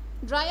study?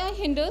 Dry eye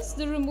hinders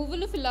the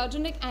removal of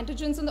allergenic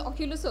antigens on the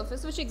ocular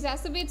surface, which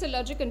exacerbates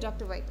allergic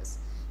conjunctivitis.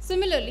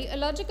 Similarly,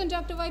 allergic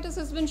conjunctivitis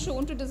has been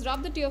shown to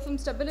disrupt the tear film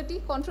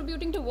stability,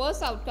 contributing to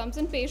worse outcomes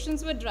in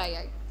patients with dry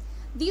eye.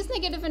 These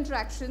negative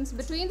interactions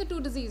between the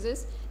two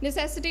diseases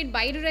necessitate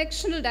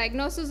bidirectional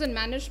diagnosis and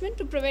management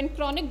to prevent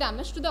chronic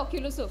damage to the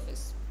ocular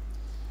surface.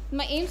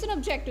 My aims and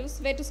objectives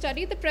were to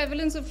study the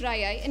prevalence of dry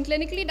eye in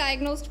clinically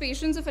diagnosed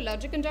patients of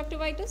allergic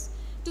conjunctivitis,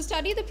 to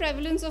study the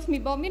prevalence of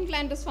meibomian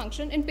gland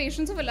dysfunction in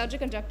patients of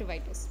allergic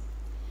conjunctivitis.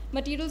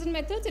 Materials and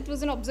methods, it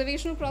was an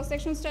observational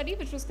cross-section study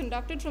which was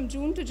conducted from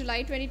June to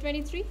July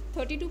 2023.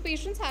 32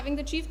 patients having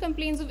the chief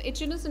complaints of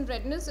itchiness and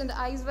redness in the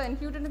eyes were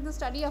included in the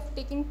study after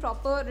taking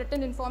proper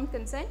written informed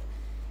consent.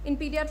 In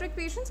pediatric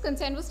patients,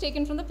 consent was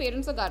taken from the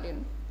parents or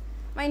guardian.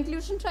 My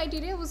inclusion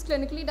criteria was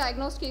clinically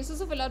diagnosed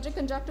cases of allergic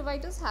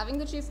conjunctivitis having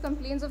the chief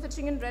complaints of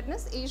itching and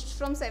redness aged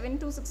from 7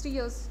 to 60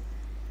 years.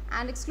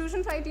 And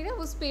exclusion criteria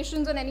was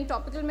patients on any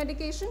topical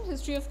medication,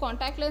 history of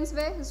contact lens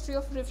wear, history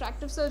of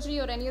refractive surgery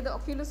or any other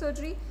ocular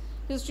surgery,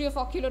 history of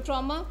ocular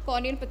trauma,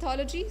 corneal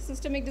pathology,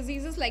 systemic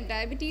diseases like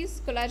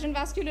diabetes, collagen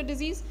vascular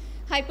disease,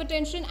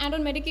 hypertension, and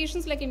on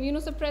medications like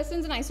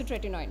immunosuppressants and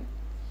isotretinoin.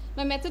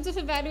 My methods of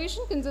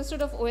evaluation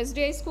consisted of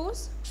OSDI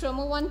scores,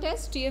 Tremor 1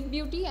 test,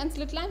 TF-beauty, and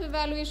slit lamp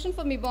evaluation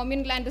for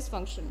meibomian gland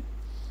dysfunction.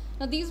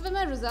 Now these were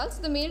my results.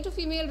 The male to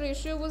female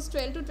ratio was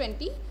 12 to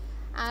 20.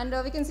 And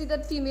we can see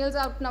that females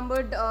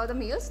outnumbered the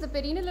males. The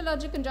perennial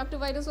allergic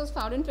conjunctivitis was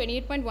found in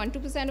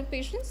 28.12% of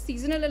patients,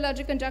 seasonal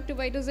allergic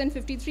conjunctivitis in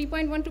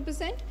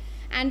 53.12%,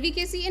 and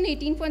VKC in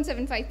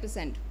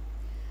 18.75%.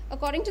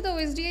 According to the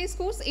OSDI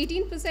scores,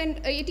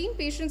 18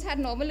 patients had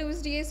normal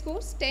OSDI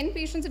scores, 10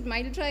 patients had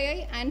mild dry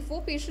eye, and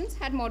 4 patients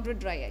had moderate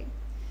dry eye.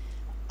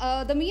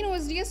 The mean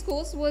OSDI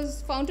scores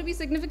was found to be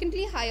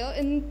significantly higher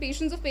in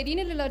patients of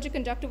perennial allergic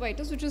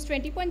conjunctivitis, which was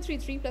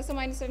 20.33 plus or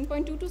minus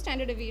 7.22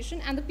 standard deviation,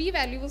 and the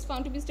p-value was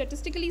found to be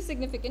statistically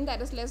significant,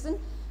 that is less than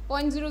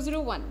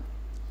 0.001.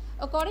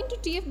 According to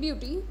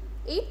TF-beauty,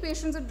 8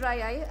 patients with dry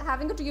eye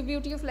having a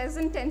TF-beauty of less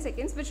than 10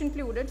 seconds, which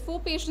included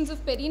 4 patients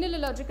of perennial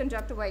allergic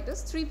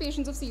conjunctivitis, 3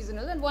 patients of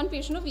seasonal, and 1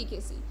 patient of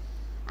VKC.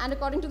 And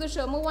according to the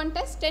Shermer 1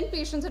 test, 10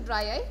 patients had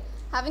dry eye,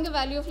 having a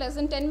value of less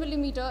than 10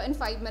 millimeter in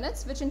 5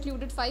 minutes, which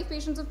included 5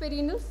 patients of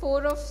perennial,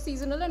 4 of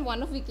seasonal, and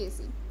 1 of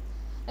VKC.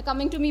 Now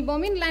coming to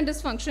meibomian gland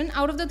dysfunction,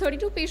 out of the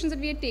 32 patients that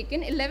we had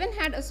taken, 11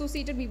 had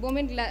associated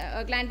meibomian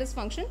gland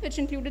dysfunction, which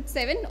included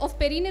 7 of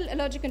perennial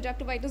allergic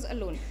conjunctivitis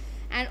alone.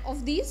 And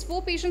of these,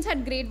 4 patients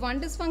had grade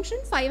 1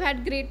 dysfunction, 5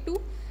 had grade 2,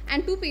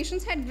 and 2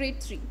 patients had grade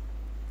 3.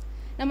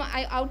 Now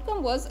my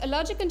outcome was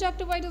allergic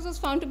conjunctivitis was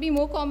found to be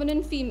more common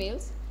in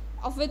females,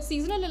 of which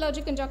seasonal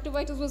allergic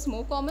conjunctivitis was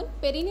more common.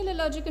 Perennial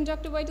allergic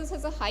conjunctivitis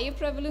has a higher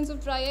prevalence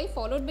of dry eye,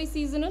 followed by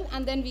seasonal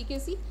and then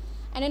VKC.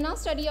 And in our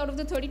study, out of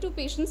the 32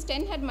 patients,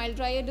 10 had mild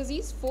dry eye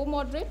disease, 4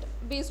 moderate,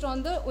 based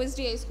on the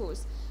OSDI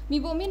scores.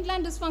 Meibomian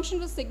gland dysfunction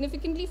was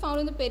significantly found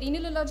in the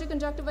perineal allergic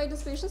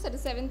conjunctivitis patients, that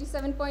is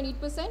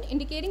 77.8%,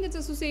 indicating its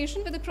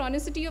association with the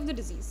chronicity of the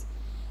disease.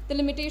 The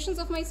limitations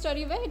of my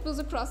study were it was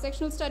a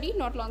cross-sectional study,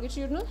 not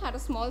longitudinal, had a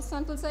small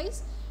sample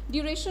size,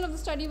 duration of the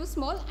study was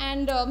small,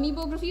 and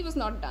meibography was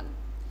not done.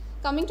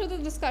 Coming to the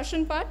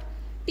discussion part,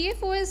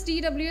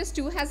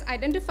 TFOS-DWS2 has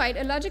identified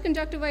allergic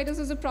conjunctivitis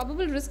as a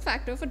probable risk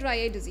factor for dry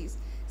eye disease.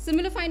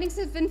 Similar findings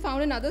have been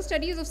found in other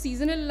studies of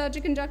seasonal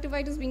allergic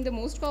conjunctivitis being the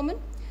most common.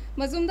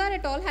 Mazumdar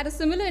et al. Had a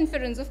similar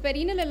inference of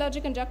perennial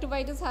allergic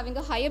conjunctivitis having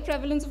a higher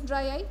prevalence of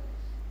dry eye.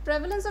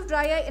 Prevalence of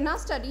dry eye in our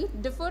study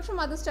differed from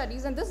other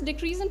studies, and this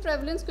decrease in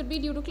prevalence could be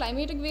due to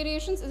climatic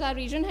variations as our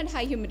region had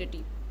high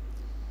humidity.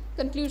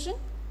 Conclusion: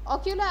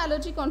 ocular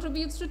allergy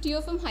contributes to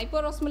tear film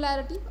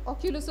hyperosmolarity,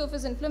 ocular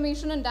surface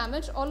inflammation and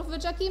damage, all of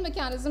which are key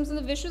mechanisms in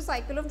the vicious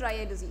cycle of dry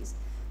eye disease.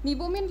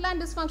 Meibomian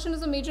gland dysfunction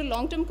is a major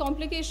long-term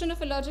complication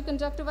of allergic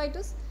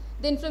conjunctivitis.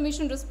 The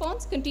inflammation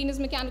response, continuous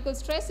mechanical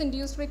stress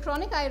induced by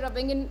chronic eye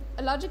rubbing in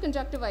allergic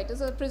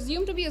conjunctivitis are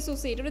presumed to be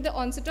associated with the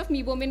onset of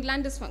meibomian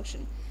gland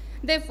dysfunction.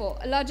 Therefore,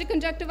 allergic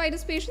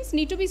conjunctivitis patients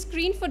need to be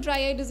screened for dry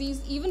eye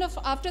disease even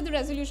after the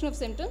resolution of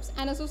symptoms,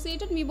 and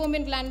associated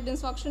meibomian gland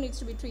dysfunction needs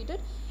to be treated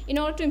in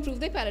order to improve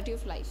their quality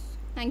of life.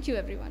 Thank you,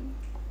 everyone.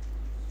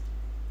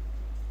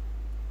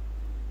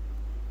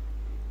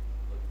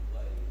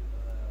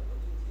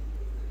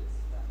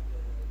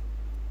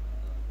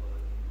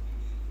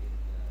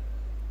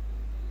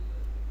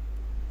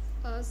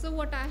 So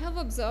what I have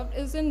observed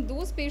is in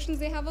those patients,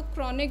 they have a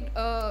chronic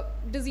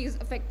disease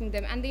affecting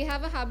them, and they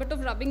have a habit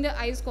of rubbing their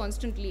eyes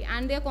constantly,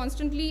 and they are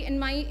constantly, in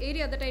my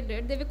area that I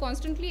did, they were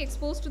constantly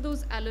exposed to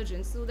those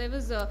allergens. So there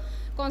was a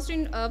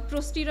constant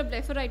posterior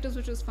blepharitis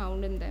which was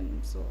found in them.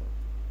 So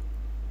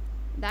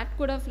that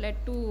could have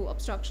led to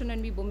obstruction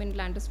and meibomian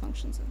gland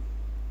dysfunction. So.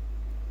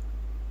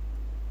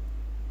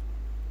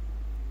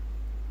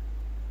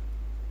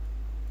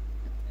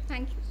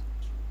 Thank you.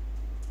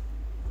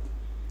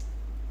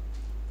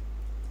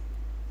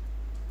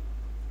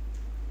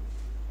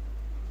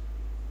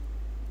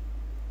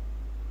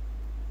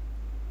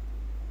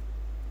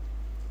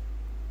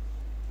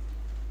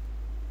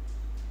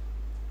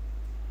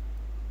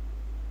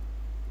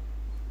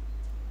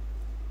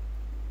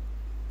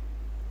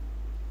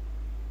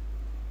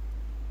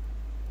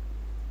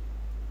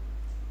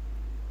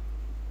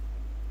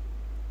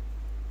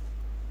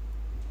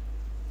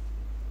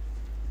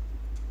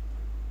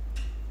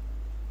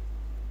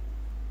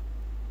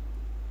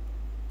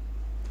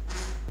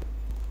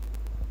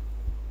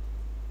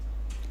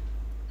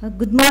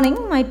 Good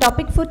morning. My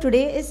topic for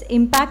today is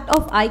impact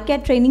of eye care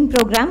training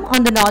program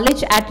on the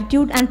knowledge,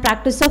 attitude and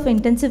practice of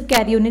intensive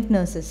care unit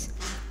nurses.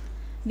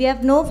 We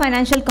have no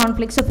financial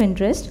conflicts of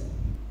interest.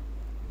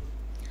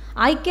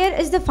 Eye care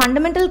is the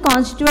fundamental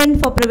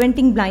constituent for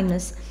preventing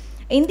blindness.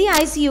 In the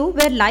ICU,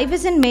 where life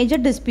is in major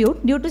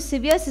dispute due to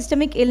severe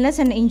systemic illness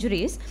and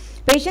injuries,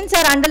 patients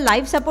are under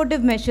life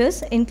supportive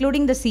measures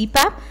including the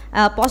CPAP,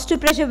 positive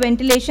pressure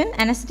ventilation,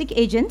 anesthetic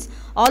agents.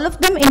 All of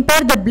them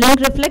impair the blink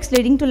reflex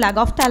leading to lag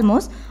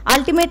ophthalmos,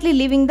 ultimately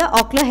leaving the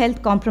ocular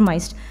health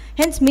compromised.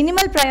 Hence,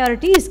 minimal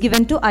priority is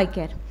given to eye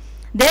care.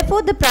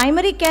 Therefore, the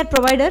primary care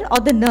provider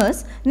or the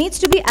nurse needs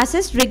to be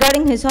assessed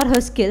regarding his or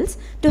her skills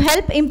to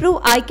help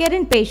improve eye care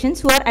in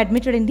patients who are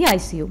admitted in the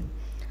ICU.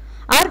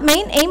 Our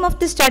main aim of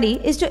this study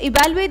is to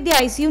evaluate the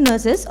ICU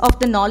nurses of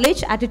the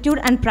knowledge, attitude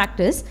and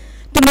practice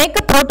to make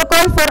a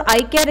protocol for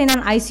eye care in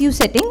an ICU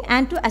setting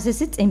and to assess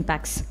its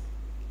impacts.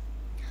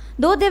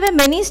 Though there were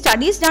many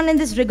studies done in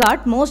this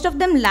regard, most of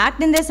them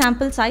lacked in their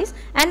sample size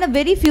and a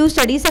very few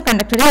studies are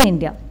conducted in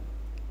India.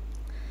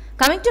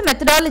 Coming to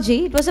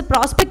methodology, it was a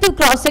prospective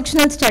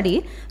cross-sectional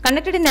study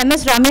conducted in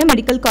MS Ramaiah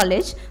Medical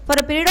College for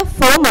a period of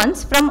 4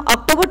 months from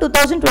October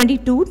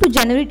 2022 to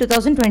January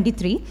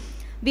 2023.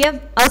 We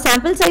have a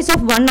sample size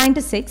of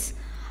 196.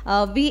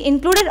 We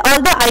included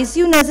all the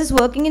ICU nurses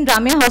working in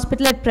Ramaiah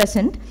Hospital at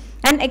present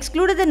and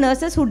excluded the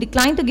nurses who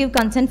declined to give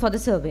consent for the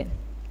survey.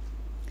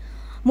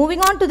 Moving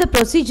on to the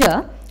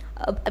procedure,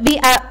 we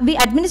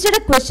administered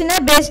a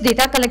questionnaire-based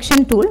data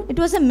collection tool. It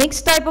was a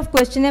mixed type of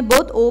questionnaire,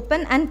 both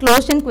open and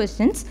closed-end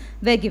questions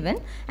were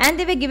given, and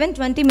they were given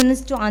 20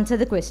 minutes to answer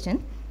the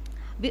question.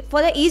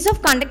 For the ease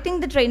of conducting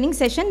the training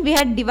session, we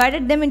had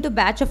divided them into a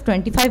batch of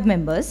 25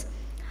 members.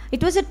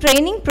 It was a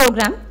training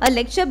program, a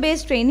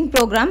lecture-based training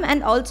program,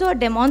 and also a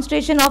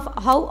demonstration of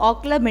how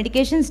ocular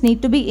medications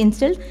need to be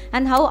instilled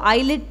and how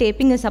eyelid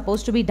taping is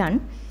supposed to be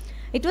done.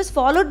 It was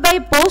followed by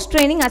a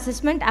post-training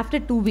assessment after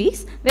 2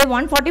 weeks, where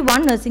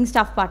 141 nursing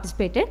staff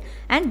participated,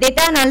 and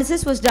data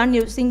analysis was done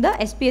using the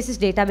SPSS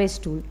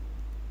database tool.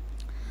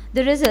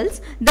 The results: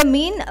 the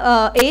mean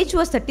age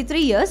was 33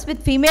 years,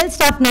 with female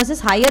staff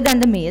nurses higher than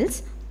the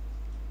males.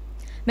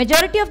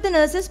 Majority of the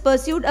nurses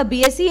pursued a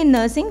BSc in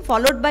nursing,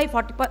 followed by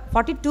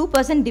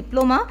 42%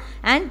 diploma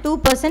and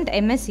 2%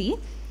 MSc,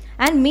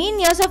 and mean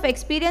years of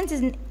experience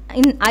in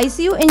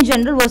ICU in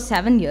general was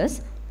 7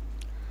 years.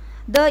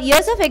 The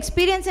years of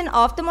experience in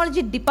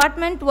ophthalmology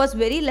department was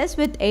very less,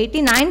 with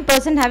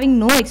 89% having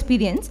no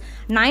experience,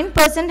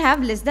 9%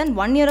 have less than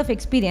 1 year of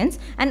experience,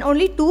 and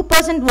only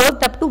 2%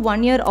 worked up to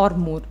 1 year or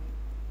more.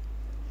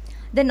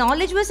 The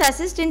knowledge was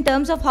assessed in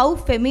terms of how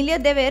familiar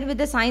they were with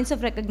the science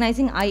of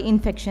recognizing eye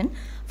infection.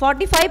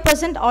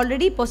 45%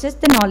 already possessed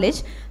the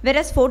knowledge,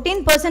 whereas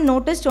 14%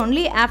 noticed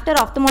only after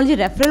ophthalmology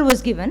referral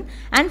was given,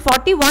 and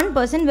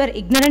 41% were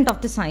ignorant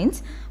of the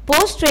science.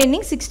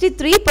 Post-training,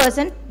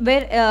 63%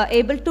 were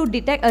able to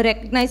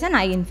recognize an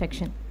eye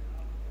infection.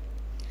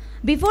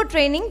 Before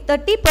training,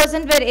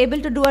 30% were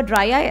able to do a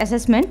dry eye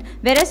assessment,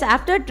 whereas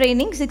after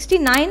training,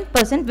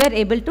 69% were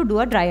able to do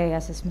a dry eye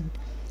assessment.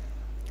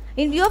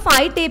 In view of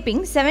eye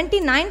taping,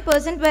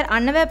 79% were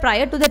unaware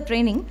prior to the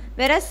training,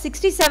 whereas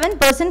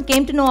 67%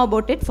 came to know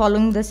about it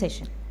following the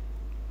session.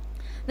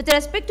 With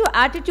respect to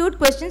attitude,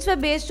 questions were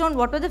based on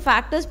what were the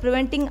factors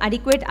preventing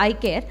adequate eye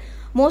care.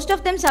 Most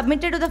of them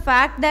submitted to the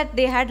fact that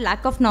they had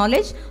lack of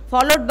knowledge,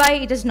 followed by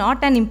it is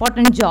not an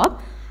important job.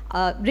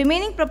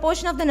 Remaining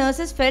proportion of the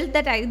nurses felt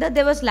that either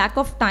there was lack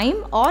of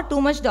time or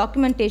too much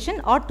documentation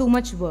or too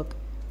much work.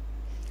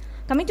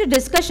 Coming to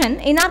discussion,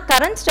 in our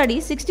current study,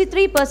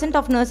 63%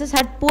 of nurses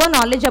had poor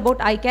knowledge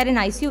about eye care in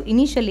ICU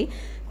initially.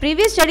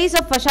 Previous studies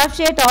of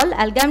Fashafshi et al.,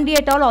 Algamdi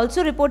et al.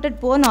 Also reported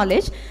poor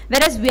knowledge,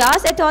 whereas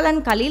Vyas et al.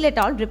 And Khalil et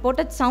al.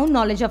 Reported sound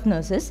knowledge of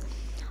nurses.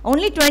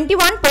 Only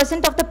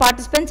 21% of the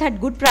participants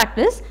had good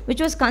practice, which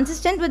was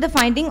consistent with the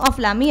finding of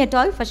Lamy et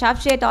al.,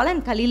 Fashafshi et al.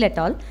 And Khalil et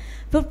al.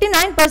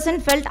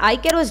 59% felt eye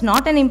care was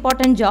not an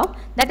important job,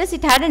 that is,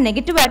 it had a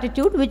negative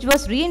attitude, which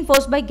was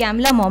reinforced by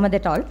Gamla Mohammed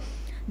et al.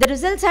 The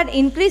results had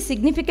increased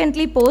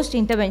significantly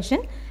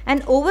post-intervention,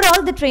 and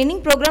overall the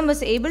training program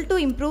was able to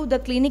improve the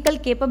clinical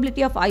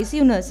capability of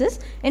ICU nurses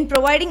in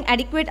providing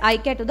adequate eye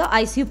care to the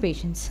ICU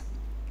patients.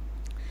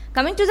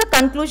 Coming to the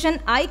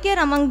conclusion, eye care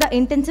among the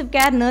intensive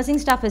care nursing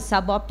staff is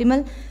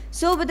suboptimal.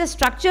 So with a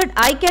structured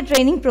eye care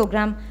training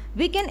program,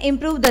 we can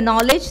improve the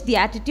knowledge, the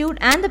attitude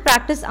and the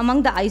practice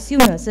among the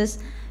ICU nurses.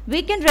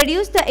 We can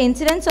reduce the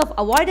incidence of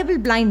avoidable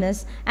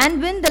blindness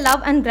and win the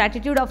love and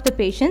gratitude of the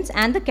patients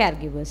and the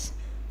caregivers.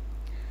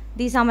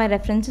 These are my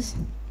references.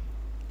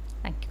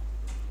 Thank you.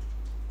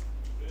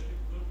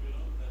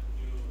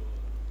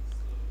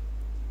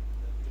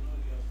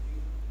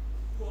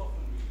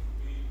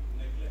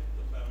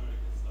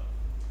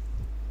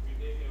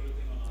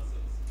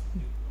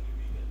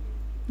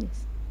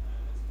 Yes.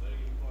 And it's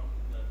very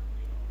important that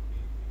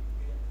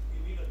we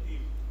need a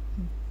team.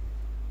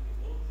 The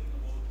whole thing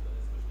about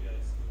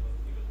especially ICU or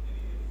even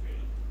any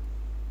field,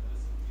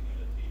 we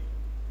need a team.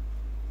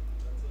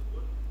 That's a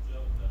good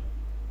job done.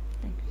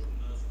 Thank you. Good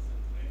nurses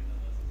and train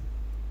the nurses.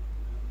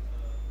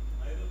 And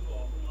neither do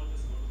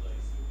ophthalmologists go to the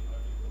ICU, we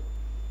hardly go.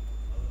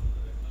 Other than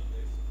the retinal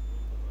days,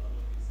 go for the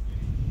ROP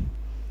screening.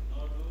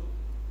 Nor do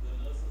the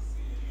nurses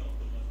see any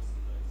ophthalmologist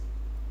in the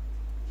ICU.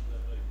 Is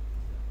that right?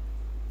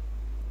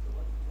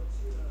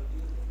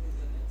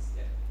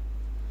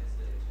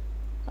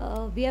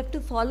 We have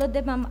to follow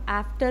them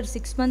after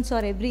 6 months or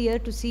every year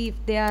to see if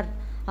they are,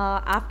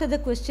 after the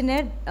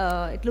questionnaire,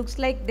 it looks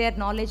like their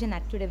knowledge and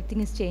attitude,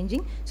 everything is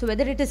changing. So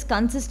whether it is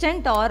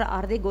consistent or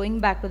are they going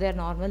back to their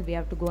normal, we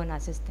have to go and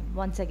assess them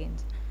once again.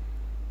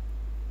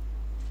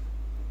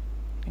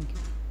 Thank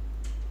you.